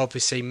life, but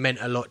obviously meant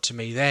a lot to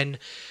me then.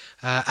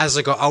 As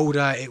I got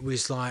older, it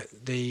was like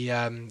the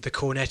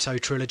Cornetto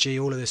trilogy,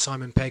 all of the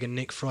Simon Pegg and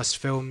Nick Frost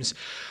films.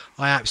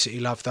 I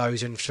absolutely love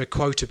those, and for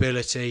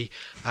quotability,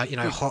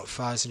 Hot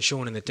Fuzz and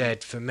Shaun of the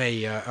Dead for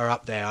me are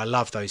up there. I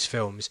love those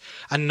films,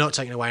 and not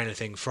taking away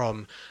anything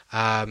from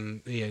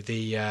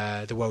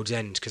the World's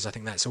End, because I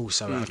think that's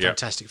also a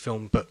fantastic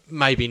film, but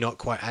maybe not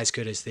quite as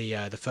good as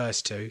the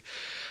first two.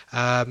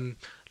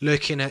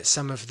 Looking at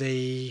some of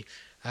the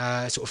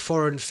sort of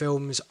foreign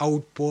films,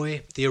 Old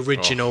Boy, the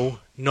original,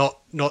 not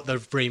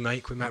the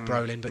remake with Matt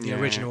Brolin, but the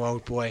original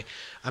Old Boy.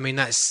 I mean,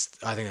 I think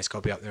that's got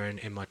to be up there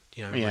in my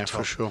my top.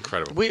 For sure.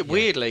 Incredible.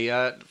 Weirdly,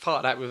 part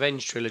of that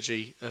Revenge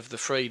trilogy of the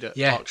three that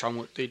Park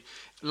Chan did.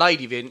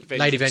 Lady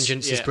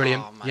Vengeance is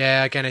brilliant.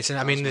 Oh, again,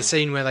 the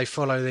scene where they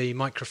follow the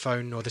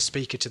microphone or the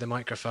speaker to the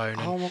microphone.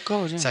 Oh my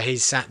god! Yeah. So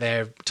he's sat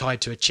there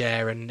tied to a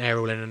chair, and they're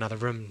all in another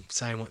room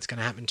saying what's going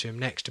to happen to him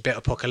next, a bit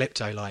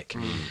apocalypto-like.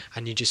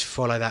 And you just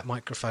follow that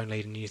microphone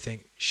lead, and you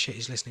think, shit,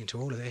 he's listening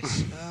to all of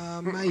this,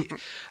 mate.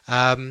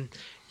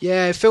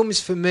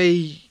 Films for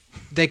me,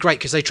 they're great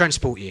because they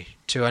transport you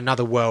to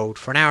another world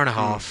for an hour and a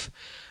half,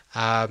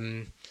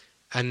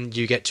 and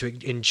you get to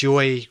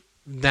enjoy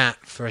that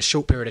for a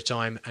short period of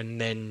time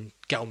and then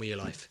get on with your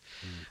life.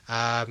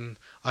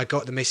 I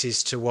got the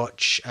missus to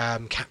watch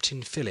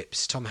Captain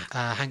Phillips, Tom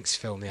Hanks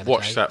film the other day.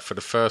 Watched that for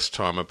the first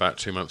time about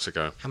 2 months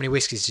ago. How many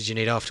whiskies did you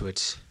need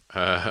afterwards?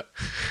 I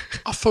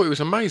thought it was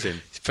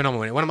amazing. It's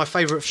phenomenal. One of my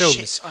favourite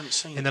films I haven't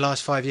seen in the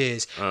last 5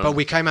 years. But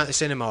we came out the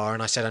cinema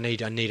and I said, I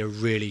need a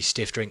really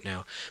stiff drink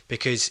now,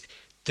 because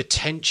the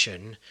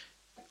tension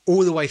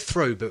all the way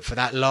through, but for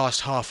that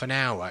last half an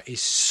hour,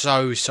 is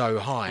so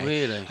high.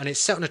 Really? And it's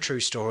set on a true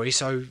story,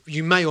 so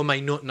you may or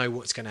may not know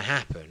what's going to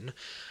happen.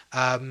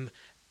 And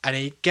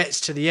it gets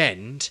to the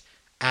end,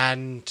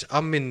 and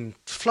I'm in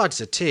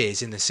floods of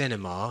tears in the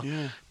cinema.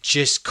 Yeah.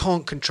 Just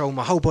can't control,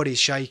 my whole body's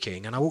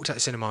shaking. And I walked out the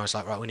cinema, I was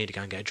like, right, we need to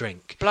go and get a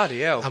drink.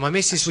 Bloody hell. And my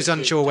missus was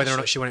unsure whether or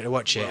not she wanted to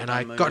watch it. And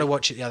I got to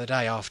watch it the other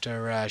day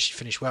after she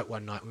finished work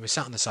one night. We were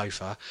sat on the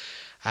sofa,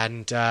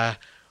 and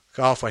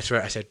halfway through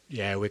it, I said,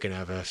 yeah, we're going to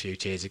have a few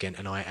tears again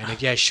tonight.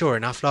 And yeah, sure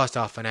enough, last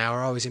half an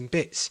hour, I was in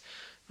bits.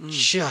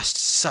 Just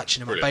such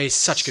an amazing, it's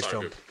such a good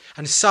film. Good.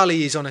 And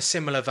Sully is on a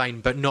similar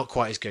vein, but not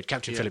quite as good.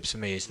 Captain Phillips for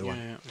me is the one.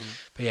 Yeah.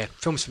 But yeah,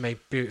 films for me,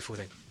 beautiful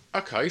thing.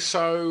 Okay,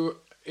 so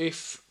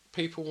if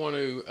people want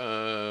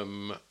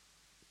to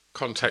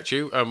contact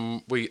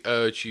you, we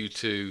urge you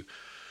to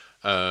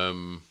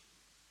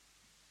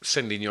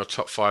send in your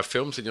top 5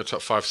 films and your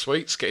top 5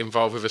 suites. Get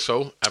involved with us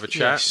all. Have a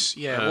chat. Yes,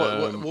 yeah.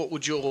 What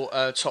would your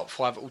top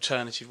 5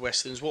 alternative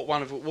westerns? What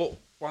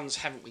ones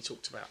haven't we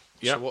talked about?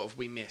 Yep. So what have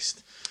we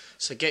missed?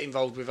 So get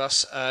involved with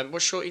us.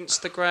 What's your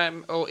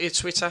Instagram or your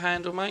Twitter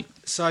handle, mate?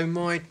 So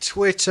my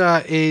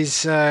Twitter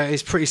is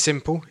pretty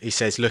simple. He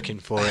says looking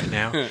for it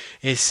now.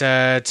 It's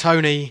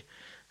Tony.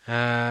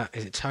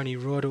 Is it Tony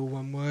Rod, all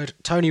one word?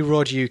 Tony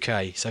Rod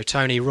UK. So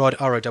Tony Rod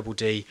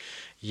RODD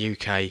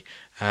UK,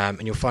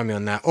 and you'll find me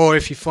on that. Or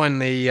if you find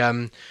the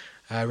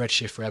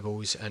Redshift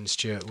Rebels and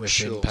Stuart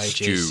Whiffin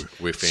pages,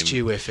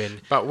 Stu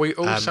Whiffin. But we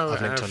also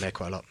I've linked on there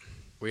quite a lot.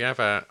 We have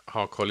a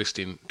Hardcore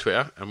Listing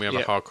Twitter, and we have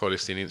a Hardcore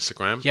Listing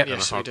Instagram, and a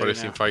Hardcore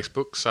Listing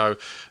Facebook. So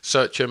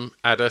search them,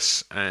 add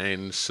us,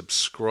 and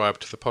subscribe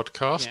to the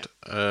podcast.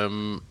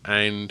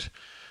 And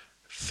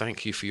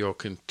thank you for your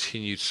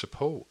continued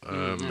support.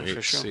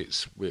 For sure.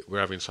 We're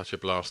having such a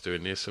blast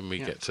doing this, and we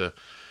get to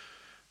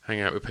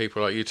hang out with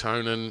people like you,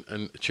 Tone,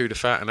 and chew the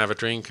fat and have a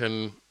drink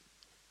and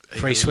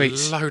free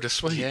sweets. Load of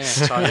sweets. Yeah,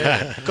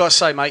 so, got to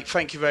say, mate,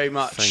 thank you very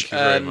much. Thank you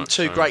very much.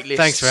 2 great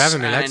lists. Thanks for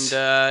having me, lads.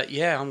 And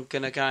I'm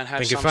going to go and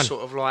have some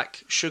sort of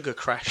like sugar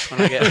crash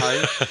when I get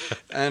home,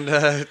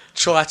 and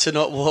try to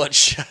not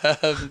watch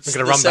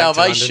The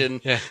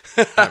Salvation. Yeah,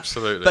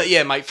 absolutely. But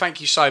yeah, mate,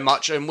 thank you so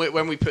much. And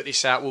when we put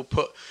this out,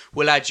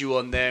 we'll add you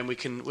on there, and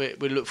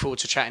we look forward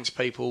to chatting to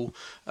people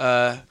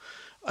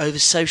over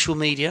social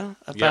media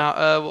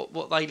about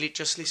what they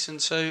just listened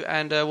to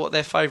and what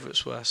their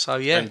favourites were. So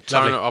yeah, and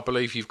Tony, I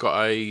believe you've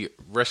got a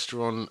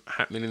restaurant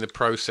happening in the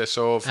process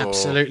of.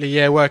 Absolutely,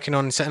 yeah, working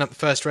on setting up the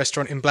first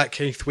restaurant in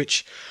Blackheath,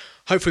 which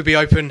hopefully will be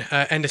open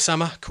end of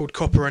summer, called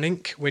Copper and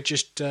Ink. We're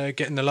just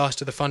getting the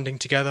last of the funding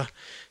together.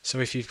 So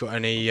if you've got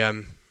any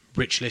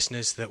rich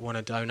listeners that want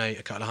to donate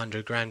a couple of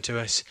 $100,000 to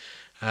us,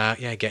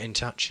 get in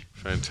touch.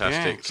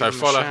 Fantastic. Yeah, so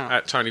follow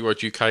at Tony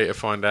Rod UK to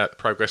find out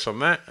progress on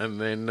that,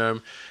 and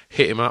then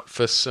hit him up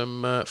for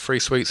some free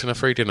sweets and a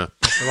free dinner.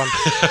 That's the one.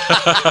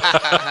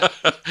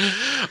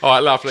 All right,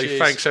 lovely. Cheers.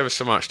 Thanks ever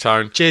so much,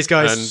 Tone. Cheers,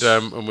 guys.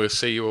 And we'll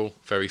see you all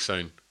very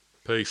soon.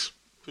 Peace.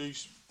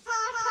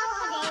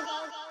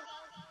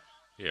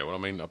 Yeah, well, I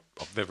mean,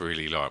 I've never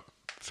really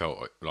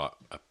felt like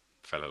a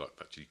fella like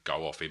that actually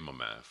go off in my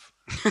mouth.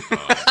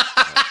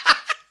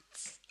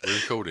 We're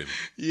recording.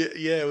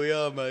 Yeah, we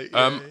are, mate.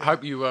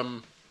 Hope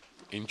you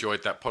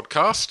enjoyed that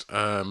podcast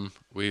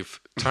with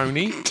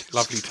Tony.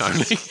 Lovely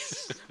Tony.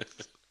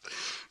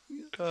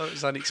 Oh, it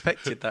was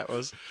unexpected, that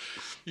was.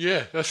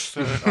 Yeah, that's...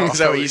 Is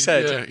that what you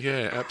said?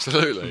 Yeah,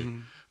 absolutely.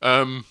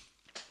 Thank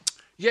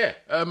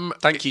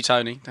you,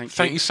 Tony.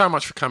 Thank you so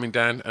much for coming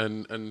down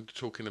and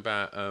talking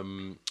about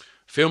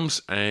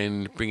films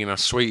and bringing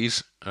us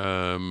sweeties.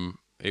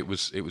 It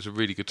was a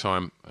really good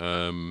time,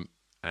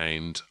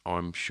 and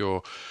I'm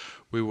sure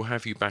we will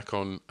have you back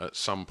on at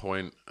some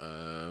point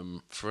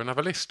for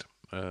another list.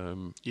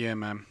 Yeah,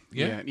 man.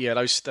 Yeah.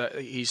 Those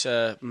his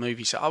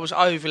movies. I was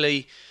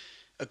overly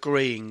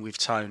agreeing with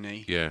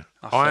Tony. Yeah,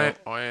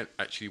 I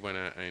actually went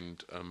out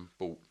and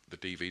bought the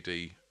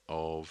DVD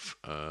of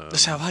The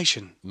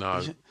Salvation.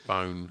 No,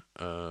 Bone.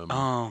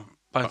 Bone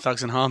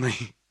Thugs and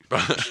Harmony.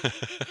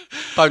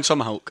 Bone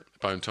Tomahawk.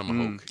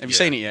 Have you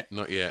seen it yet?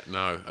 Not yet,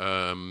 no.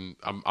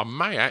 I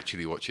may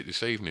actually watch it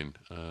this evening.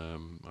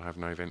 I have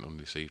no event on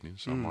this evening,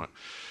 so I might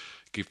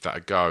give that a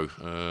go.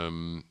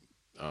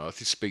 I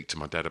did speak to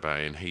my dad about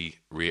it, and he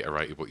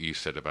reiterated what you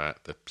said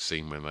about the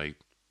scene when they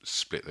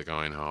split the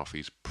guy in half.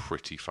 He's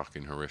pretty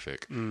fucking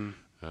horrific.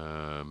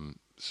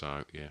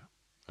 So, yeah,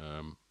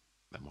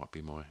 that might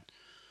be my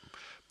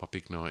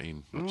big night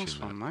in. Nice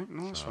one, mate.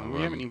 Nice one.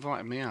 You haven't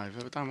invited me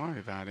over, but don't worry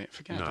about it.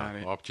 Forget about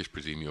it. I just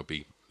presume you'll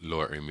be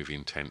loitering with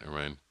intent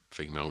around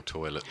female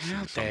toilets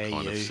in some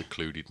kind of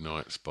secluded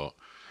night spot.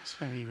 That's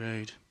very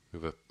rude.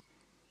 With a,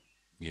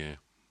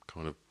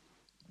 kind of...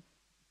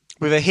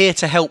 With a here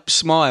to help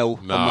smile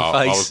on my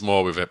face. I was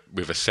more with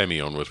a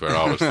semi on was where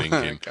I was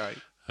thinking. Okay.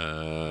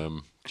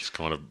 Just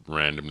kind of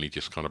randomly,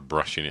 just kind of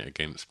brushing it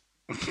against...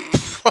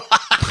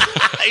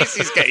 This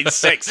is getting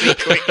sexy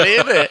quickly,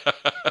 isn't it?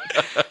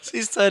 This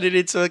is turning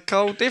into a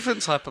whole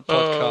different type of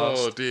podcast.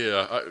 Oh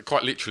dear,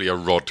 quite literally a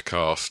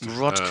rodcast.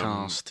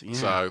 Rodcast, yeah.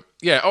 So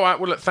yeah, all right.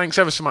 Well, look, thanks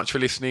ever so much for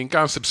listening.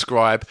 Go and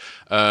subscribe.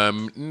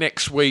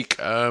 Next week,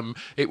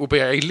 it will be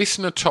a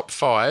listener top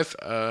 5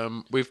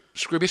 with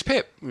Scroobius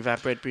Pip. With our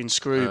Bredbury and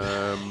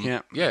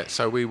Scroob. Yeah.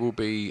 So we will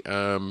be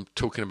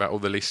talking about all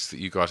the lists that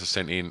you guys have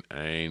sent in.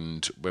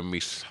 And when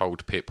we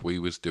told Pip we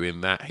was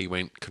doing that, he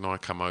went, "Can I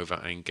come over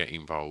and get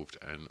involved?"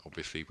 And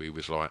obviously we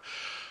was like,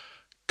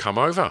 "Come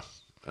over."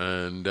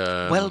 And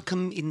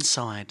welcome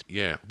inside.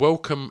 Yeah,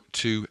 welcome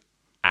to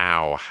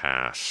our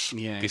house.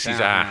 Yeah, this is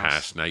our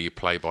house. Now you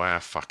play by our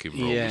fucking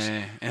rules.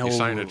 Yeah. This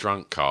ain't a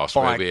drunk cast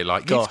where we're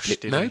like, gosh, yes,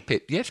 Pip, no,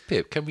 Pip, yes,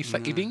 Pip, can we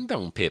suck your ding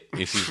dong, Pip?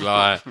 This is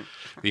like,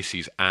 this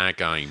is our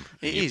game.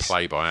 You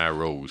play by our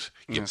rules.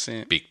 You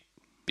big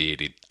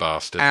bearded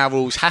bastard. Our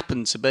rules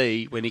happened to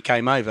be, when he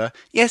came over,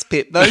 yes,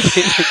 Pip, no,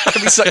 Pip,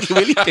 can we suck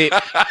your willy, Pip?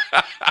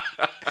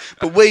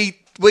 But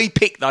we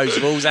picked those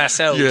rules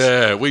ourselves.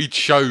 Yeah, we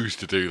chose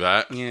to do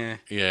that. Yeah.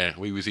 Yeah,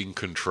 we was in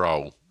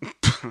control.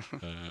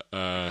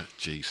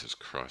 Jesus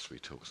Christ, we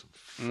talk some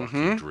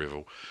fucking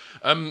drivel.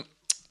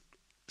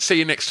 See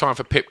you next time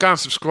for Pip. Go and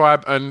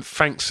subscribe, and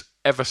thanks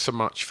ever so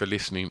much for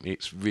listening.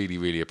 It's really,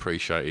 really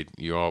appreciated.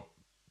 You are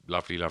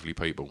lovely, lovely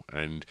people,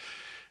 and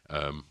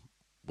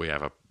we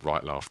have a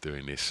right laugh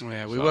doing this.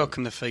 Yeah, we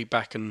welcome the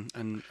feedback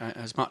and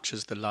as much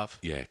as the love.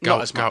 Yeah, go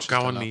on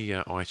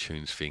the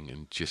iTunes thing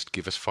and just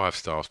give us 5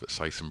 stars, but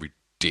say some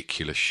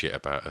ridiculous shit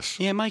about us.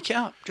 Yeah, make it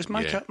up. Just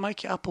make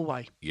it up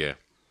away. Yeah.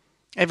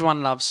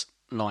 Everyone loves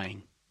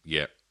lying.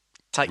 Yeah.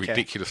 Take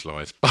ridiculous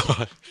lies.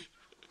 Bye.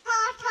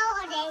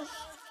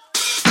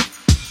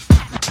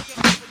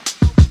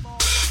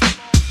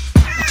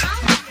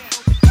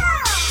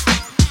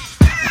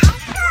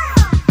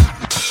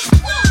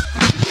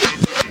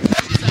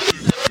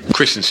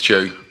 Chris and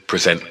Stu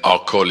present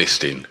Hardcore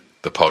Listing,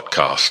 the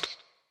podcast.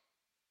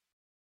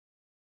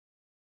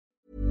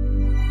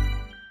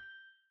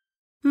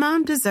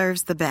 Mom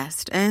deserves the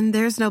best, and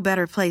there's no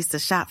better place to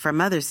shop for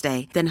Mother's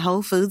Day than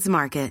Whole Foods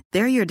Market.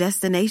 They're your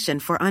destination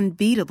for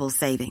unbeatable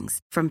savings,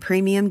 from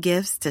premium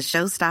gifts to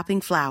show-stopping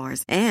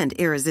flowers and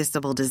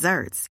irresistible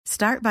desserts.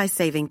 Start by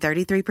saving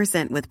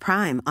 33% with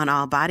Prime on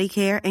all body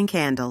care and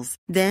candles.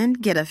 Then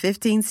get a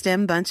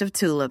 15-stem bunch of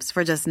tulips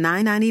for just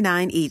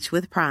 $9.99 each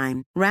with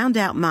Prime. Round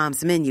out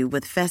Mom's menu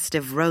with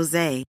festive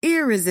rosé,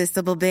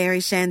 irresistible berry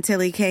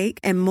chantilly cake,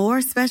 and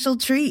more special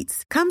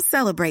treats. Come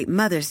celebrate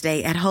Mother's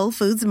Day at Whole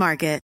Foods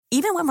Market.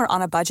 Even when we're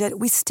on a budget,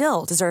 we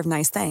still deserve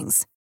nice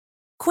things.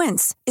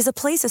 Quince is a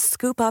place to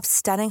scoop up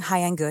stunning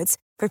high-end goods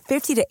for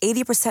 50 to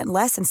 80%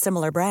 less than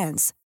similar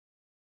brands.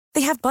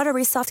 They have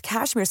buttery soft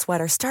cashmere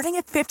sweaters starting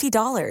at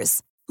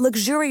 $50,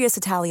 luxurious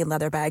Italian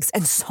leather bags,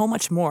 and so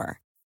much more.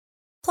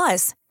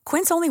 Plus,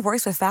 Quince only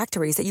works with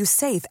factories that use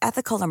safe,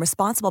 ethical, and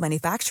responsible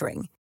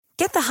manufacturing.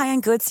 Get the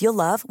high-end goods you'll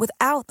love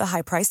without the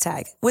high price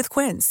tag with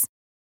Quince.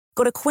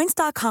 Go to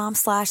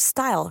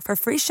quince.com/style for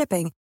free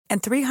shipping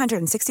and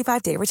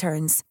 365-day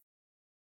returns.